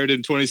they fared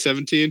in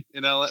 2017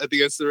 in LA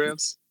against the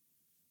Rams?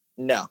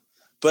 No,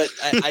 but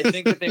I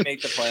think that they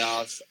make the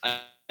playoffs. I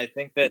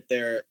think that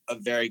they're a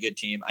very good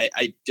team.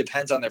 I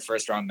depends on their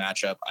first round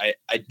matchup. I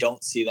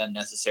don't see them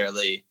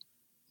necessarily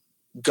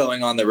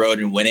going on the road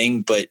and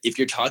winning. But if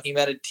you're talking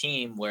about a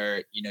team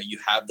where you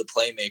have the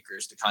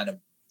playmakers to kind of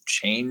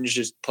change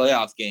this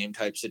playoff game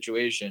type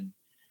situation,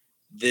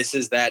 this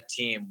is that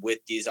team with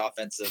these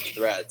offensive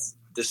threats,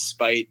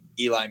 despite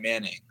Eli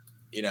Manning.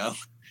 Yeah,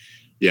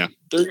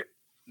 they're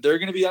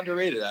going to be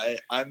underrated.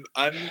 I'm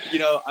going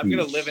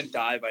to live and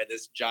die by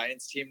this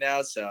Giants team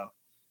now. So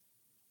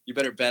you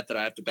better bet that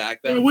I have to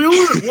back them.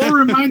 We'll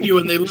remind you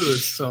when they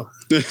lose. So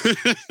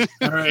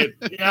all right,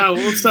 yeah,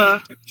 let's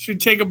should we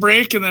take a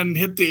break and then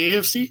hit the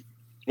AFC.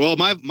 Well,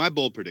 my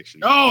bold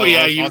prediction. Oh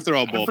yeah, I'll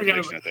throw a bold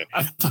prediction out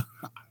there.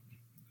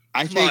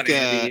 I think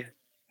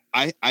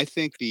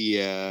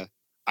the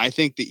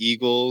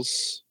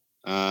Eagles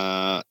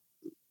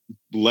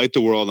light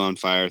the world on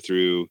fire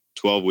through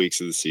 12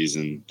 weeks of the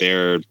season.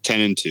 They're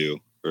 10-2,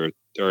 or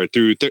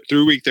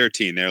through week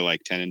 13, they're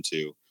like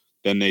 10-2.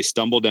 Then they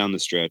stumble down the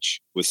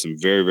stretch with some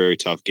very, very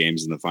tough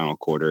games in the final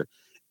quarter,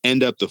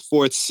 end up the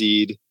 4th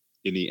seed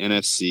in the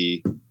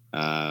NFC,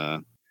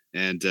 and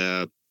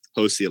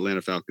host the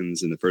Atlanta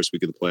Falcons in the first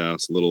week of the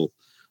playoffs. A little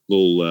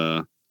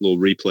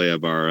replay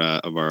of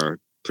our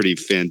pretty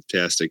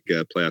fantastic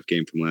playoff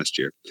game from last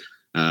year.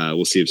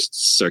 We'll see if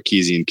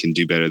Sarkisian can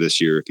do better this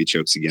year if he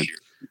chokes again.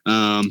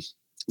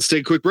 Let's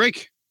take a quick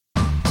break.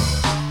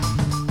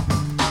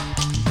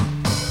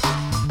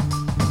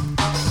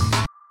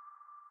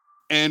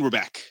 And we're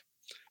back.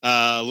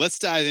 Let's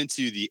dive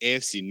into the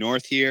AFC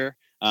North here.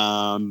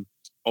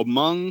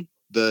 Among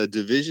the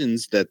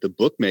divisions that the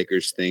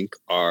bookmakers think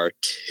are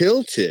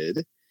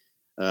tilted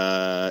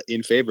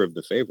in favor of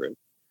the favorite,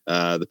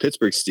 the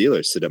Pittsburgh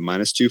Steelers sit at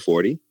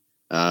 -240.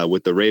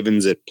 With the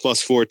Ravens at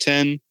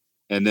 +410,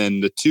 and then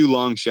the 2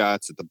 long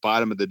shots at the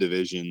bottom of the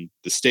division,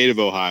 the state of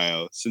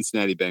Ohio,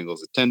 Cincinnati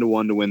Bengals at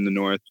 10-1 to win the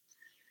North,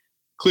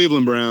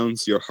 Cleveland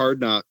Browns, your hard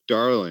knock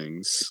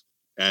darlings,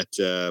 at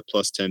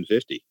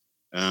 +1050.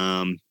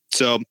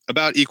 So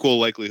about equal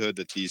likelihood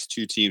that these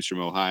 2 teams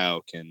from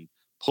Ohio can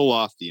pull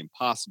off the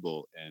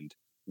impossible and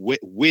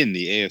win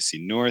the AFC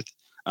North.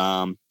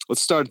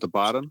 Let's start at the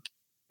bottom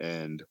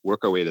and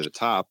work our way to the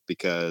top,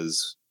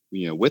 because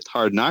with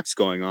Hard Knocks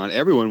going on,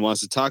 everyone wants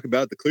to talk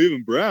about the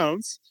Cleveland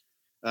Browns.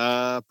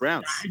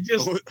 Browns.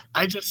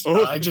 I just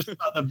saw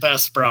the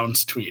best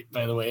Browns tweet,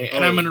 by the way,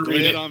 and I'm going to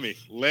read it on me.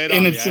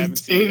 In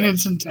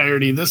its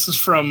entirety. This is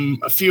from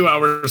a few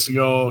hours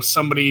ago.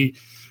 Somebody,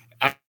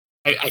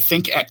 I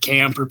think at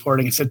camp,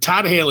 reporting, it said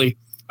Todd Haley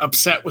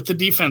upset with the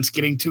defense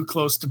getting too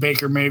close to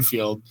Baker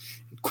Mayfield.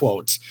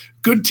 Quotes: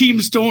 "Good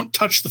teams don't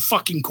touch the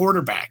fucking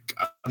quarterback."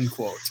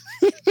 Unquote.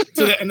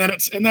 And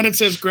then it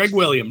says Greg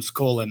Williams :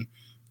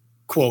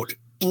 quote,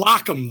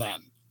 "Block him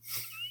then."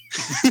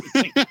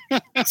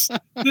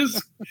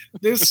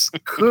 this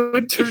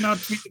could turn out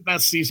to be the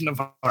best season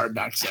of Hard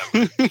Knocks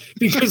ever,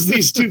 because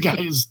these 2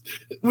 guys,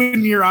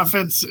 when your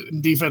offense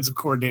and defensive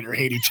coordinator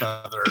hate each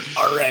other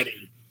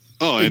already.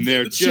 Oh, and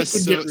they're just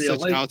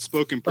such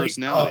outspoken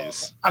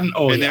personalities.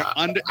 They're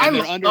under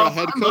a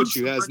head coach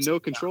who has no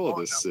control of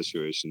this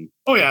situation.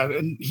 Oh yeah,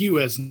 and Hugh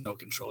has no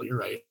control. You're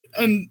right.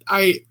 And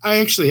I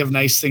actually have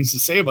nice things to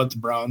say about the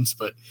Browns,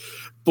 but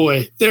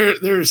boy,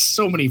 there's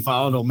so many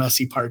volatile,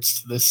 messy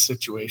parts to this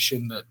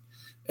situation that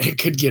it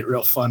could get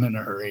real fun in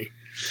a hurry.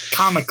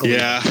 Comically.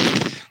 Yeah.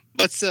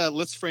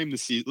 Let's frame the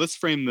season. Let's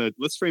frame the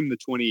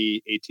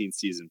 2018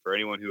 season for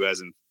anyone who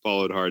hasn't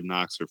followed Hard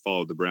Knocks or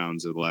followed the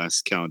Browns of the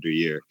last calendar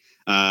year.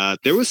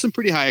 There was some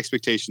pretty high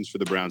expectations for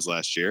the Browns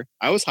last year.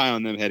 I was high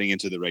on them heading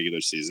into the regular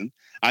season.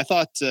 I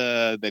thought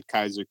that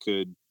Kaiser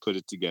could put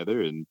it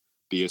together and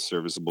be a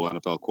serviceable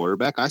NFL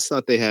quarterback. I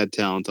thought they had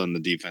talent on the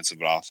defensive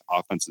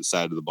offensive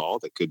side of the ball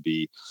that could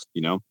be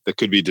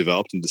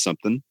developed into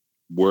something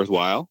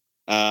worthwhile.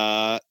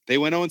 They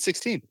went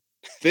 0-16.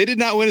 They did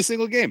not win a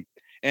single game.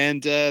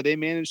 And they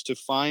managed to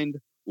find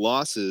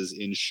losses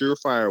in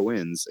surefire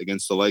wins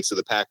against the likes of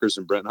the Packers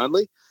and Brent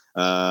Hundley.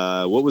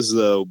 What was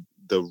the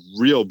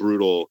real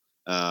brutal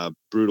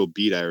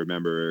beat? I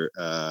remember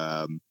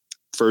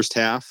first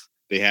half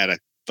they had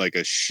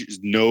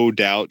no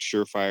doubt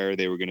surefire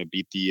they were going to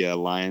beat the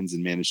Lions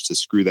and managed to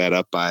screw that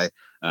up by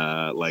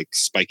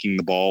spiking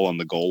the ball on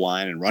the goal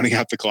line and running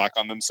out the clock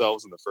on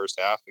themselves in the first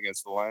half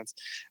against the Lions.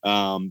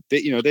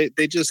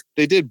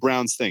 They did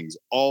Browns things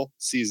all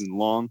season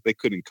long. They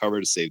couldn't cover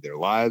to save their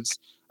lives.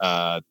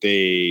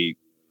 They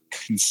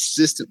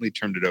consistently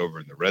turned it over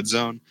in the red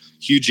zone.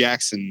 Hugh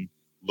Jackson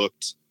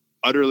looked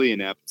utterly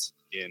inept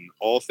in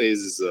all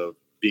phases of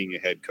being a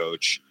head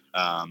coach.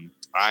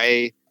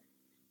 I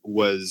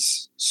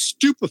was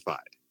stupefied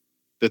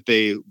that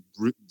they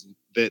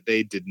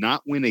did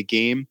not win a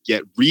game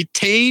yet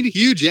retained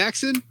Hugh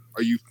Jackson.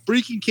 Are you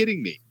freaking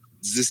kidding me?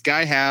 Does this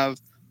guy have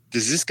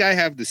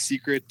the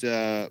secret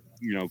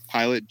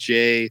Pilot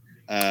J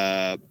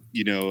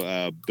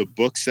the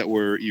books that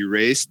were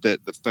erased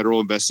that the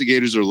federal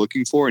investigators are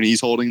looking for, and he's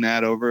holding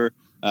that over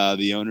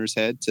the owner's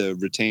head to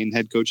retain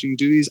head coaching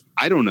duties?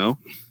 I don't know.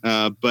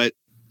 But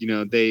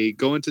they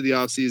go into the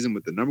offseason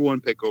with the number 1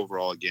 pick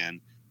overall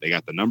again. They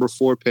got the number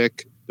 4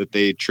 pick that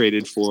they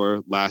traded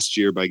for last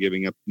year by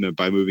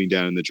moving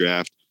down in the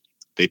draft.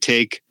 They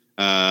take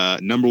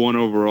number 1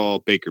 overall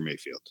Baker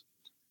Mayfield.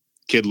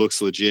 Kid looks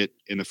legit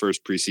in the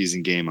first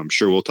preseason game. I'm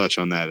sure we'll touch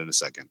on that in a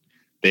second.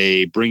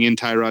 They bring in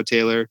Tyrod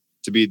Taylor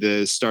to be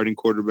the starting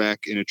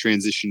quarterback in a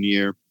transition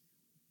year.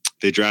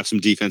 They draft some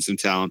defensive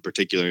talent,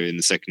 particularly in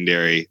the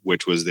secondary,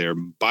 which was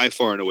by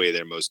far and away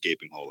their most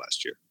gaping hole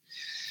last year.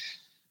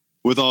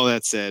 With all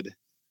that said,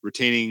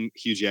 retaining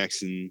Hugh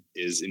Jackson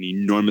is an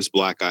enormous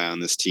black eye on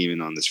this team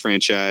and on this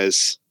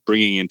franchise.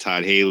 Bringing in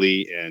Todd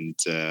Haley and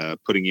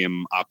putting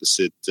him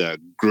opposite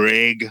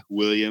Greg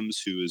Williams,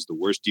 who is the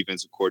worst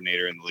defensive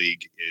coordinator in the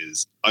league,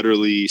 is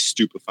utterly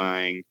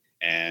stupefying.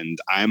 And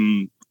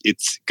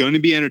it's going to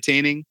be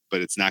entertaining, but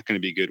it's not going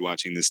to be good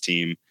watching this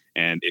team.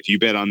 And if you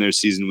bet on their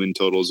season win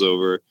totals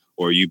over,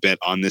 or you bet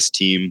on this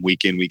team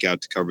week in, week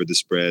out to cover the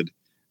spread,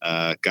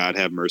 God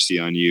have mercy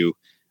on you.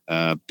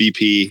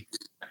 BP,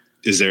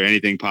 is there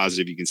anything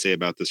positive you can say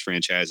about this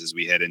franchise as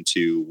we head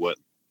into what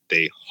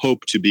they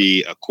hope to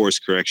be a course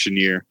correction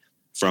year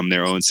from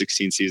their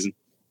 0-16 season?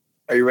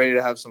 Are you ready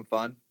to have some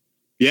fun?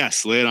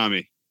 Yes, lay it on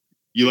me.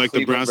 You like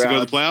the Browns to go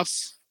to the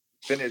playoffs?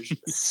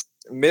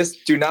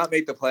 Do not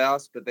make the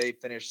playoffs, but they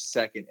finished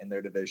second in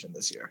their division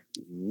this year.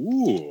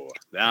 Ooh,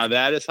 now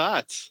that is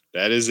hot.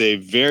 That is a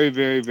very,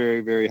 very,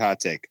 very, very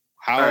hot take.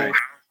 How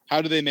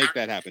do they make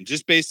that happen?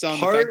 Just based on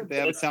the fact that they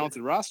have a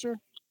talented roster?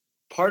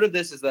 Part of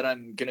this is that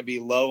I'm going to be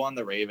low on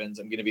the Ravens.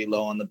 I'm going to be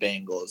low on the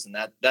Bengals, and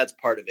that's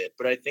part of it.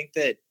 But I think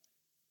that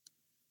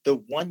the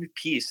one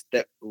piece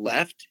that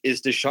left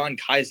is DeShone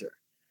Kizer.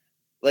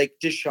 Like,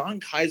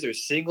 DeShone Kizer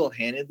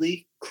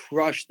single-handedly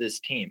crushed this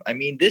team. I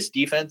mean, this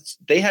defense,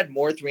 they had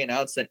more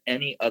 3-and-outs than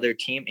any other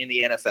team in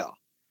the NFL.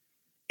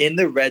 In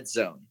the red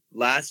zone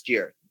last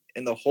year,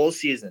 in the whole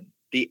season,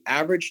 the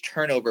average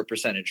turnover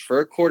percentage for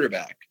a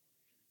quarterback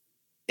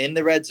in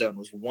the red zone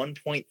was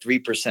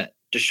 1.3%.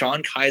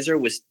 DeShone Kizer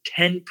was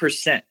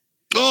 10%.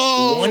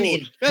 Oh,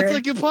 that's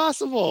like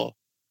impossible.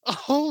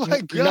 Oh,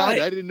 my God.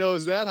 I didn't know it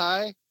was that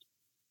high.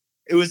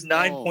 It was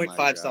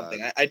 9.5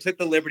 something. I took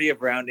the liberty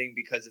of rounding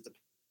because it's a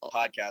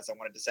podcast. I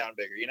wanted to sound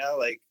bigger,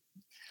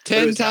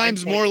 10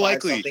 times more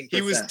likely.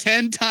 He was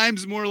 10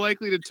 times more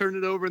likely to turn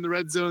it over in the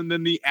red zone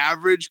than the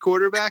average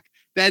quarterback.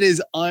 That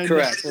is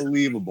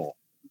unbelievable.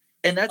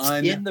 And that's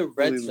in the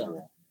red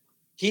zone.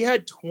 He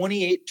had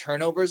 28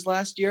 turnovers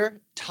last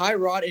year.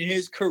 Tyrod in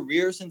his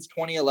career since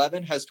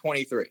 2011 has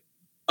 23.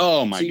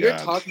 Oh, my God. So you're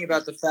talking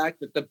about the fact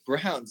that the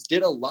Browns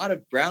did a lot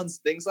of Browns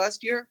things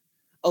last year.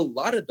 A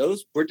lot of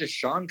those were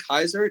DeShone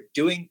Kizer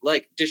doing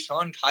like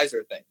DeShone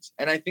Kizer things.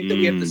 And I think that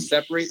we have to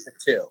separate the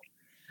two.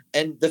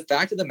 And the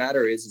fact of the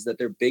matter is that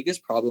their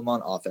biggest problem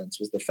on offense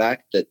was the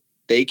fact that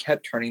they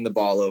kept turning the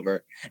ball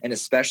over, and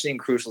especially in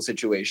crucial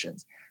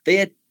situations. They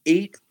had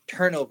 8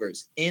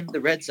 turnovers in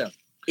the red zone.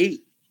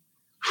 8.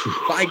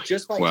 by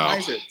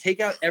Kizer. Take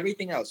out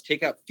everything else.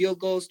 Take out field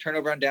goals,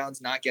 turnover on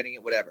downs, not getting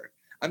it, whatever.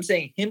 I'm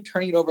saying him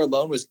turning it over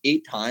alone was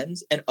 8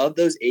 times. And of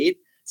those 8,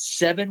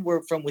 7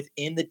 were from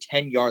within the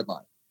 10-yard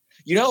line.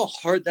 You know how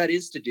hard that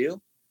is to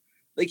do?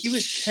 Like, he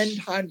was 10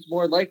 times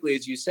more likely,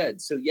 as you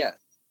said. So, yes,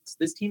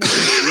 this team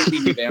is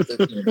completely revamped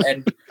their team.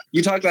 And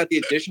you talk about the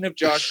addition of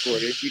Josh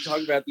Gordon. You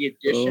talk about the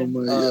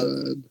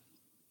addition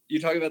You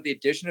talk about the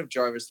addition of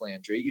Jarvis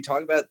Landry. You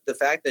talk about the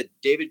fact that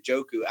David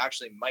Njoku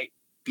actually might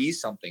be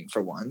something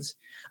for once.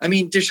 I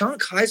mean, Deshaun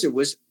Kaiser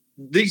was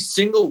the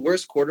single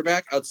worst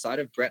quarterback outside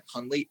of Brett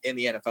Hundley in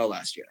the NFL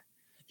last year.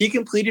 He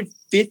completed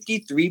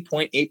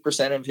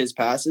 53.8% of his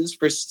passes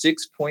for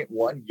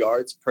 6.1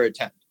 yards per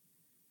attempt.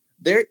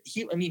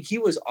 He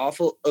was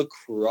awful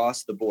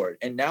across the board.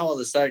 And now all of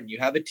a sudden you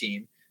have a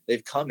team,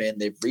 they've come in,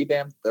 they've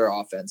revamped their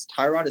offense.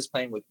 Tyrod is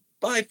playing with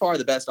by far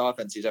the best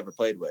offense he's ever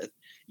played with.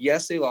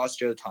 Yes, they lost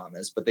Joe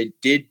Thomas, but they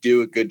did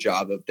do a good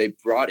job they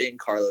brought in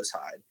Carlos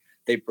Hyde.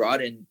 They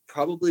brought in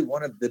probably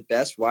one of the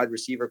best wide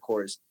receiver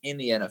cores in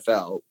the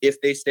NFL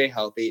if they stay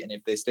healthy and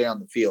if they stay on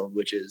the field,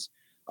 which is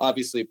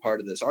obviously part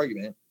of this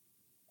argument.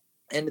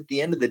 And at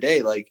the end of the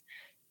day, like,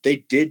 they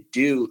did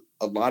do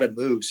a lot of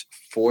moves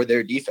for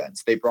their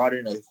defense. They brought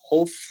in a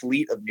whole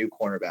fleet of new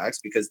cornerbacks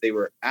because they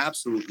were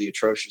absolutely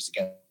atrocious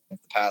against the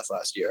pass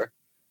last year.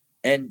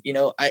 And,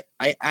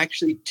 I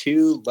actually,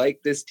 too,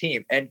 like this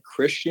team. And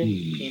Christian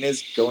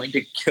Pina's going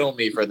to kill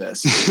me for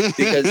this.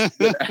 Because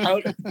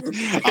without...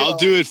 I'll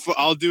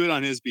do it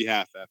on his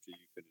behalf after you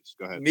finish.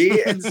 Go ahead.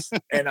 Me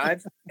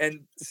and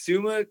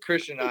Suma,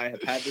 Christian, and I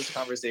have had this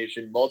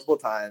conversation multiple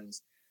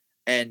times.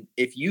 And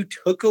if you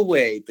took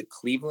away the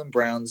Cleveland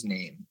Browns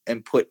name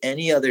and put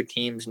any other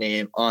team's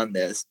name on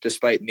this,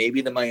 despite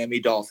maybe the Miami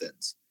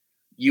Dolphins,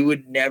 you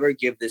would never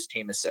give this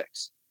team a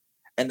 6.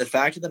 And the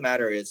fact of the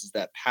matter is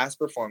that past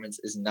performance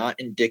is not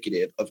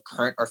indicative of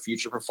current or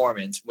future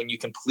performance when you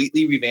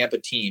completely revamp a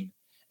team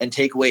and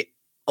take away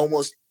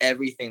almost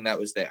everything that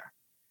was there.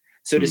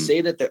 So to say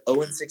that the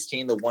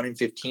 0-16, the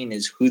 1-15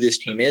 is who this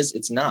team is,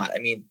 it's not. I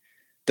mean,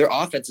 their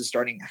offense is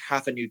starting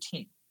half a new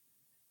team.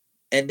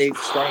 And they're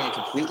starting a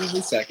completely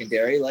new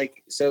secondary.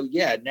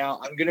 Now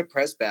I'm going to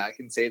press back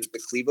and say that the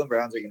Cleveland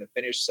Browns are going to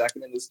finish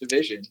second in this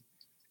division.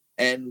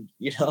 And,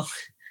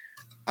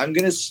 I'm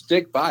going to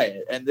stick by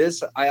it. And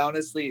this, I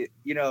honestly,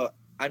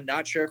 I'm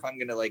not sure if I'm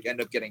going to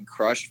end up getting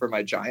crushed for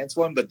my Giants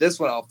one, but this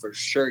one I'll for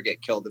sure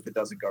get killed if it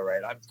doesn't go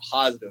right. I'm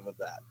positive of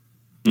that.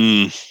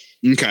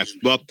 Okay.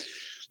 Well,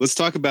 let's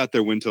talk about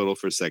their win total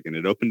for a second.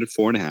 It opened at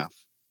 4.5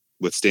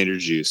 with standard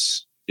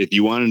juice. If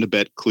you wanted to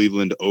bet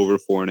Cleveland over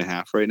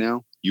 4.5 right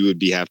now, you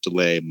would have to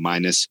lay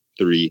minus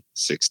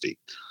 360.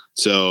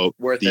 So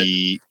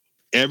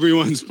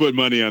everyone's put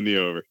money on the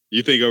over.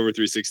 You think over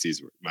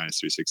 360s minus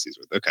 360s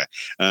worth? Okay.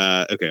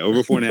 Okay.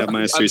 Over 4.5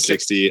 minus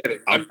 360.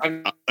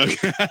 Okay.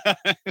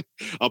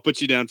 I'll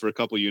put you down for a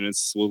couple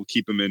units. We'll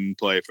keep them in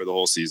play for the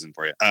whole season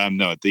for you.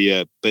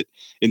 But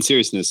in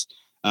seriousness,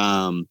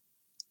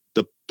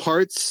 the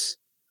parts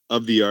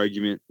of the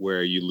argument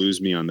where you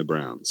lose me on the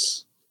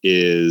Browns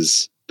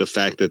is the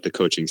fact that the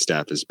coaching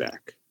staff is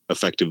back,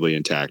 effectively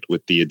intact,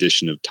 with the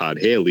addition of Todd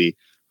Haley,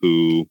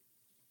 who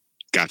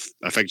got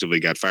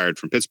fired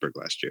from Pittsburgh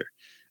last year.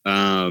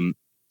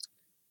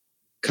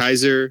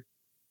 Kaiser,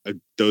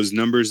 those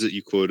numbers that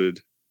you quoted,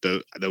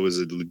 that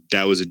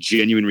was a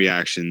genuine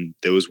reaction.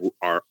 Those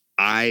are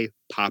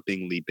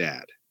eye-poppingly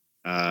bad.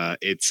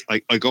 It's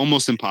like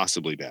almost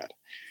impossibly bad.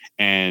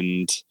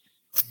 And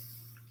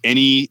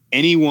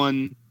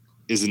anyone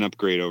is an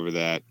upgrade over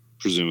that,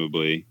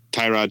 presumably.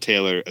 Tyrod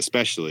Taylor,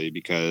 especially,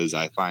 because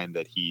I find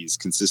that he's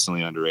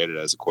consistently underrated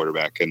as a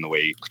quarterback in the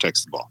way he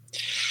protects the ball.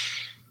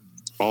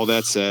 All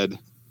that said,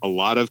 a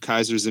lot of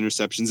Kaiser's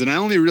interceptions, and I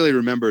only really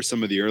remember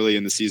some of the early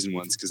in the season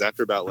ones, because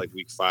after about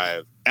week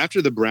 5,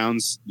 after the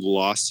Browns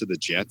lost to the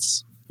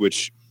Jets,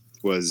 which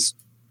was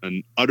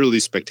an utterly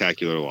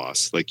spectacular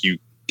loss, I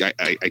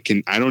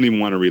don't even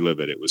want to relive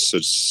it. It was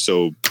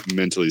so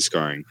mentally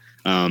scarring.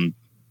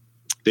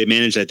 They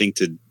managed, I think,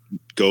 to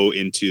go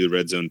into the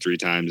red zone 3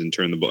 times and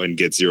turn the ball and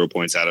get 0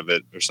 points out of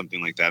it or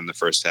something like that in the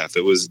first half.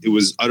 It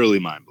was utterly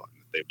mind blowing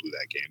that they blew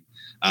that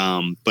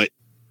game. But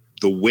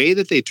the way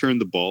that they turned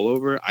the ball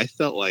over, I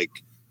felt like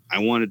I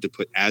wanted to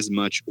put as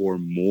much or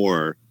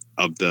more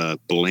of the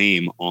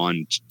blame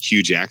on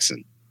Hugh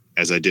Jackson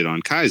as I did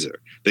on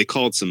Kaiser. They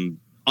called some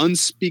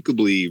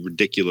unspeakably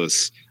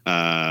ridiculous,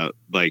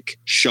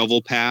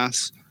 shovel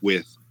pass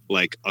with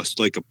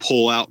a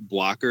pull out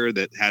blocker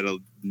that had a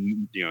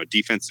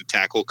defensive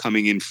tackle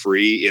coming in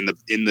free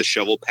in the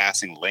shovel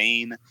passing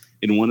lane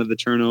in one of the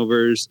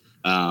turnovers.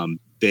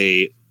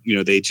 They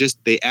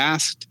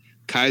asked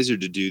Kaiser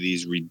to do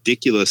these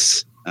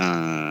ridiculous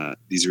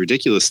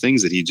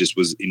things that he just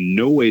was in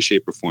no way,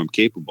 shape, or form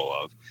capable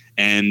of.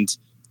 And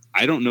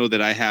I don't know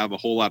that I have a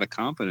whole lot of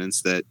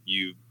confidence that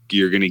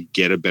you're going to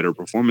get a better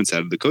performance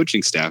out of the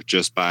coaching staff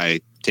just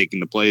by taking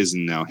the plays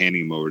and now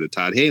handing them over to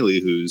Todd Haley,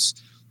 who's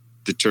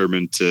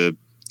determined to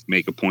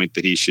make a point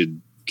that he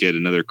should get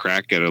another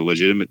crack at a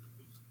legitimate,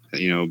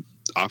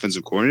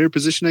 offensive coordinator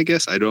position, I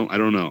guess. I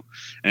don't know.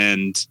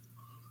 And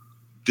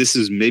this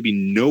is maybe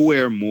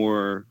nowhere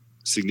more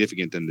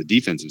significant than the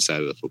defensive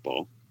side of the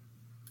football.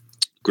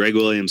 Greg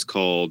Williams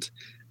called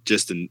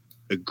just an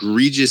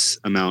egregious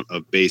amount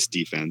of base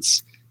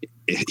defense.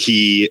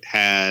 He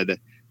had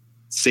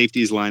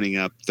safeties lining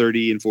up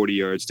 30 and 40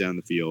 yards down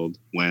the field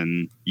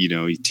when,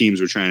 teams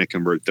were trying to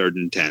convert 3rd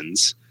and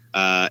 10s.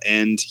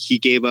 And he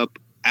gave up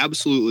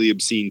absolutely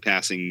obscene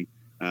passing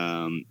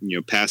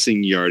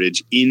passing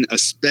yardage in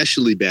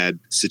especially bad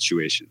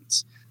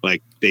situations.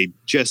 Like they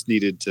just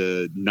needed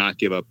to not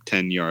give up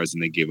 10 yards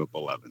and they gave up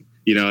 11.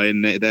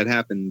 And that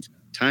happened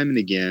time and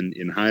again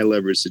in high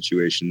leverage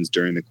situations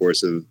during the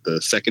course of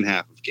the second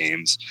half of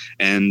games.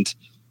 And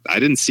I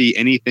didn't see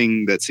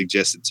anything that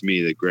suggested to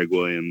me that Greg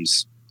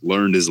Williams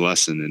learned his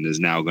lesson and is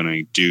now going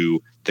to do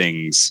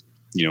things,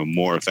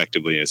 more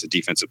effectively as a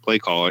defensive play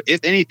caller. If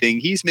anything,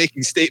 he's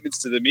making statements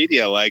to the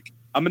media like,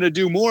 I'm going to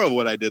do more of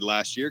what I did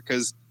last year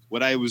because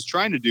what I was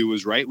trying to do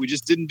was right. We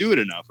just didn't do it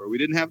enough, or we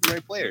didn't have the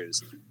right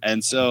players.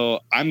 And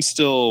so I'm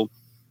still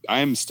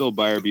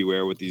buyer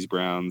beware with these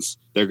Browns.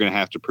 They're going to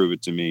have to prove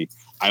it to me.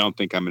 I don't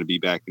think I'm going to be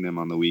backing them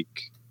on the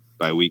week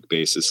by week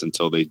basis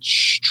until they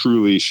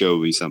truly show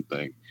me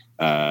something.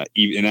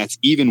 And that's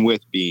even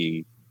with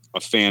being a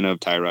fan of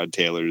Tyrod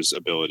Taylor's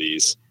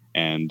abilities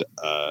and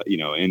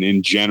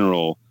in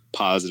general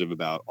positive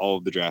about all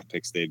of the draft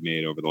picks they've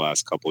made over the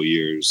last couple of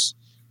years.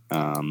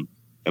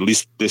 At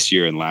least this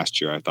year and last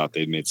year, I thought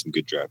they'd made some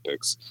good draft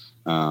picks.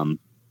 Are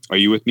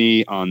you with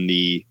me on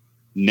the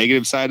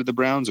negative side of the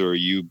Browns, or are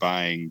you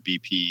buying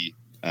BP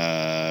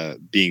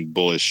being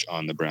bullish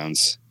on the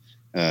Browns,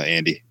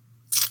 Andy?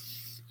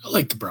 I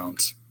like the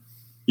Browns.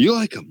 You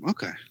like them?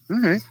 Okay. All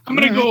right. I'm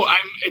going to go.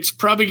 It's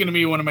probably going to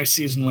be one of my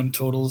season win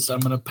totals.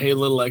 I'm going to pay a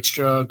little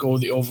extra, go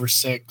the over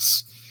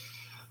 6.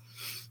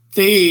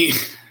 They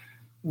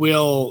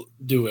will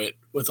do it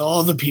with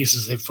all the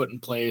pieces they've put in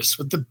place,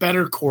 with the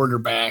better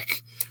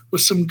quarterback,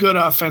 with some good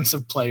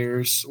offensive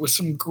players, with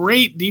some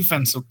great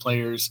defensive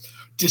players,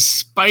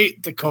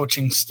 despite the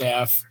coaching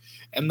staff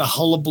and the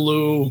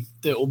hullabaloo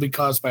that will be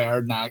caused by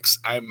Hard Knocks.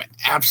 I'm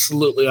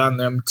absolutely on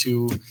them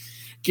to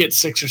get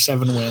 6 or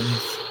 7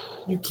 wins.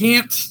 You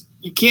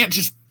can't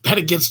just bet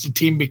against a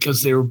team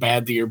because they were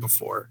bad the year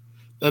before.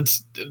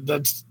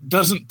 That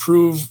doesn't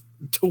prove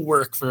to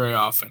work very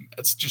often.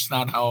 That's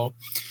not how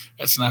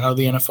the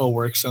NFL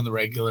works on the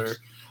regular.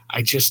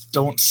 I just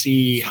don't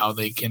see how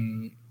they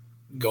can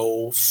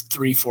go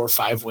 3, 4,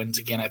 5 wins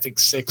again. I think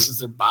 6 is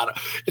their bottom.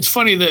 It's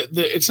funny that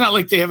it's not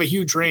like they have a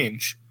huge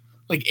range.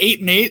 Like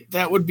 8-8,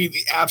 that would be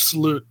the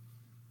absolute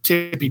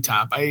tippy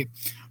top. I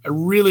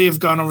really have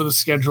gone over the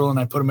schedule and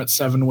I put them at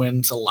 7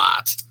 wins a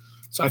lot.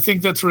 So I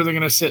think that's where they're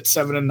going to sit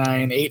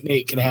 7-9.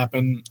 8-8 could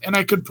happen, and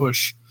I could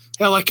push.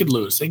 Hell, I could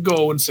lose. They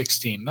go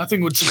 0-16.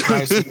 Nothing would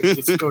surprise me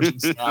with this coaching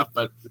staff,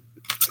 but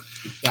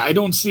yeah, I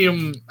don't see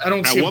them. I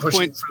don't see them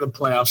pushing for the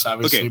playoffs.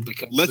 Obviously,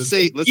 because let's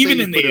say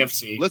even in the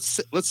AFC, let's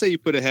say you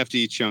put a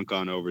hefty chunk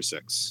on over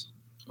 6,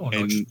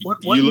 and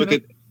you look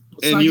at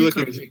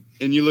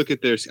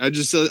their. I'm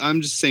just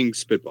saying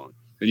spitballing,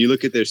 and you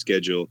look at their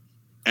schedule.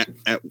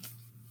 At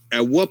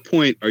what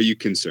point are you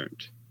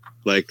concerned?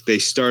 Like they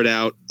start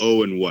out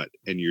 0 and what,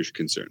 and you're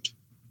concerned?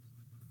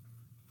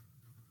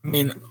 I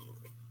mean,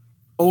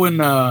 0 and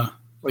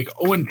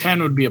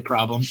 10 would be a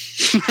problem.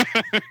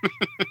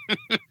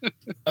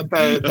 At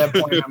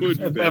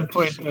that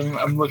point,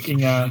 I'm looking.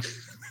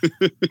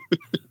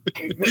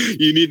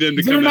 You need them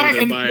to come out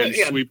and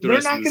sweep the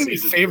rest of the season. They're not going to be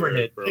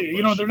favored.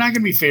 They're not going to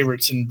be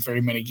favorites in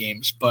very many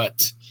games,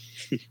 but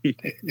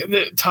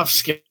the tough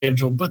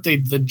schedule. But the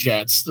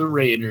Jets, the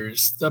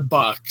Raiders, the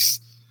Bucks.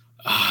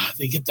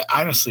 They get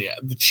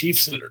the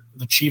Chiefs.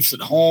 The Chiefs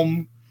at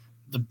home.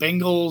 The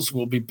Bengals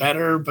will be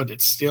better, but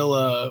it's still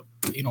a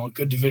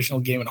good divisional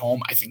game at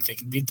home. I think they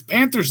can beat the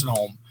Panthers at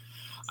home.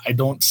 I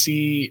don't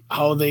see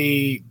how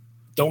they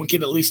don't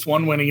get at least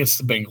 1 win against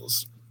the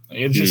Bengals.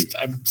 It's just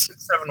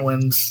 7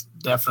 wins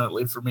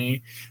definitely for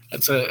me.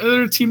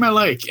 They're a team I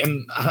like,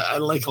 and I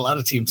like a lot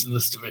of teams in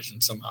this division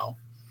somehow.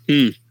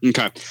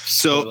 Okay,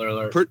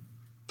 so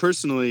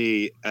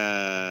personally,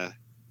 I'm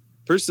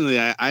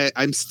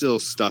still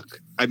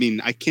stuck. I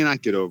mean, I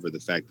cannot get over the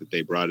fact that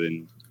they brought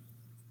in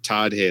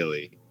Todd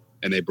Haley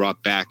and they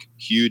brought back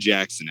Hugh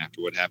Jackson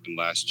after what happened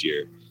last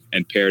year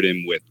and paired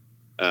him with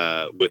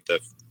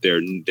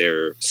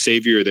their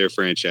savior of their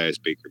franchise,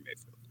 Baker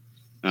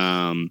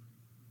Mayfield.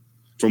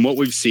 From what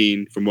we've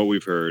seen, from what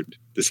we've heard,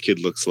 this kid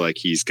looks like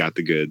he's got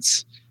the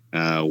goods.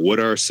 What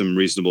are some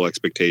reasonable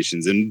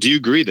expectations? And do you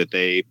agree that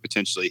they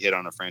potentially hit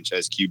on a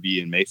franchise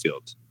QB in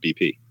Mayfield,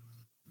 BP?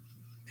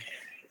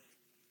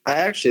 I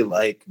actually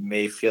like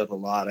Mayfield a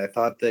lot. I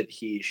thought that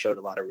he showed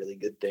a lot of really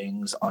good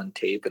things on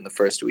tape in the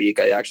first week.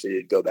 I actually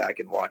did go back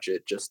and watch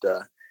it just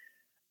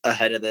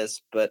ahead of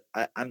this, but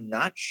I'm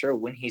not sure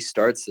when he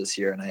starts this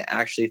year, and I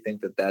actually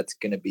think that that's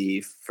going to be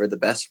for the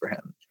best for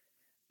him.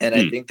 And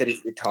I think that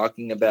if you're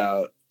talking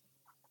about,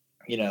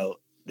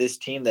 this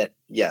team that,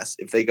 yes,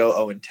 if they go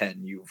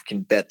 0-10, you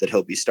can bet that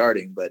he'll be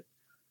starting, but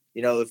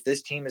if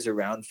this team is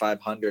around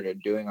 500 or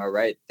doing all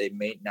right, they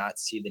may not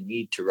see the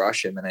need to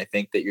rush him. And I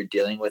think that you're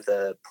dealing with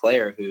a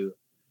player who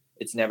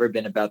it's never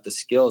been about the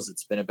skills.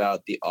 It's been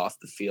about the off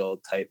the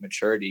field type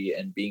maturity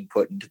and being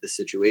put into the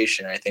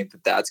situation. I think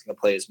that that's going to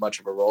play as much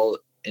of a role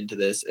into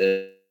this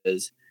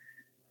as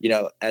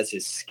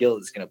his skill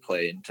is going to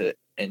play into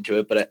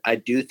it. But I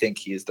do think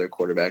he's their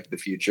quarterback of the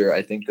future.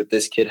 I think that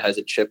this kid has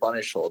a chip on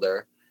his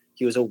shoulder.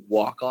 He was a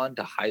walk-on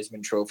to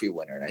Heisman Trophy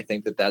winner. And I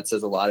think that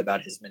says a lot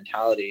about his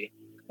mentality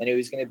and who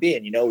he's going to be.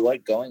 And you know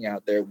what? Going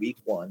out there week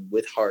 1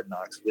 with Hard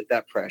Knocks, with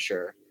that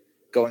pressure,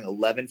 going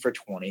 11 for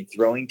 20,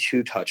 throwing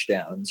 2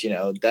 touchdowns,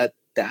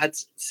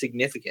 that's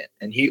significant.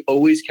 And he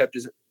always kept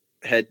his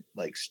head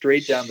like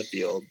straight down the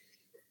field.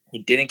 He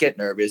didn't get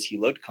nervous. He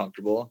looked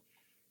comfortable.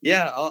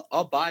 Yeah,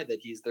 I'll buy that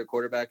he's their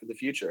quarterback of the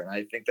future. And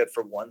I think that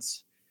for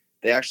once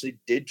they actually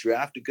did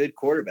draft a good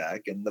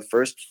quarterback. And the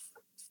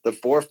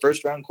 4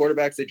 first-round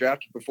quarterbacks they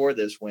drafted before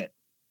this went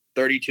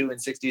 32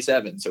 and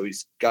 67. So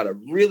he's got a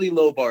really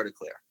low bar to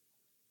clear.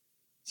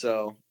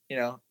 So,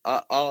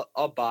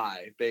 I'll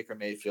buy Baker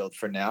Mayfield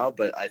for now,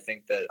 but I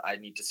think that I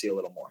need to see a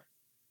little more.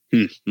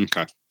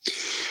 Okay.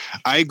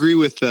 I agree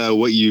with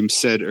what you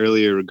said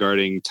earlier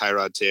regarding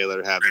Tyrod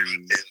Taylor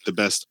having the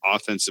best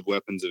offensive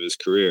weapons of his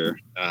career.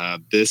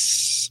 Granted,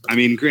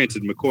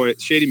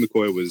 Shady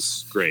McCoy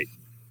was great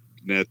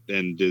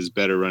and is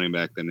better running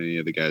back than any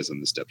of the guys on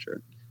the depth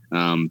chart.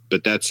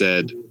 But that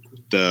said,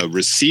 the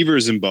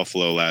receivers in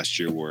Buffalo last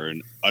year were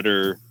an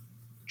utter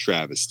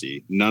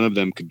travesty. None of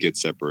them could get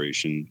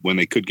separation. When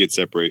they could get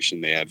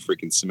separation, they had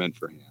freaking cement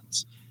for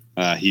hands.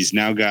 He's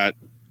now got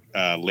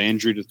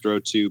Landry to throw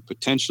to,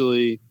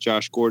 potentially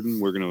Josh Gordon.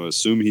 We're going to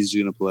assume he's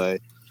going to play.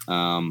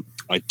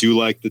 I do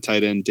like the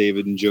tight end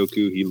David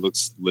Njoku. He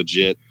looks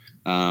legit.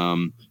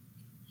 I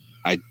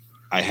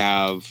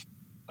have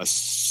a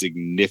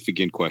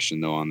significant question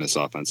though on this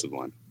offensive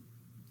line.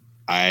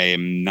 I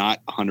am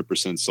not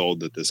 100% sold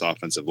that this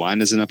offensive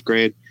line is an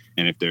upgrade.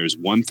 And if there's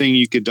one thing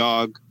you could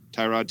dog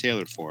Tyrod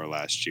Taylor for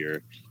last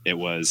year, it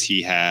was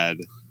he had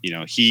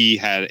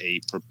a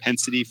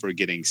propensity for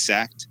getting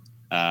sacked.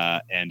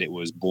 And it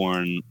was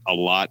born a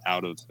lot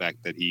out of the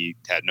fact that he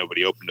had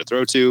nobody open to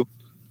throw to,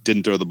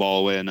 didn't throw the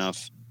ball away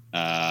enough,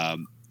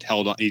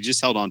 he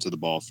just held on to the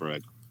ball for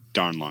a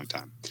darn long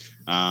time.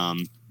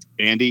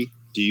 Andy,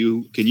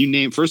 can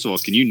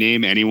you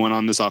name anyone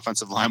on this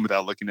offensive line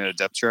without looking at a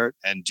depth chart?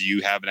 And do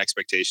you have an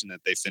expectation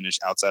that they finish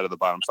outside of the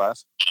bottom 5?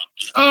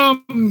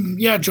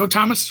 Yeah, Joe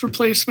Thomas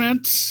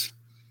replacement.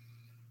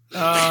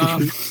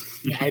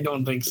 I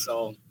don't think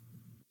so.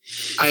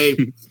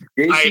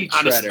 JC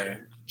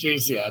Treader.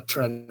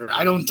 Treader.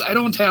 I don't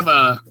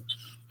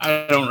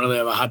really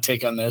have a hot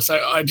take on this. I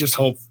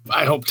hope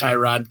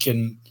Tyrod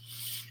can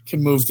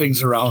move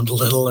things around a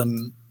little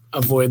and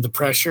avoid the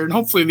pressure, and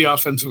hopefully the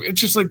offense. It's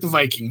just like the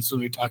Vikings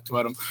when we talked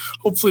about them.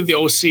 Hopefully the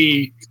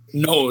OC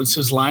knows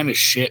his line is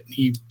shit. And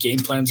he game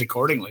plans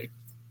accordingly.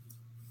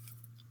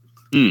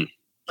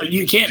 But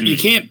you can't. I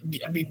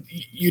mean,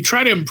 you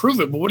try to improve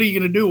it, but what are you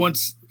going to do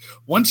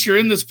once you're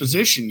in this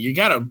position? You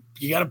gotta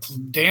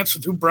dance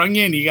with who brung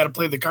you in. You got to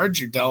play the cards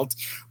you're dealt.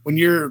 When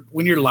your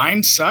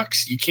line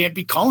sucks, you can't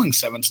be calling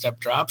 7-step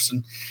drops.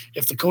 And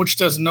if the coach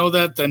doesn't know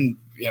that, then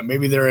yeah,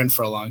 maybe they're in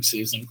for a long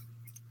season.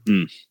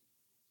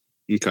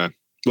 Okay.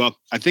 Well,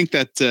 I think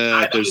that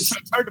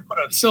it's hard to put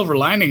a silver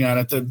lining on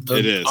it.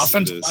 The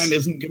offensive line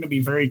isn't going to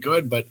be very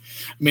good, but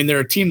I mean,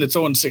 they're a team that's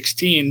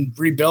 0-16,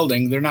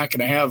 rebuilding. They're not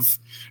going to have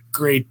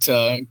great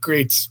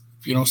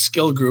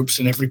skill groups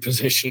in every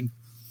position.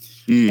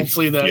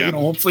 Hopefully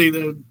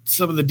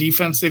some of the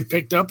defense they've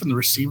picked up and the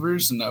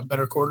receivers and a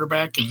better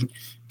quarterback can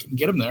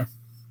get them there.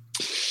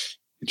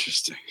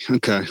 Interesting.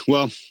 Okay.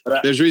 Well,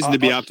 there's reason to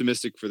be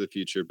optimistic for the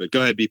future, but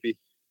go ahead, BP.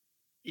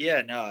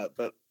 Yeah, no,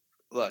 but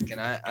look,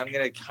 and I'm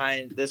going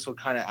to this will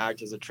kind of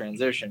act as a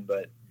transition,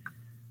 but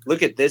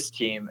look at this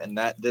team and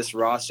this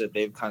roster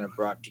they've kind of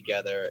brought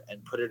together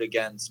and put it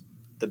against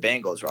the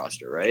Bengals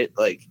roster, right?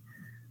 Like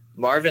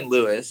Marvin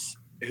Lewis,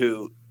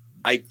 who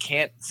I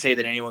can't say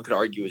that anyone could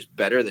argue is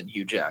better than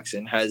Hugh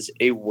Jackson, has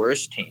a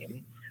worse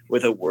team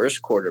with a worse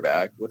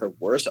quarterback, with a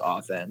worse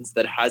offense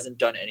that hasn't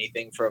done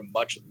anything for a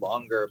much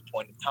longer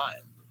point of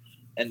time.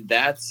 And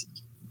that's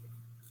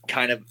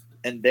kind of,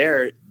 and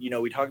there,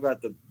 we talk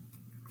about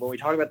when we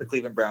talk about the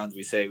Cleveland Browns,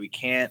 we say we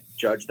can't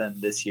judge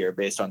them this year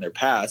based on their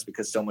past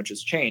because so much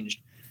has changed.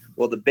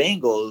 Well, the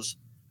Bengals,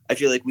 I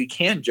feel like we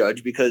can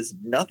judge because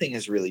nothing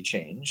has really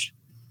changed.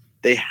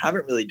 They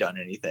haven't really done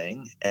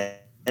anything, and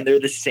they're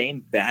the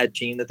same bad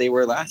team that they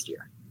were last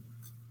year.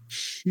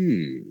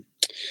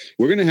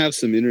 We're going to have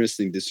some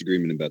interesting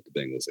disagreement about the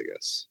Bengals, I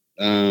guess.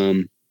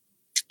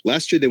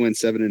 Last year they went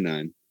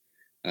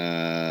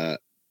 7-9.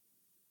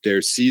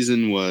 Their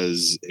season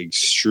was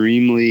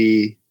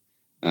extremely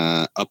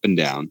up and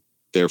down.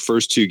 Their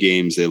first 2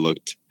 games, they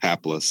looked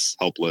hapless,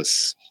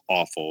 helpless,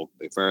 awful.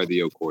 They fired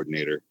the O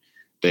coordinator.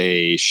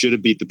 They should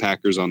have beat the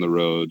Packers on the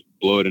road,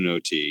 blow it in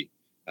OT.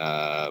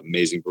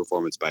 Amazing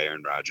performance by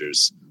Aaron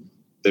Rodgers.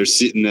 They're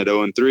sitting at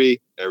 0-3.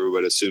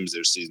 Everybody assumes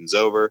their season's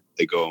over.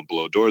 They go and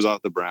blow doors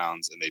off the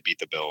Browns, and they beat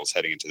the Bills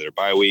heading into their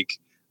bye week.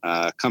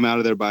 Come out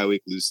of their bye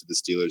week, lose to the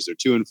Steelers. They're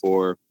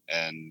 2-4,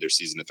 and their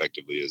season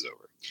effectively is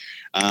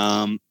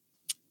over.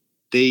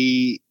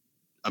 They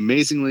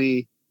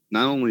amazingly,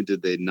 not only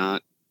did they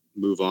not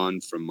move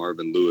on from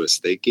Marvin Lewis,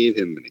 they gave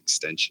him an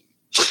extension.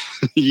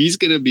 He's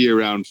going to be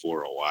around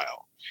for a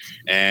while.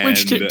 And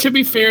which, to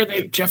be fair,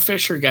 Jeff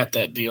Fisher got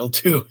that deal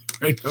too.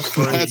 Right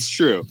before that's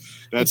true.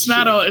 It's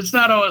not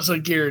always a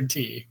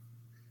guarantee.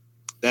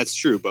 That's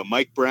true, but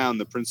Mike Brown,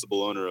 the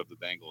principal owner of the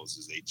Bengals,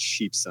 is a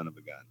cheap son of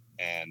a gun,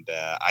 and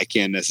I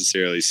can't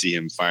necessarily see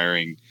him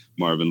firing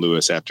Marvin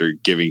Lewis after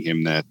giving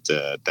him that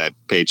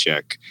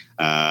paycheck,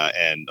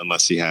 and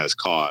unless he has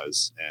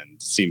cause. And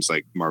it seems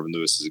like Marvin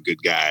Lewis is a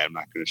good guy. I'm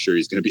not sure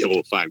he's going to be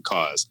able to find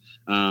cause.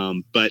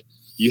 But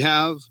you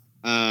have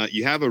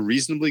a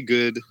reasonably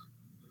good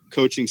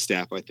coaching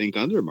staff, I think,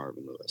 under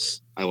Marvin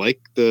Lewis. I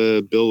like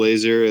the Bill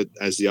Lazor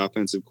as the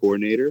offensive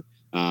coordinator.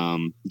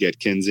 Get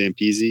Ken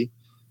Zampese.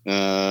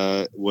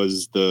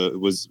 Was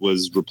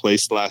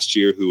replaced last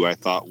year, who I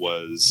thought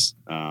was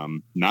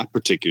not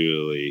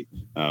particularly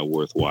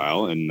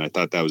worthwhile, and I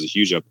thought that was a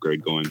huge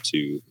upgrade going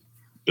to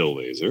Bill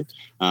Lazor.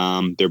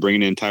 They're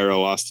bringing in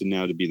Tyrell Austin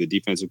now to be the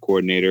defensive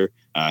coordinator.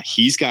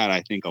 He's got,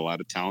 I think, a lot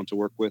of talent to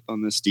work with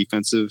on this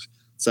defensive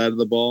side of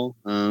the ball.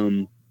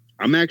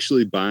 I'm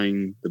actually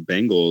buying the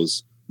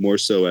Bengals more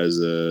so as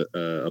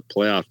a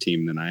playoff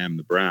team than I am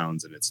the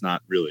Browns, and it's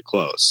not really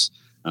close.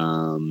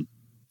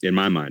 In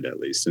my mind, at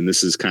least. And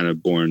this is kind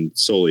of born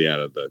solely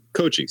out of the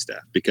coaching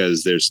staff,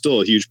 because there's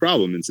still a huge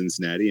problem in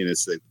Cincinnati, and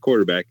it's the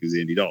quarterback is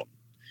Andy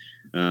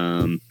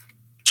Dalton.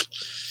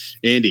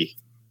 Andy,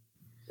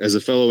 as a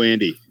fellow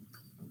Andy,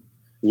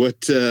 what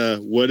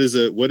is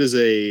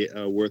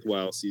a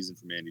worthwhile season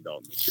from Andy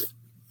Dalton this year?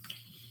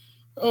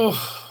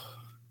 Oh,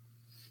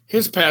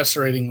 his pass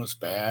rating was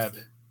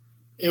bad.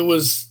 It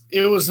was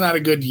not a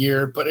good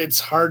year, but it's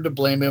hard to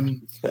blame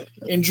him.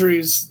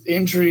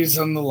 Injuries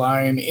on the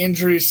line,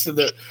 injuries to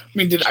did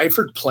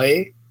Eifert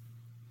play?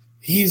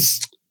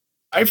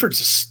 Eifert's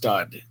a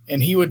stud,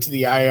 and he went to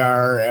the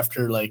IR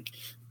after like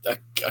a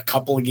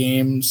couple of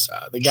games.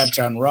 They got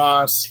John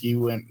Ross. He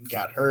went and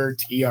got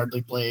hurt. He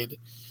hardly played.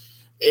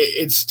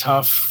 It's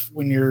tough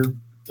when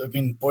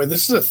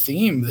this is a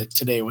theme that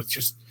today with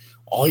just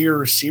all your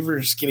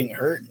receivers getting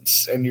hurt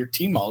and your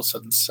team all of a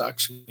sudden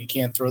sucks when you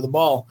can't throw the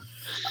ball.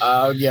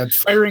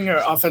 Firing an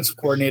offensive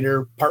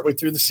coordinator partway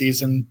through the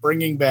season,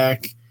 bringing in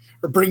that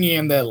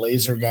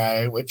Lazor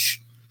guy,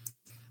 which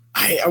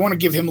I want to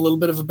give him a little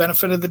bit of a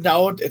benefit of the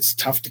doubt. It's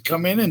tough to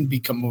come in and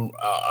become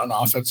an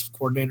offensive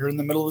coordinator in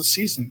the middle of the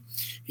season.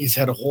 He's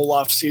had a whole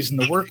off season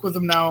to work with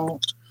him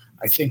now.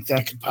 I think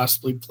that could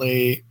possibly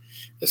play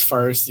as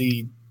far as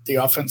the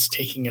offense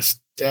taking a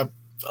step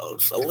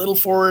a little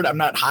forward. I'm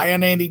not high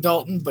on Andy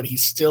Dalton, but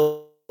he's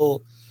still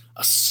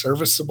a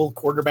serviceable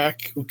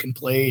quarterback who can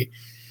play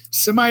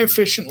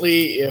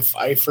semi-efficiently if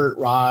Eifert,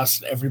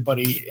 Ross,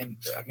 everybody, and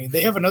they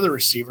have another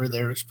receiver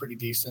there who's pretty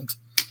decent.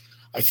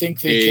 I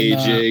think they can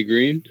AJ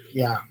Green.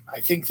 Yeah,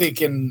 I think they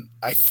can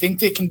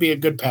be a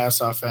good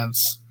pass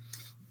offense.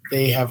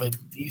 They have a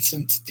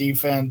decent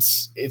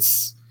defense.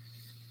 It's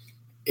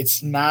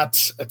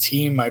not a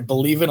team I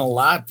believe in a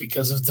lot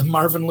because of the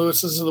Marvin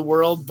Lewises of the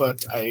world,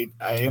 but I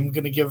am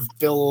going to give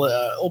Bill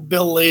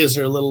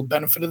Lazor a little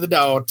benefit of the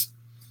doubt,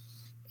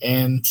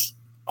 and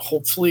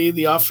hopefully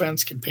the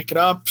offense can pick it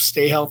up,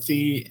 stay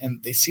healthy,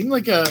 and they seem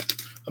like a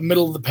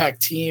middle of the pack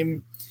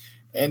team.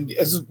 And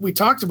as we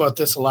talked about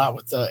this a lot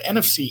with the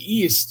NFC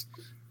East,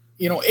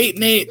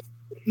 8-8,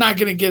 not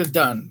going to get it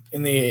done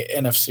in the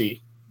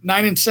NFC.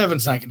 9-7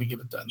 is not going to get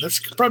it done. There's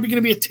probably going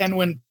to be a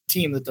 10-win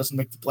team that doesn't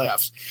make the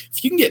playoffs.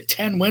 If you can get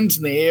 10 wins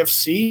in the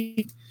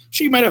AFC,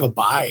 you might have a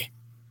bye.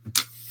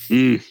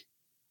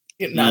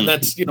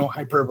 That's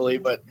hyperbole,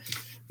 but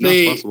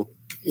they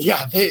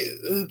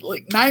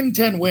like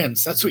 9-10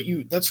 wins. That's what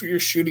you're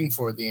shooting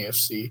for in the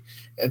AFC.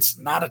 It's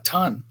not a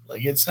ton.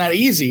 Like, it's not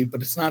easy,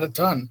 but it's not a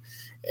ton.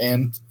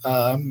 And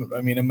I'm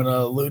going to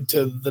allude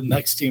to the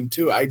next team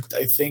too. I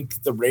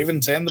think the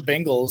Ravens and the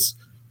Bengals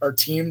are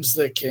teams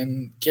that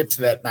can get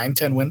to that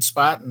 9-10 win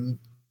spot and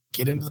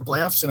get into the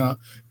playoffs in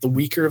the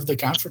weaker of the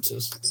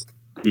conferences.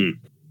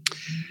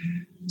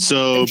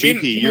 So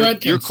BP,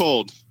 you're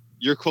cold.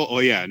 You're cold. Oh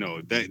yeah,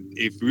 no. That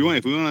if we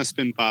want to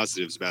spin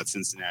positives about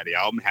Cincinnati,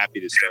 I'm happy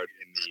to start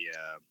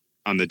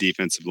on the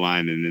defensive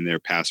line and in their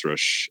pass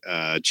rush.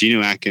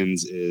 Geno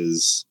Atkins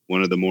is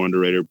one of the more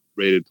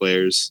underrated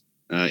players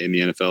in the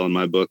NFL in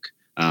my book.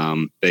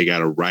 They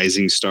got a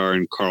rising star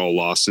in Carl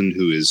Lawson,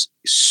 who is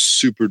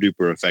super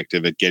duper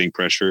effective at getting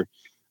pressure.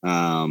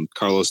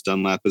 Carlos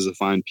Dunlap is a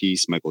fine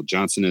piece. Michael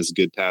Johnson has a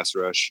good pass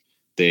rush.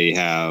 They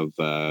have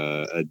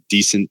a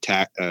decent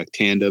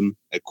tandem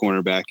at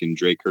cornerback in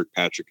Drake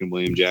Kirkpatrick and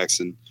William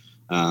Jackson.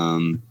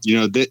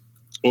 That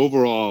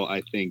overall,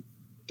 I think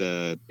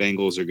the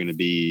Bengals are going to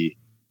be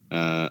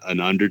an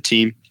under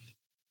team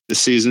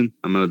this season.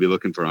 I'm going to be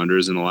looking for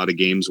unders in a lot of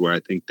games where I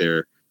think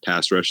their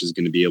pass rush is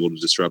going to be able to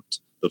disrupt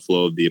the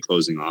flow of the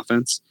opposing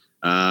offense.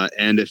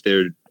 And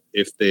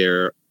if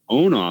their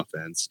own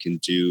offense can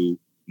do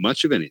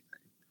much of anything,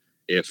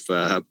 if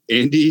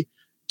Andy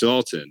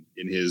Dalton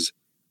in his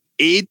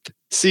 8th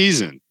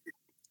season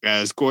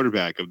as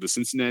quarterback of the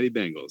Cincinnati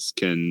Bengals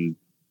can,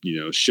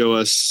 show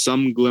us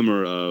some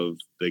glimmer of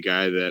the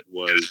guy that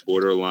was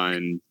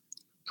borderline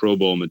Pro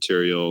Bowl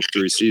material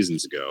 3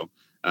 seasons ago,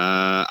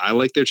 I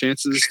like their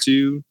chances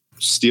to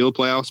steal a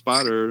playoff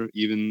spot or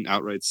even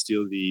outright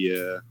steal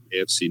the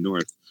AFC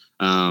North.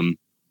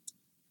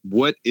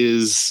 What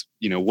is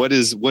what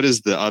is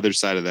the other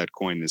side of that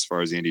coin as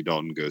far as Andy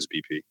Dalton goes,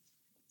 BP?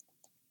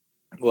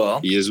 Well,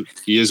 he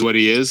is what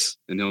he is,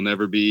 and he'll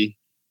never be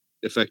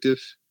effective.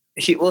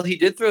 He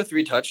did throw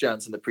 3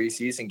 touchdowns in the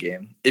preseason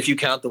game, if you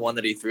count the one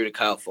that he threw to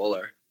Kyle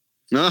Fuller.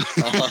 No.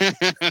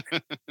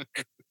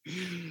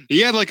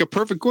 He had like a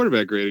perfect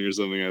quarterback rating or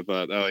something, I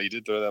thought. Oh, he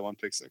did throw that one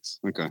pick 6.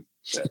 Okay.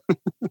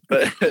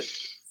 But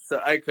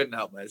so I couldn't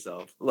help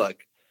myself.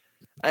 Look,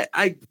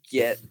 I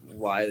get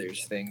why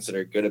there's things that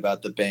are good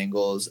about the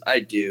Bengals. I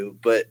do.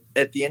 But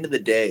at the end of the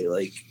day,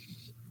 like,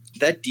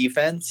 that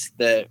defense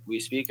that we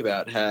speak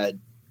about had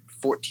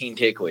 14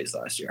 takeaways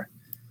last year.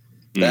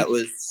 That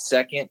was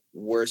second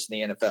worst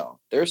in the NFL.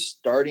 They're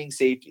starting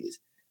safeties.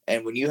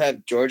 And when you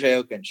have George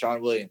Ayoka and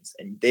Sean Williams,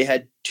 and they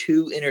had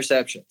 2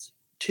 interceptions.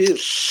 2.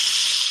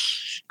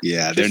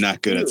 Yeah, they're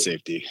not good at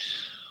safety.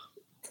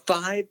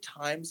 5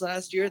 times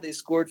last year, they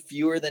scored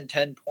fewer than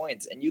 10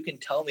 points. And you can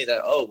tell me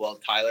that, oh, well,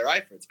 Tyler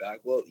Eifert's back.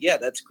 Well, yeah,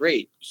 that's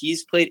great.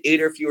 He's played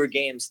 8 or fewer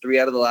games 3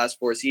 out of the last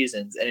 4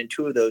 seasons. And in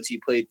 2 of those, he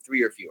played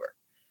 3 or fewer.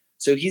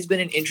 So he's been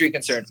an injury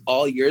concern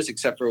all years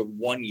except for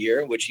 1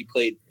 year, which he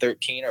played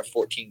 13 or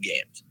 14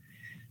 games.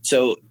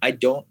 So I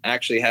don't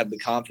actually have the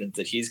confidence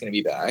that he's going to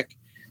be back.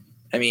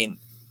 I mean,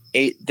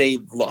 they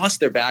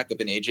lost their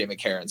backup in A.J.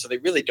 McCarron, so they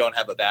really don't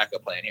have a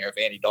backup plan here if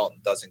Andy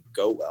Dalton doesn't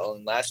go well.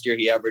 And last year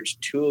he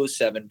averaged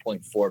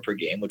 207.4 per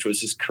game, which was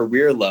his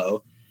career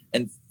low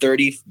and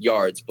 30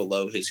 yards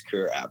below his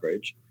career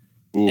average.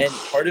 Oof. And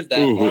part of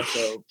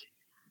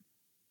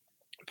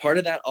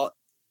that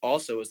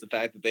also was the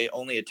fact that they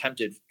only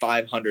attempted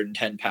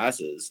 510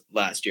 passes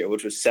last year,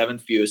 which was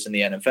 7th fewest in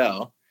the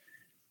NFL.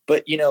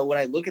 But, when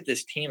I look at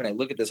this team and I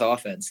look at this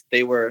offense,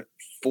 they were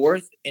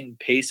 4th in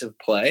pace of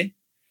play,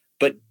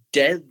 but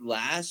dead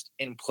last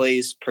in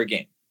plays per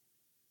game.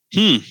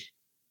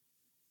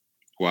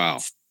 Wow.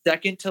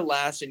 2nd to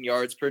last in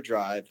yards per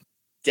drive,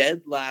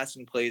 dead last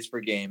in plays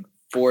per game,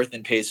 4th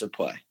in pace of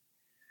play.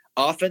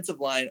 Offensive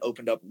line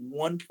opened up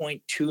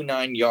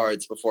 1.29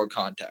 yards before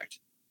contact,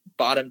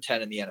 bottom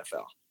 10 in the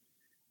NFL.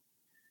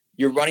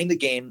 You're running the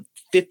game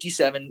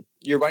 57.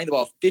 You're running the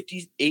ball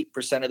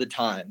 58% of the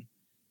time,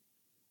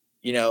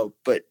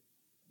 but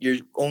you're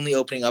only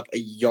opening up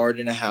 1.5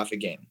 yards a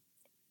game.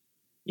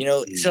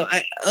 So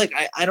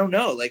I don't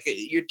know. Like,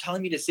 you're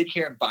telling me to sit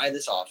here and buy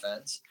this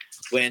offense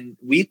when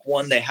week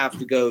 1 they have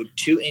to go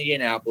to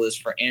Indianapolis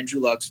for Andrew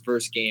Luck's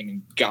first game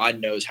in God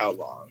knows how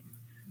long.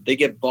 They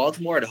get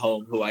Baltimore at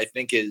home, who I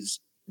think is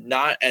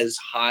not as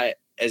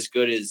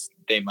good as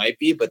they might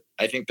be, but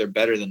I think they're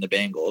better than the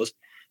Bengals.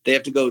 They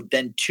have to go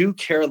then to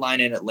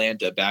Carolina and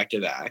Atlanta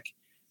back-to-back.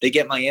 They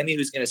get Miami,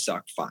 who's going to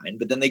suck, fine.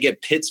 But then they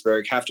get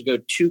Pittsburgh, have to go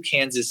to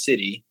Kansas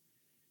City,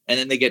 and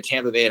then they get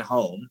Tampa Bay at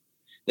home.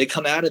 They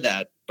come out of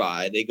that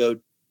bye.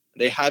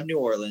 They have New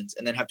Orleans,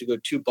 and then have to go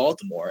to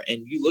Baltimore.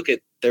 And you look at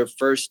their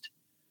first,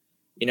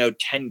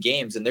 10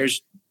 games, and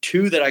there's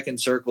 2 that I can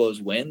circle as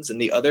wins,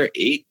 and the other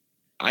 8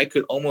 I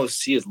could almost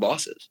see as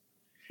losses.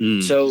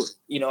 So,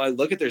 I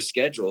look at their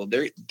schedule.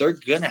 They're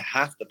going to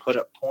have to put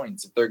up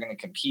points if they're going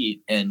to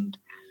compete. And,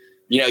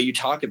 you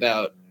talk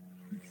about,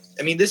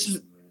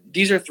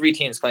 these are 3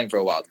 teams playing for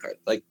a wild card.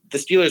 Like, the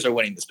Steelers are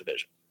winning this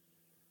division.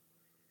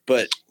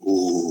 But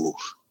Ooh,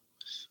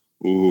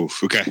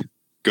 okay.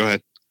 Go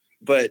ahead.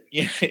 But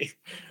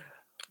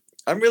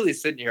I'm really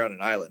sitting here on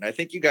an island. I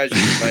think you guys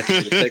should find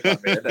me to take on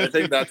me. I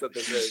think that's what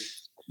this is.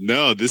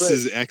 No, this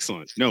is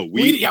excellent. No,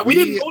 we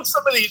didn't know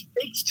some of these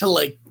things till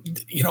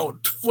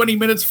 20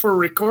 minutes for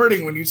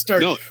recording when you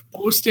start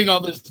posting all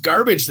this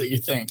garbage that you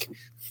think.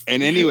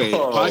 And anyway,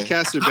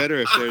 podcasts are better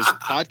if there's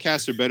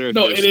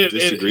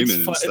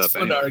disagreement and stuff. It's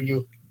fun to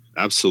argue.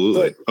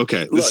 Absolutely.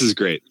 Okay, this is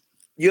great.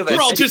 We're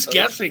all just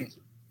guessing.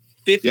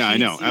 Yeah, I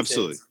know.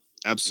 Absolutely.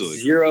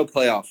 0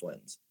 playoff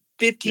wins.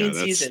 15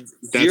 seasons,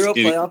 0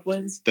 playoff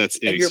wins. That's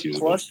inexcusable. And you're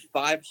plus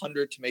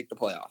 500 to make the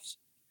playoffs.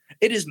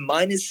 It is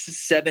minus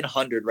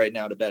 700 right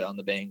now to bet on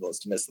the Bengals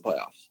to miss the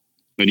playoffs.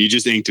 And you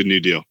just inked a new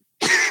deal.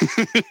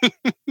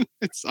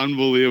 It's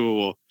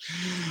unbelievable.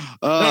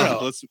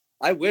 No.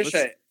 I wish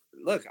that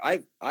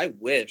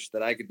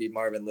I could be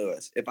Marvin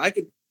Lewis. If I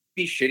could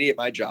be shitty at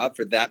my job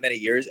for that many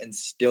years and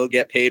still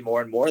get paid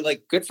more and more,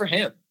 good for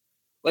him.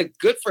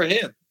 Good for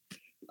him.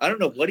 I don't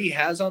know what he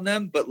has on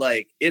them, but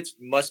it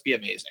must be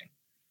amazing.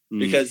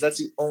 Because that's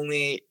the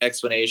only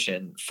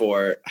explanation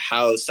for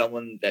how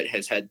someone that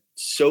has had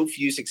so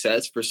few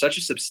success for such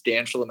a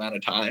substantial amount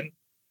of time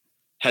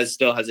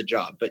still has a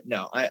job. But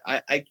no,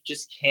 I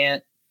just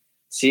can't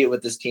see it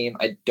with this team.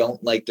 I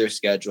don't like their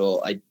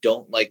schedule. I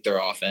don't like their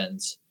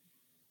offense.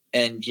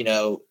 And,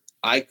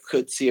 I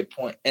could see a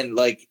point. And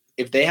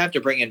if they have to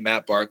bring in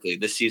Matt Barkley,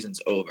 this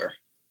season's over.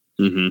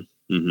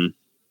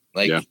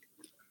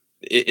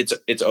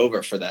 It's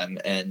over for them.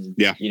 And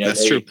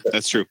that's true.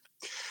 That's true.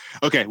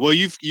 Okay, well,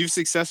 you've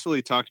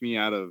successfully talked me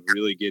out of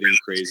really getting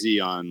crazy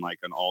on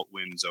an alt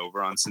wins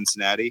over on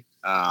Cincinnati.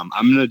 I'm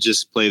gonna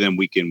just play them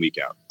week in, week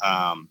out.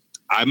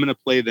 I'm gonna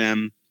play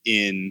them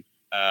in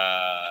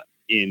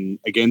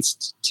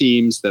against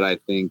teams that I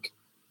think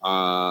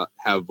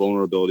have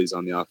vulnerabilities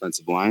on the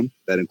offensive line.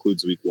 That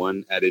includes week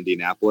 1 at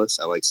Indianapolis.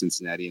 I like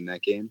Cincinnati in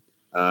that game.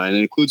 And it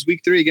includes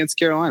week 3 against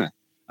Carolina.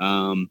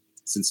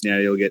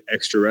 Cincinnati will get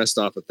extra rest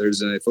off of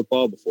Thursday Night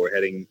Football before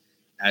heading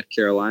at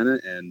Carolina.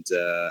 And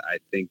I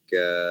think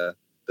the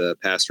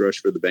pass rush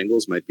for the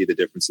Bengals might be the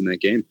difference in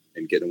that game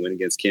and getting a win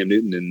against Cam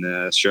Newton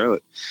in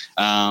Charlotte.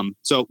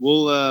 So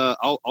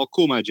I'll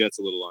cool my jets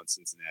a little on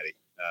Cincinnati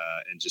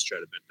and just try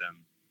to bet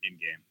them in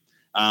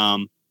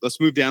game. Let's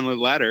move down the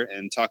ladder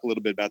and talk a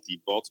little bit about the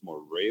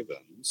Baltimore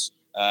Ravens.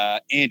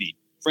 Andy,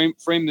 frame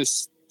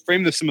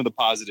some of the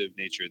positive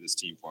nature of this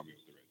team for me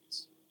with the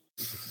Ravens.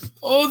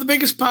 Oh, the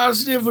biggest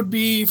positive would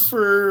be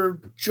for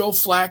Joe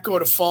Flacco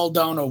to fall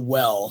down a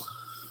well.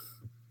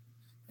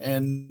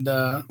 And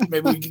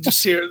maybe we could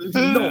just hear,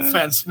 no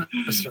offense,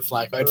 Mr.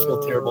 Flacco. I'd feel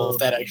terrible if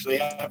that actually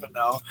happened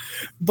now.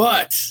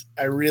 But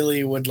I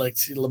really would like to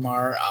see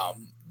Lamar.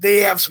 They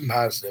have some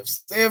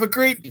positives. They have a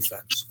great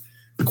defense.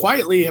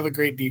 Quietly have a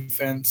great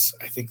defense.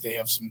 I think they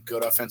have some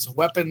good offensive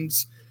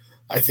weapons.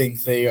 I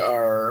think they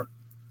are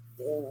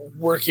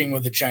working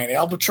with a giant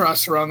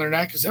albatross around their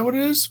neck. Is that what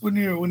it is when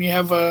you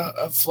have a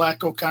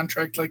Flacco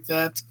contract like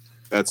that?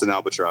 That's an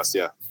albatross,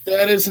 yeah.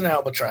 That is an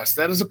albatross.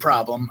 That is a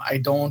problem. I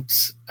don't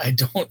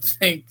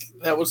think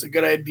that was a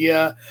good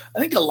idea. I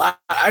think a lot.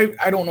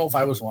 I don't know if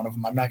I was one of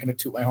them. I'm not going to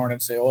toot my horn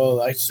and say, "Oh,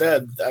 I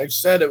said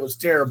it was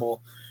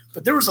terrible,"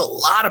 but there was a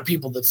lot of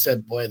people that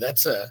said, "Boy,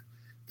 that's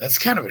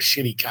kind of a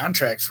shitty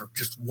contract for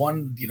just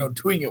one,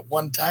 doing it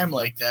one time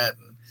like that."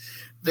 And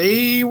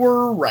they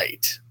were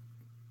right.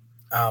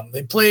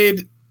 They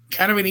played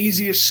kind of an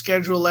easiest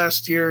schedule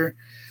last year.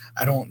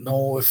 I don't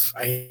know if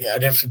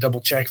I'd have to double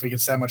check if it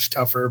gets that much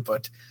tougher,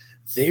 but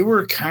they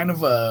were kind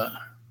of a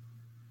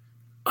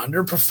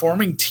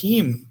underperforming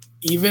team,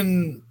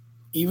 even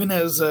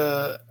as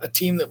a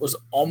team that was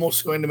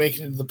almost going to make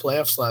it into the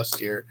playoffs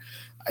last year.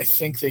 I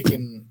think they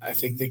can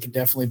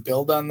definitely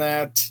build on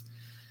that.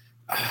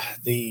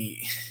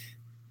 They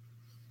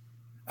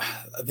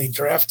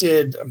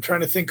drafted. I'm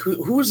trying to think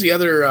who was the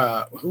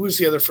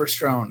other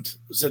first round?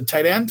 Was it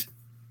tight end?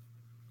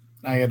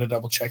 I got to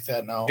double check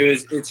that now.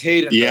 It's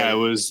Hayden. Yeah, it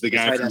was the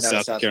guy from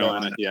South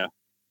Carolina. Yeah.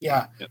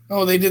 Yeah. Yep.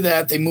 No, they did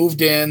that. They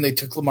moved in. They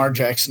took Lamar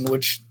Jackson,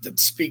 which that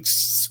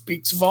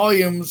speaks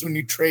volumes when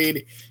you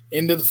trade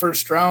into the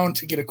first round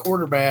to get a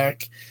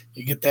quarterback.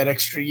 You get that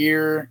extra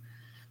year.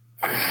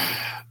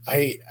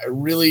 I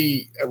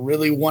really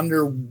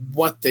wonder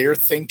what they're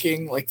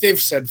thinking. Like they've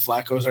said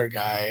Flacco's our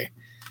guy,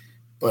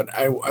 but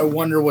I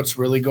wonder what's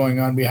really going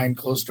on behind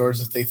closed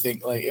doors if they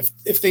think like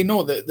if they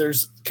know that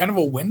there's kind of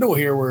a window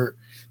here where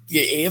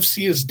the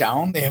AFC is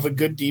down. They have a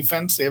good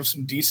defense. They have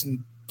some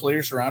decent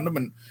players around them,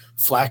 and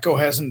Flacco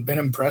hasn't been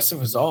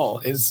impressive at all.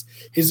 His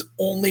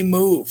only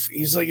move,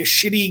 he's like a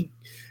shitty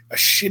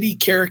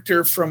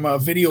character from a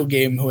video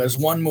game who has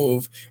one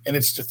move, and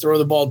it's to throw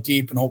the ball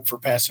deep and hope for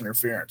pass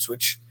interference,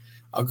 which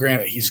I'll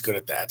grant it, he's good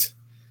at that.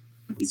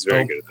 He's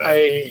very good at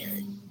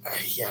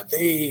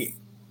that.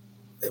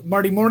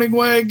 Marty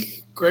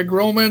Morningweg, Greg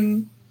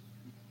Roman,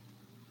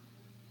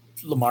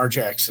 Lamar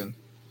Jackson,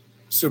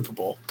 Super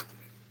Bowl.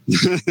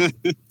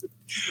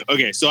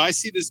 Okay, so I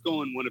see this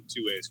going one of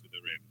two ways for the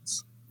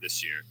Ravens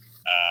this year.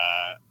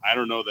 I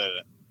don't know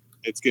that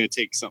it's going to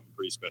take something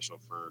pretty special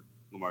for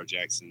Lamar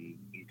Jackson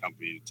and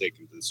company to take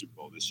him to the Super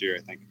Bowl this year, I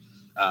think.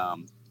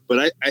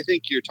 But I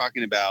think you're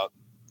talking about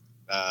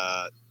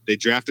they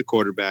draft a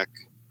quarterback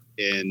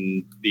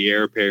in the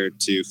heir apparent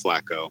to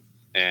Flacco,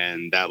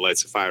 and that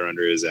lights a fire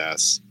under his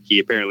ass. He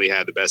apparently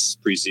had the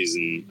best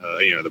preseason,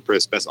 the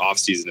best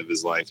offseason of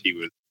his life. He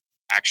was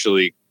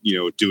actually,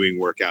 doing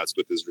workouts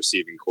with his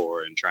receiving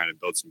core and trying to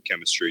build some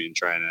chemistry and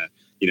trying to,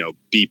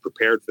 be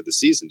prepared for the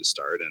season to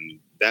start. And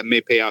that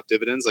may pay off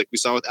dividends like we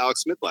saw with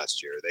Alex Smith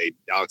last year. They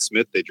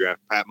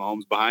draft Pat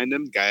Mahomes behind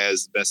him. Guy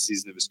has the best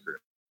season of his career.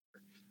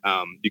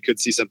 You could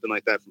see something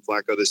like that from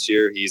Flacco this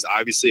year. He's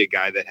obviously a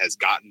guy that has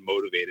gotten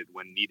motivated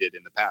when needed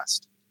in the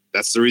past.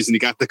 That's the reason he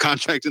got the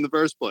contract in the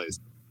first place.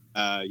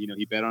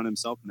 He bet on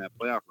himself in that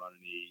playoff run,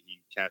 and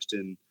he cashed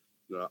in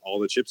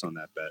all the chips on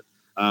that bet.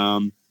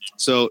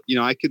 So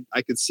I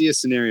could see a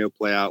scenario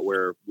play out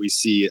where we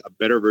see a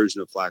better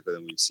version of Flacco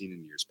than we've seen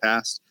in years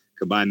past.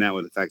 Combine that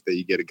with the fact that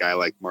you get a guy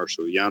like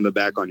Marshall Yanda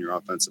back on your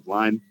offensive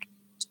line.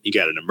 You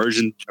got an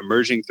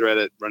emerging threat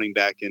at running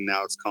back in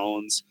Alex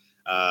Collins.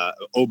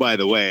 By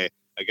the way,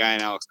 a guy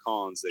in Alex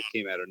Collins that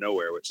came out of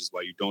nowhere, which is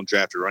why you don't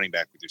draft a running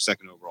back with your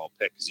second overall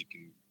pick, because you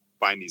can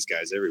find these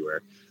guys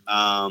everywhere.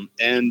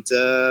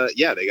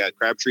 They got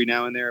Crabtree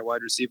now in there at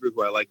wide receiver,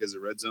 who I like as a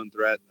red zone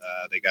threat.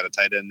 They got a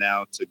tight end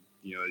now a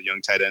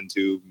young tight end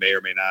who may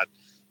or may not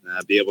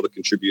be able to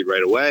contribute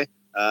right away.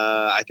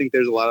 I think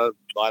there's a lot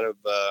of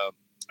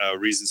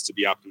reasons to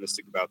be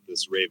optimistic about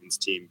this Ravens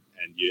team.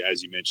 And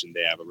as you mentioned,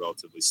 they have a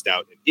relatively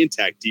stout and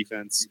intact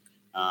defense.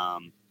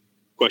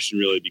 Question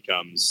really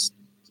becomes,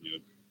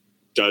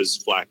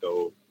 does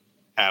Flacco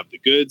have the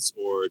goods,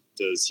 or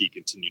does he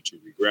continue to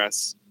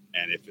regress?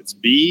 And if it's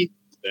B,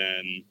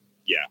 then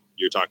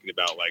you're talking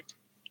about like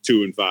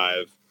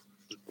 2-5,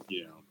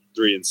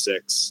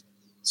 3-6,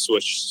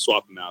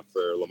 swap him out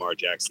for Lamar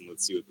Jackson.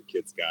 Let's see what the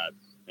kid's got,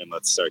 and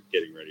let's start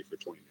getting ready for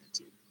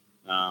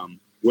 2019.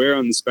 Where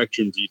on the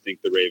spectrum do you think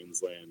the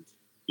Ravens land,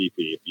 BP,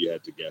 if you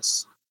had to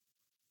guess?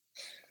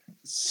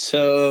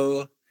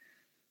 So,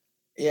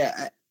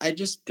 yeah, I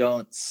just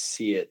don't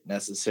see it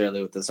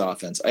necessarily with this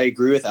offense. I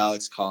agree with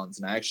Alex Collins,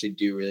 and I actually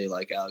do really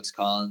like Alex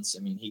Collins.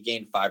 I mean, he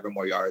gained 5 or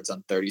more yards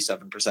on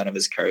 37% of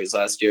his carries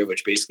last year,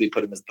 which basically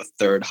put him as the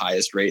 3rd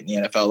highest rate in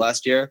the NFL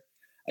last year.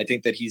 I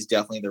think that he's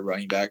definitely the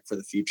running back for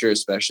the future,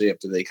 especially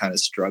after they kind of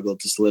struggled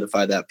to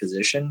solidify that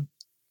position.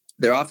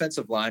 Their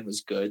offensive line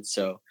was good,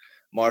 so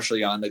Marshall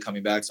Yanda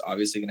coming back is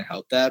obviously going to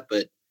help that,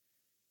 but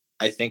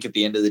I think at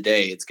the end of the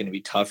day, it's going to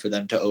be tough for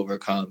them to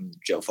overcome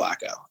Joe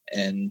Flacco.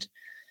 And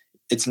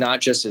it's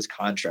not just his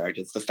contract.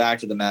 It's the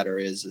fact of the matter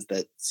is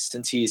that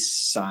since he's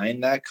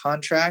signed that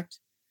contract,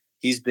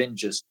 he's been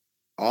just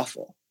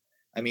awful.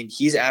 I mean,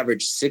 he's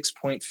averaged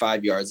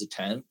 6.5 yards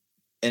an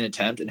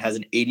attempt and has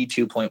an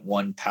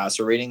 82.1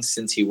 passer rating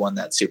since he won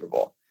that Super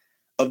Bowl.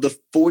 Of the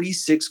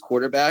 46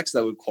 quarterbacks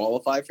that would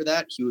qualify for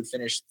that, he would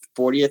finish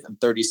 40th and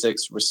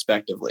 36th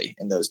respectively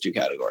in those 2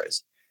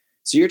 categories.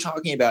 So you're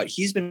talking about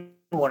he's been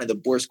one of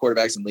the worst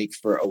quarterbacks in the league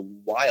for a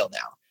while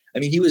now. I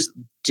mean, he was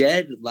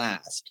dead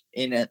last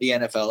in the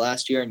NFL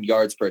last year in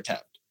yards per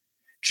attempt.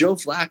 Joe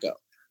Flacco,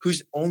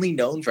 who's only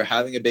known for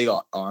having a big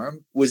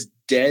arm, was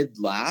dead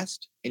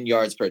last in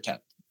yards per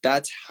attempt.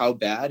 That's how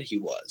bad he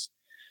was.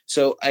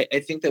 So I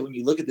think that when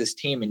you look at this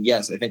team, and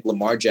yes, I think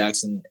Lamar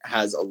Jackson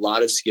has a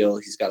lot of skill.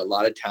 He's got a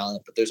lot of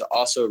talent, but there's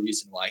also a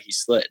reason why he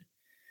slid.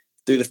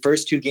 Through the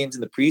first 2 games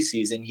in the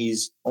preseason,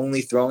 he's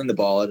only throwing the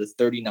ball at a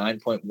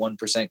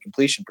 39.1%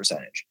 completion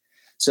percentage.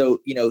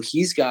 So,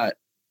 he's got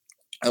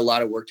a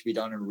lot of work to be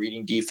done in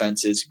reading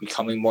defenses,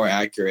 becoming more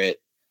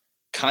accurate,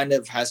 kind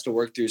of has to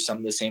work through some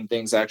of the same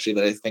things actually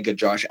that I think a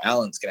Josh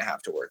Allen's going to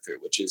have to work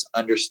through, which is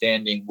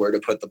understanding where to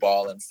put the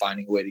ball and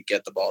finding a way to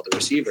get the ball to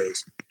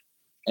receivers.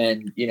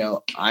 And,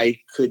 I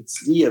could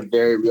see a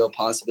very real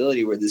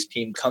possibility where this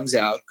team comes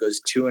out,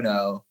 goes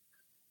 2-0,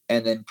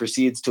 and then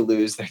proceeds to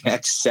lose their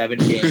next 7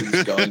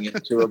 games going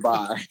into a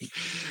bye.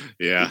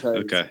 Yeah,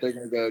 okay. They're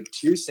going to go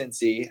to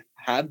Cincy,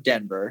 have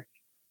Denver,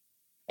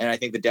 and I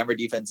think the Denver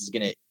defense is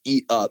going to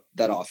eat up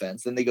that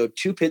offense. Then they go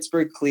to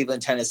Pittsburgh,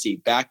 Cleveland, Tennessee,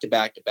 back to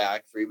back,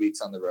 3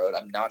 weeks on the road.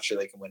 I'm not sure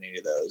they can win any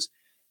of those.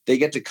 They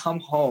get to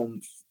come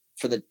home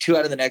for the 2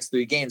 out of the next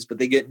 3 games, but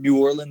they get New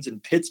Orleans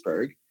and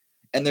Pittsburgh.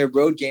 And their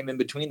road game in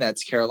between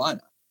that's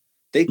Carolina.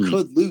 They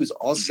could lose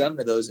all 7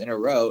 of those in a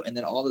row, and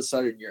then all of a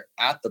sudden you're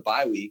at the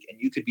bye week, and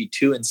you could be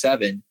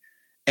 2-7,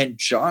 and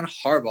John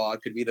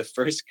Harbaugh could be the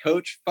first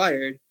coach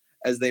fired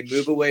as they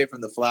move away from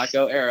the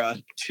Flacco era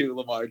to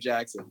Lamar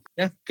Jackson.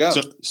 Yeah, go.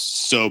 So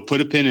let's put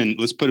a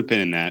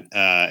pin in that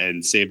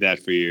and save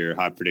that for your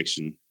hot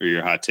prediction or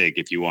your hot take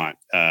if you want.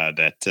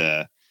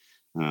 That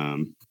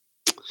John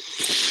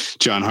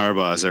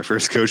Harbaugh is our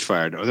first coach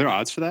fired. Are there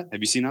odds for that?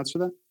 Have you seen odds for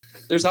that?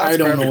 There's odds. I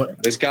don't know.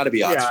 There's got to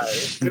be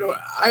odds. Yeah,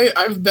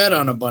 I've bet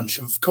on a bunch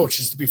of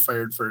coaches to be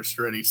fired first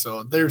already,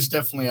 so there's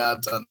definitely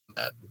odds on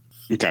that.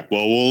 Okay,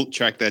 well, we'll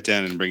track that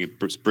down and bring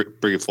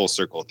it full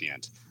circle at the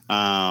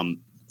end.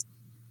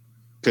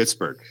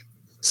 Pittsburgh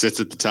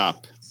sits at the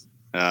top,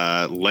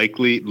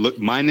 likely look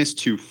minus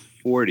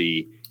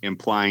 240,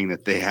 implying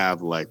that they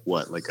have like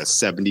a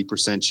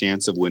 70%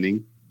 chance of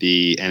winning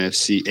the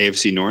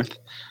AFC North.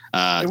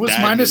 It was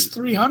minus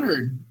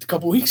 300 a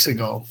couple weeks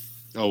ago.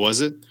 Oh,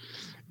 was it?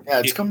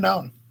 Yeah, it's come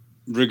down.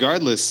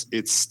 Regardless,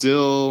 it's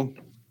still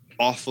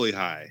awfully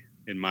high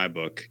in my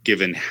book,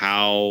 given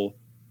how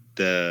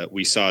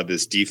we saw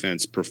this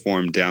defense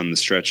perform down the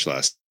stretch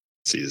last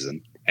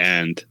season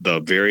and the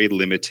very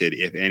limited,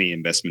 if any,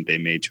 investment they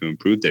made to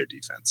improve their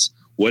defense.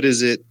 What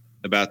is it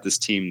about this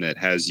team that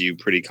has you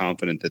pretty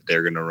confident that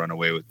they're going to run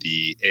away with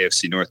the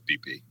AFC North,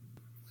 BP?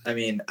 I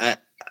mean,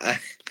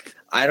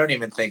 I don't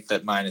even think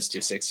that minus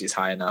 260 is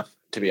high enough,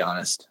 to be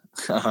honest.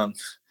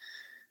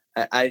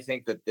 I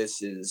think that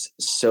this is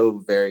so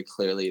very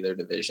clearly their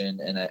division.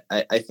 And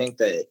I think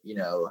that,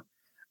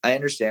 I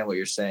understand what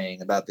you're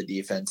saying about the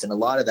defense. And a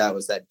lot of that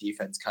was that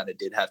defense kind of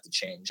did have to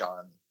change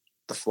on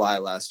the fly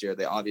last year.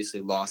 They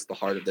obviously lost the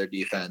heart of their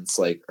defense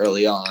like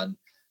early on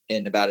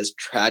in about as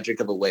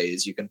tragic of a way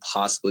as you can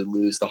possibly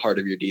lose the heart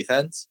of your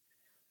defense.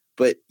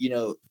 But,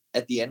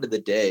 at the end of the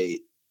day,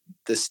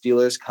 the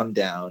Steelers come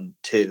down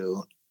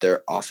to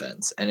their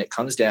offense. And it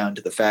comes down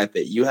to the fact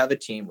that you have a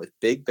team with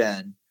Big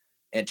Ben,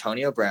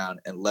 Antonio Brown,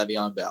 and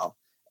Le'Veon Bell.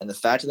 And the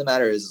fact of the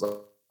matter is, as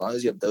long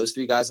as you have those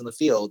 3 guys on the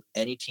field,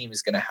 any team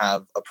is going to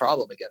have a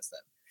problem against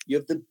them. You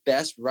have the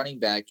best running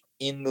back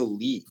in the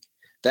league.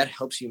 That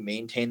helps you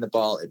maintain the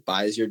ball. It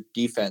buys your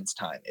defense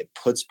time. It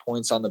puts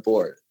points on the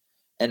board.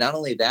 And not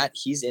only that,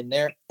 he's in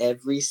there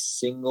every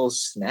single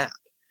snap.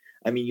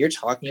 I mean, you're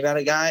talking about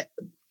a guy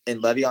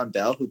in Le'Veon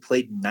Bell who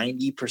played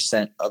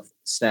 90% of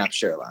snap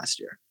share last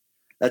year.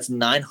 That's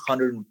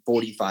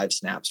 945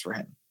 snaps for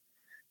him.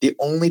 The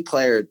only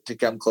player to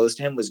come close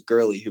to him was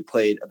Gurley, who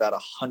played about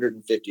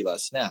 150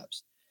 less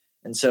snaps.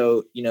 And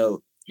so,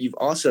 you've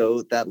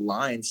also, that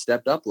line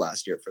stepped up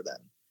last year for them.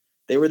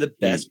 They were the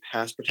best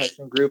pass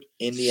protection group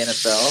in the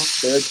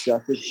NFL. Their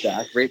adjusted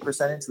sack rate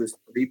percentage was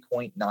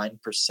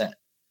 3.9%.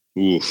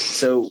 Oof.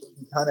 So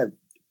you kind of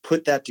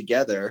put that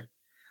together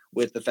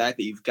with the fact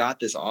that you've got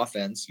this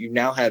offense. You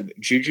now have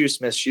Juju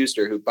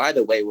Smith-Schuster, who, by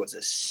the way, was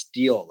a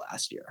steal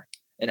last year,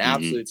 an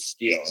absolute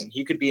steal. And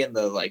he could be in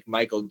the like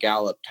Michael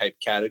Gallup type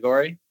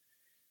category,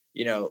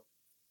 you know,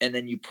 and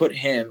then you put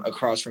him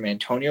across from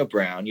Antonio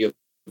Brown. You have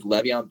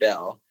Le'Veon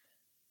Bell.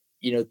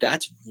 You know,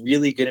 that's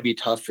really going to be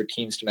tough for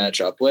teams to match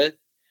up with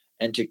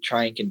and to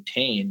try and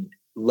contain,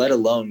 let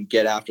alone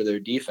get after their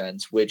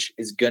defense, which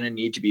is going to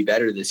need to be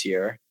better this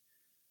year.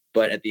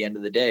 But at the end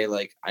of the day,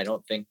 like, I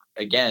don't think,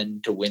 again,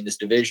 to win this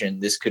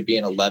division, this could be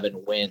an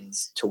 11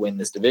 wins to win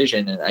this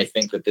division. And I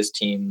think that this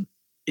team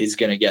is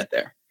going to get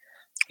there.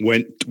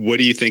 What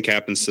do you think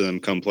happens to them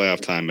come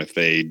playoff time if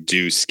they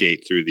do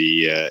skate through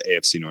the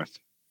AFC North?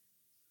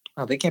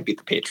 Oh, they can't beat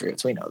the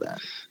Patriots. We know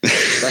that.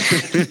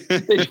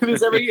 They do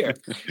this every year.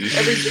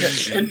 Every year.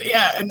 And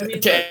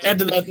to add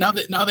to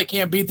that, now they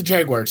can't beat the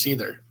Jaguars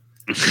either.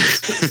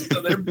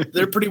 So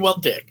they're pretty well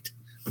dicked.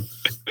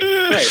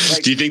 Right,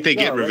 like, do you think they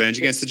get revenge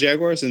against the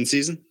Jaguars in the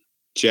season?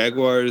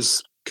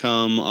 Jaguars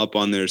come up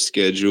on their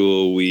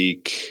schedule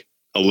week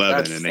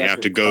 11, and they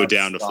have to go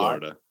down to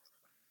Florida.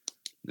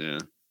 Yeah.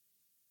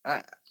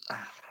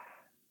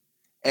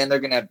 And they're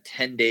going to have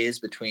 10 days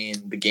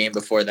between the game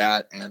before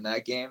that and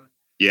that game.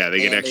 Yeah, they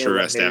get extra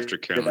rest after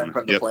Carolina.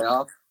 From the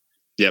playoff.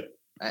 Yep.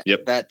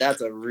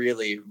 That's a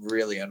really,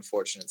 really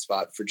unfortunate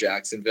spot for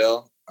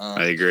Jacksonville.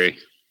 I agree.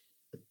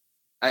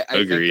 I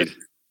Agreed. Think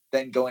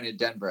then going to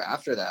Denver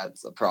after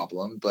that's a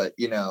problem. But,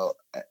 you know,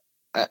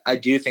 I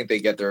do think they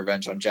get their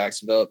revenge on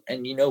Jacksonville.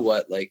 And you know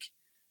what? Like,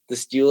 the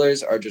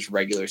Steelers are just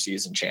regular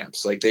season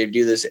champs. Like, they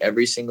do this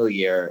every single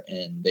year,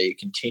 and they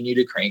continue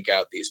to crank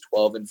out these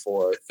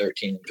 12-4,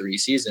 13-3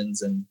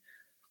 seasons. And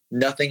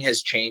nothing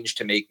has changed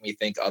to make me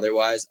think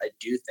otherwise. I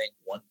do think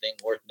one thing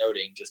worth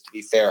noting, just to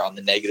be fair on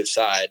the negative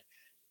side,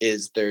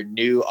 is their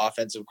new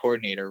offensive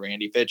coordinator,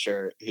 Randy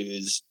Fitcher,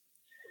 who's,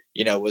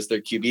 you know, was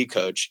their QB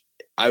coach.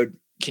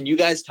 Can you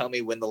guys tell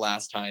me when the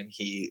last time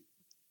he,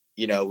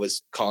 you know,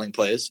 was calling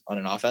plays on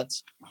an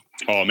offense?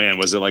 Oh man,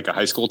 was it like a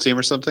high school team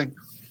or something?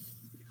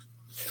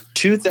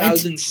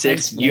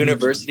 2006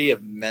 University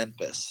of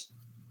Memphis.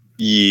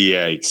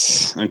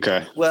 Yikes.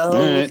 Okay.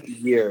 12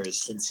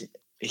 years since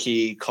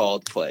he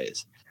called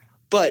plays.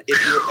 But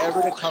if you're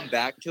ever to come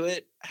back to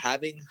it,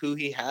 having who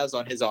he has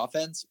on his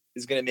offense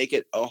is going to make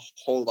it a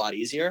whole lot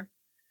easier.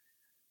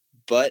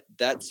 But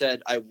that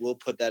said, I will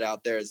put that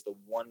out there as the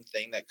one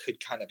thing that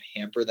could kind of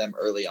hamper them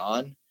early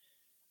on.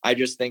 I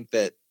just think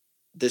that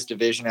this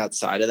division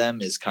outside of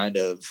them is kind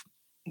of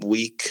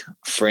weak,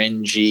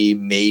 fringy,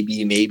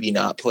 maybe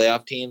not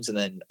playoff teams, and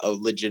then a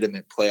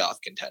legitimate playoff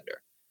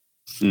contender.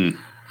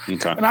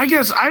 Okay. And I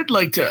guess I'd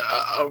like to,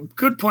 a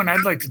good point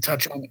I'd like to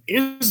touch on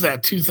is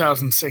that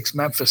 2006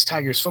 Memphis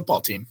Tigers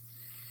football team.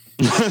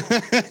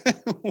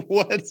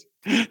 What?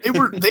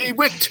 They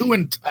went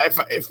 2-10,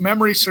 if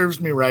memory serves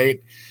me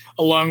right,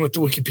 along with the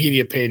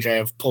Wikipedia page I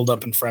have pulled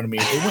up in front of me.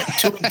 They went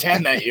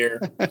 2-10 that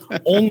year,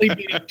 only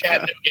beating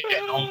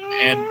Chattanooga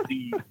and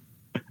the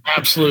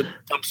absolute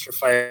dumpster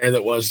fire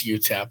that was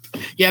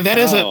UTEP. Yeah, that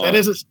is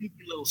a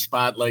sneaky little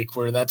spot, like,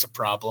 where that's a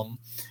problem.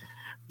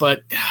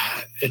 But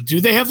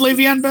do they have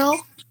Le'Veon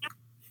Bell?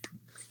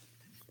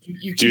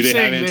 Do they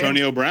have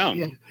Antonio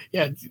Brown?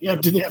 Yeah.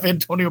 Do they have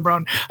Antonio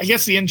Brown? I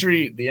guess the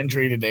injury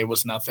today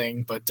was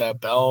nothing, but the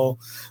Bell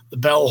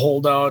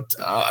holdout,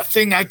 a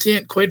thing I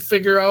can't quite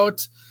figure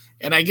out.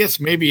 And I guess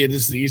maybe it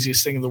is the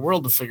easiest thing in the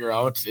world to figure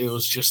out. It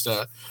was just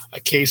a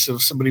case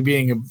of somebody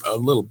being a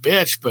little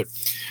bitch. But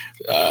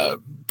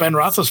Ben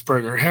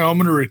Roethlisberger, hey, I'm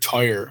going to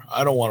retire.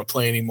 I don't want to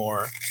play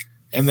anymore.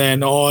 And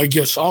then, I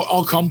guess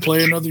I'll come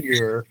play another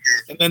year.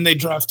 And then they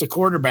draft a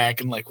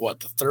quarterback in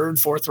the third,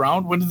 fourth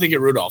round? When did they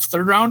get Rudolph?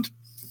 Third round?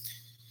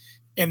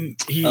 And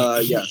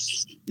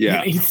yes.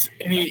 Yeah.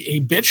 He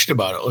bitched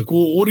about it. Like,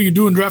 well, what are you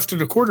doing drafting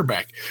a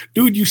quarterback?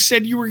 Dude, you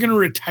said you were going to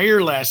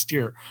retire last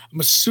year. I'm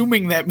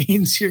assuming that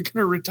means you're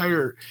going to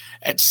retire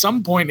at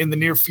some point in the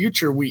near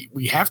future. We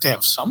have to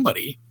have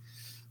somebody.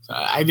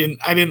 I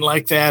didn't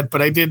like that,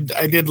 but I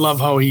did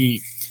love how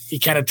he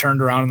kind of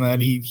turned around and then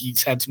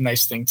he's had some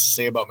nice things to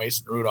say about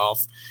Mason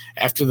Rudolph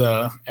after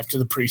the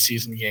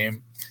preseason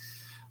game.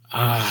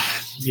 That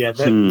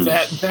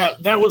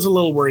was a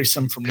little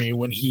worrisome for me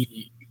when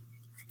he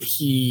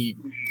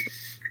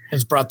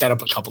has brought that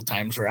up a couple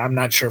times where I'm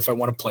not sure if I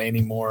want to play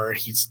anymore.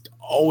 He's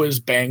always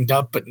banged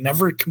up, but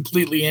never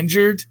completely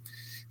injured.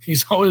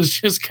 He's always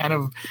just kind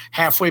of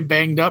halfway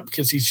banged up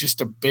because he's just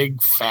a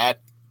big,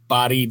 fat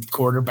bodied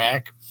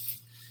quarterback.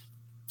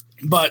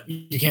 But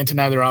you can't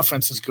deny their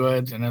offense is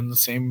good. And on the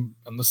same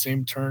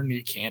turn,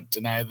 you can't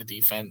deny the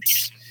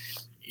defense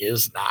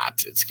is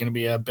not. It's going to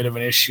be a bit of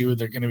an issue.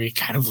 They're going to be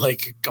kind of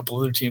like a couple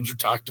other teams we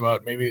talked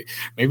about, maybe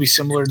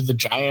similar to the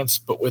Giants,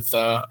 but with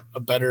a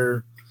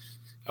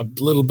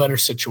little better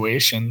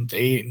situation.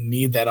 They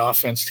need that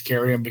offense to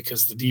carry them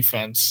because the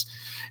defense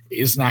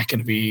is not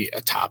going to be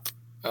a top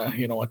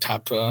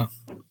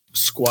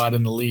squad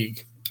in the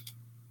league.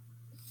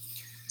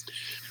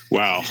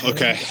 Wow.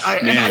 Okay.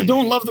 I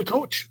don't love the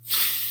coach.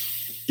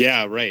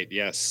 Yeah, right.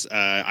 Yes.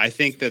 I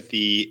think that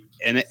the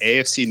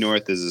AFC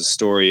North is a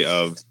story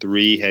of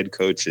 3 head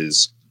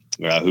coaches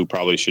who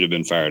probably should have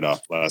been fired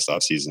off last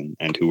offseason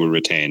and who were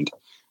retained.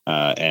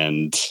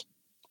 And,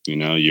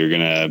 you're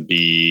going to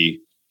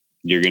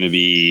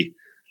be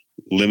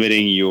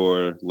limiting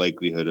your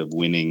likelihood of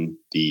winning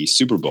the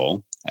Super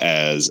Bowl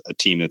as a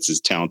team that's as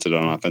talented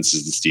on offense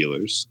as the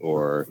Steelers,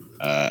 or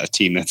a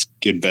team that's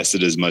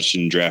invested as much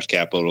in draft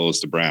capital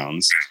as the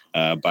Browns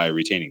by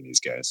retaining these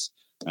guys.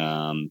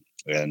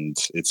 And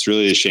it's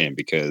really a shame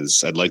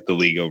because I'd like the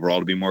league overall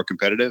to be more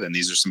competitive, and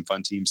these are some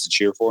fun teams to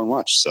cheer for and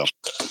watch. So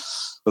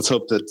let's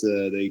hope that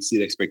they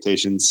exceed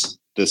expectations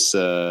this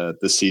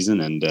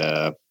season.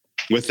 And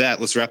with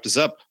that, let's wrap this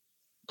up.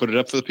 Put it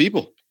up for the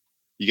people.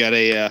 You got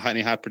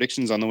any hot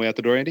predictions on the way out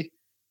the door, Andy?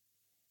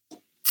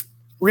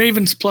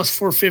 Ravens plus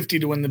 450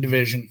 to win the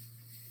division.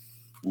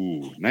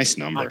 Ooh, nice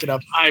number. Lock it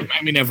up. I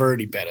mean, I've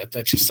already bet it.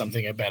 That's just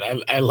something I bet.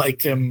 I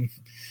like them.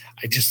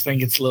 I just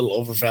think it's a little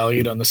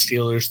overvalued on the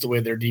Steelers, the way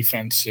their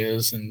defense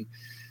is. And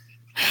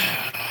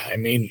I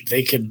mean,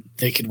 they could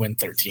win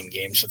 13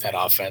 games with that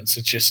offense.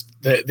 It's just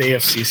the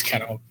AFC is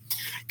kind of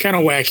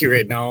wacky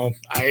right now.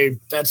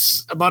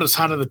 That's about as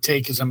hot of a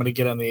take as I'm going to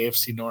get on the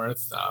AFC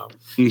North.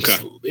 Okay.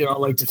 I'd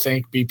like to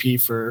thank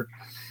BP for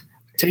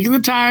taking the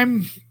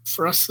time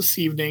for us this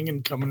evening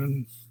and coming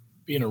and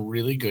being a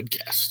really good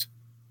guest.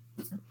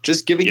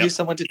 Just giving you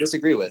someone to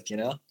disagree with,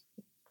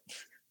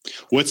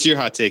 What's your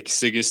hot take?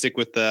 So you gonna stick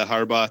with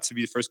Harbaugh to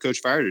be the first coach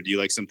fired, or do you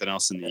like something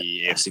else in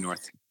the AFC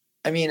North?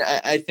 I mean,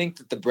 I think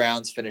that the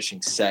Browns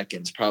finishing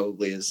second is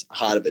probably as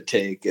hot of a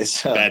take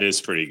as that is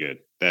pretty good.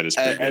 That is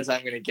pretty as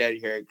I'm going to get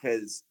here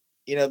because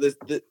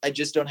I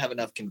just don't have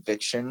enough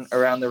conviction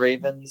around the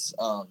Ravens.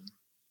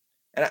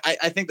 And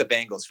I think the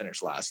Bengals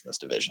finish last in this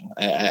division.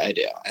 I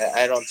do.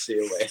 I don't see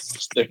a way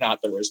they're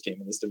not the worst team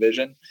in this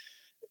division.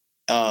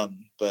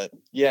 But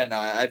yeah, no,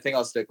 I think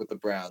I'll stick with the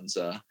Browns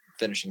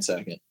finishing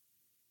second.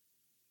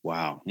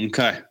 Wow.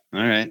 Okay.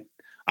 All right.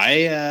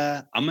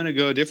 I'm going to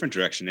go a different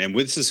direction. And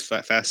this is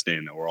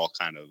fascinating that we're all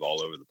kind of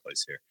all over the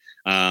place here.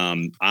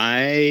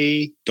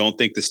 I don't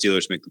think the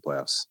Steelers make the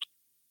playoffs.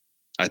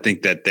 I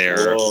think that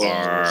there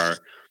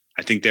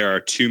are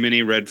too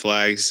many red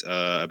flags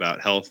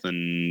about health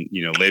and,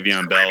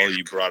 Le'Veon Bell,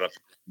 you brought up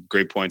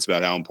great points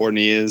about how important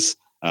he is.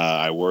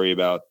 I worry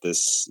about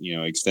this,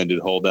 extended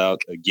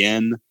holdout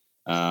again.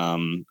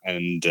 Antonio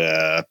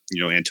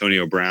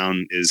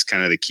Brown is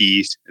kind of the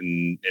key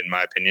in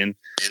my opinion,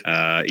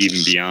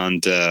 even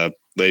beyond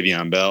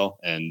Le'Veon Bell.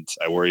 And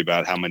I worry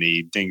about how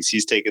many things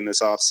he's taken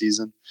this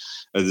offseason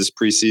or this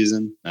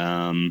preseason.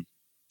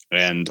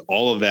 And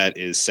all of that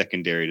is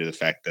secondary to the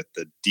fact that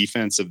the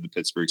defense of the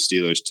Pittsburgh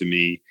Steelers, to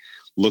me,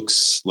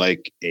 looks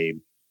like a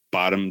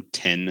bottom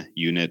 10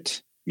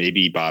 unit,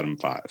 maybe bottom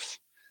 5.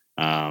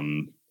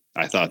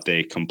 I thought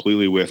they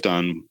completely whiffed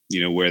on,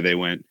 where they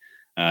went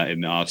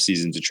in the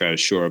offseason to try to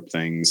shore up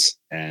things.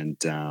 And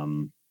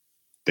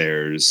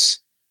there's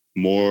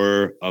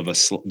more of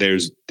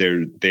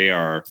they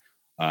are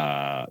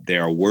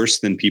worse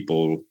than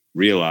people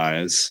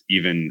realize,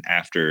 even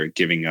after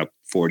giving up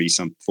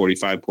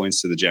 45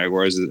 points to the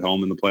Jaguars at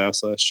home in the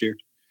playoffs last year.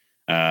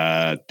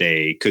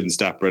 They couldn't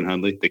stop Brett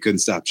Hundley. They couldn't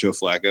stop Joe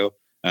Flacco.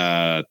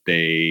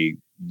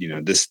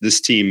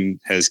 This team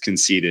has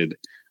conceded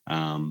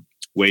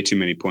way too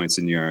many points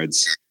and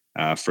yards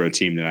for a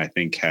team that I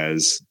think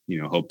has,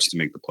 hopes to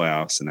make the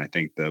playoffs. And I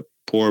think the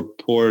poor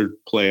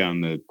play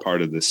on the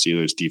part of the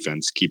Steelers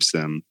defense keeps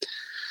them,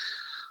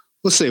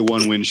 let's say,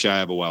 1 win shy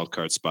of a wild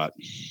card spot.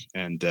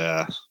 And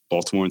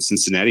Baltimore and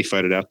Cincinnati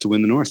fight it out to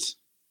win the North.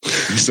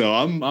 So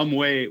I'm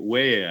way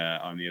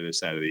on the other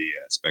side of the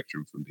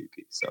spectrum from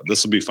BP. So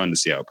this will be fun to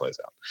see how it plays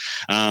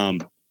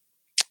out.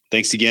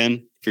 Thanks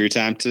again for your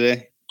time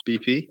today,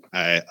 BP.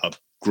 I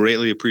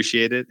greatly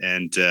appreciate it.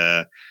 And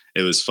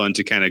it was fun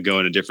to kind of go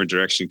in a different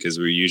direction because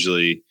we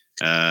usually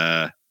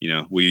all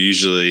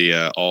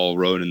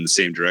rode in the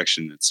same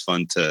direction. It's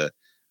fun to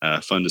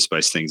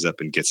spice things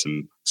up and get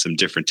some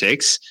different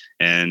takes.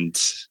 And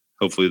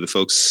hopefully the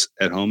folks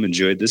at home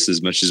enjoyed this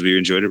as much as we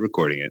enjoyed it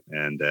recording it.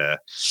 And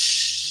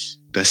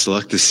best of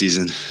luck this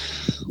season.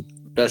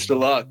 Best of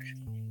luck.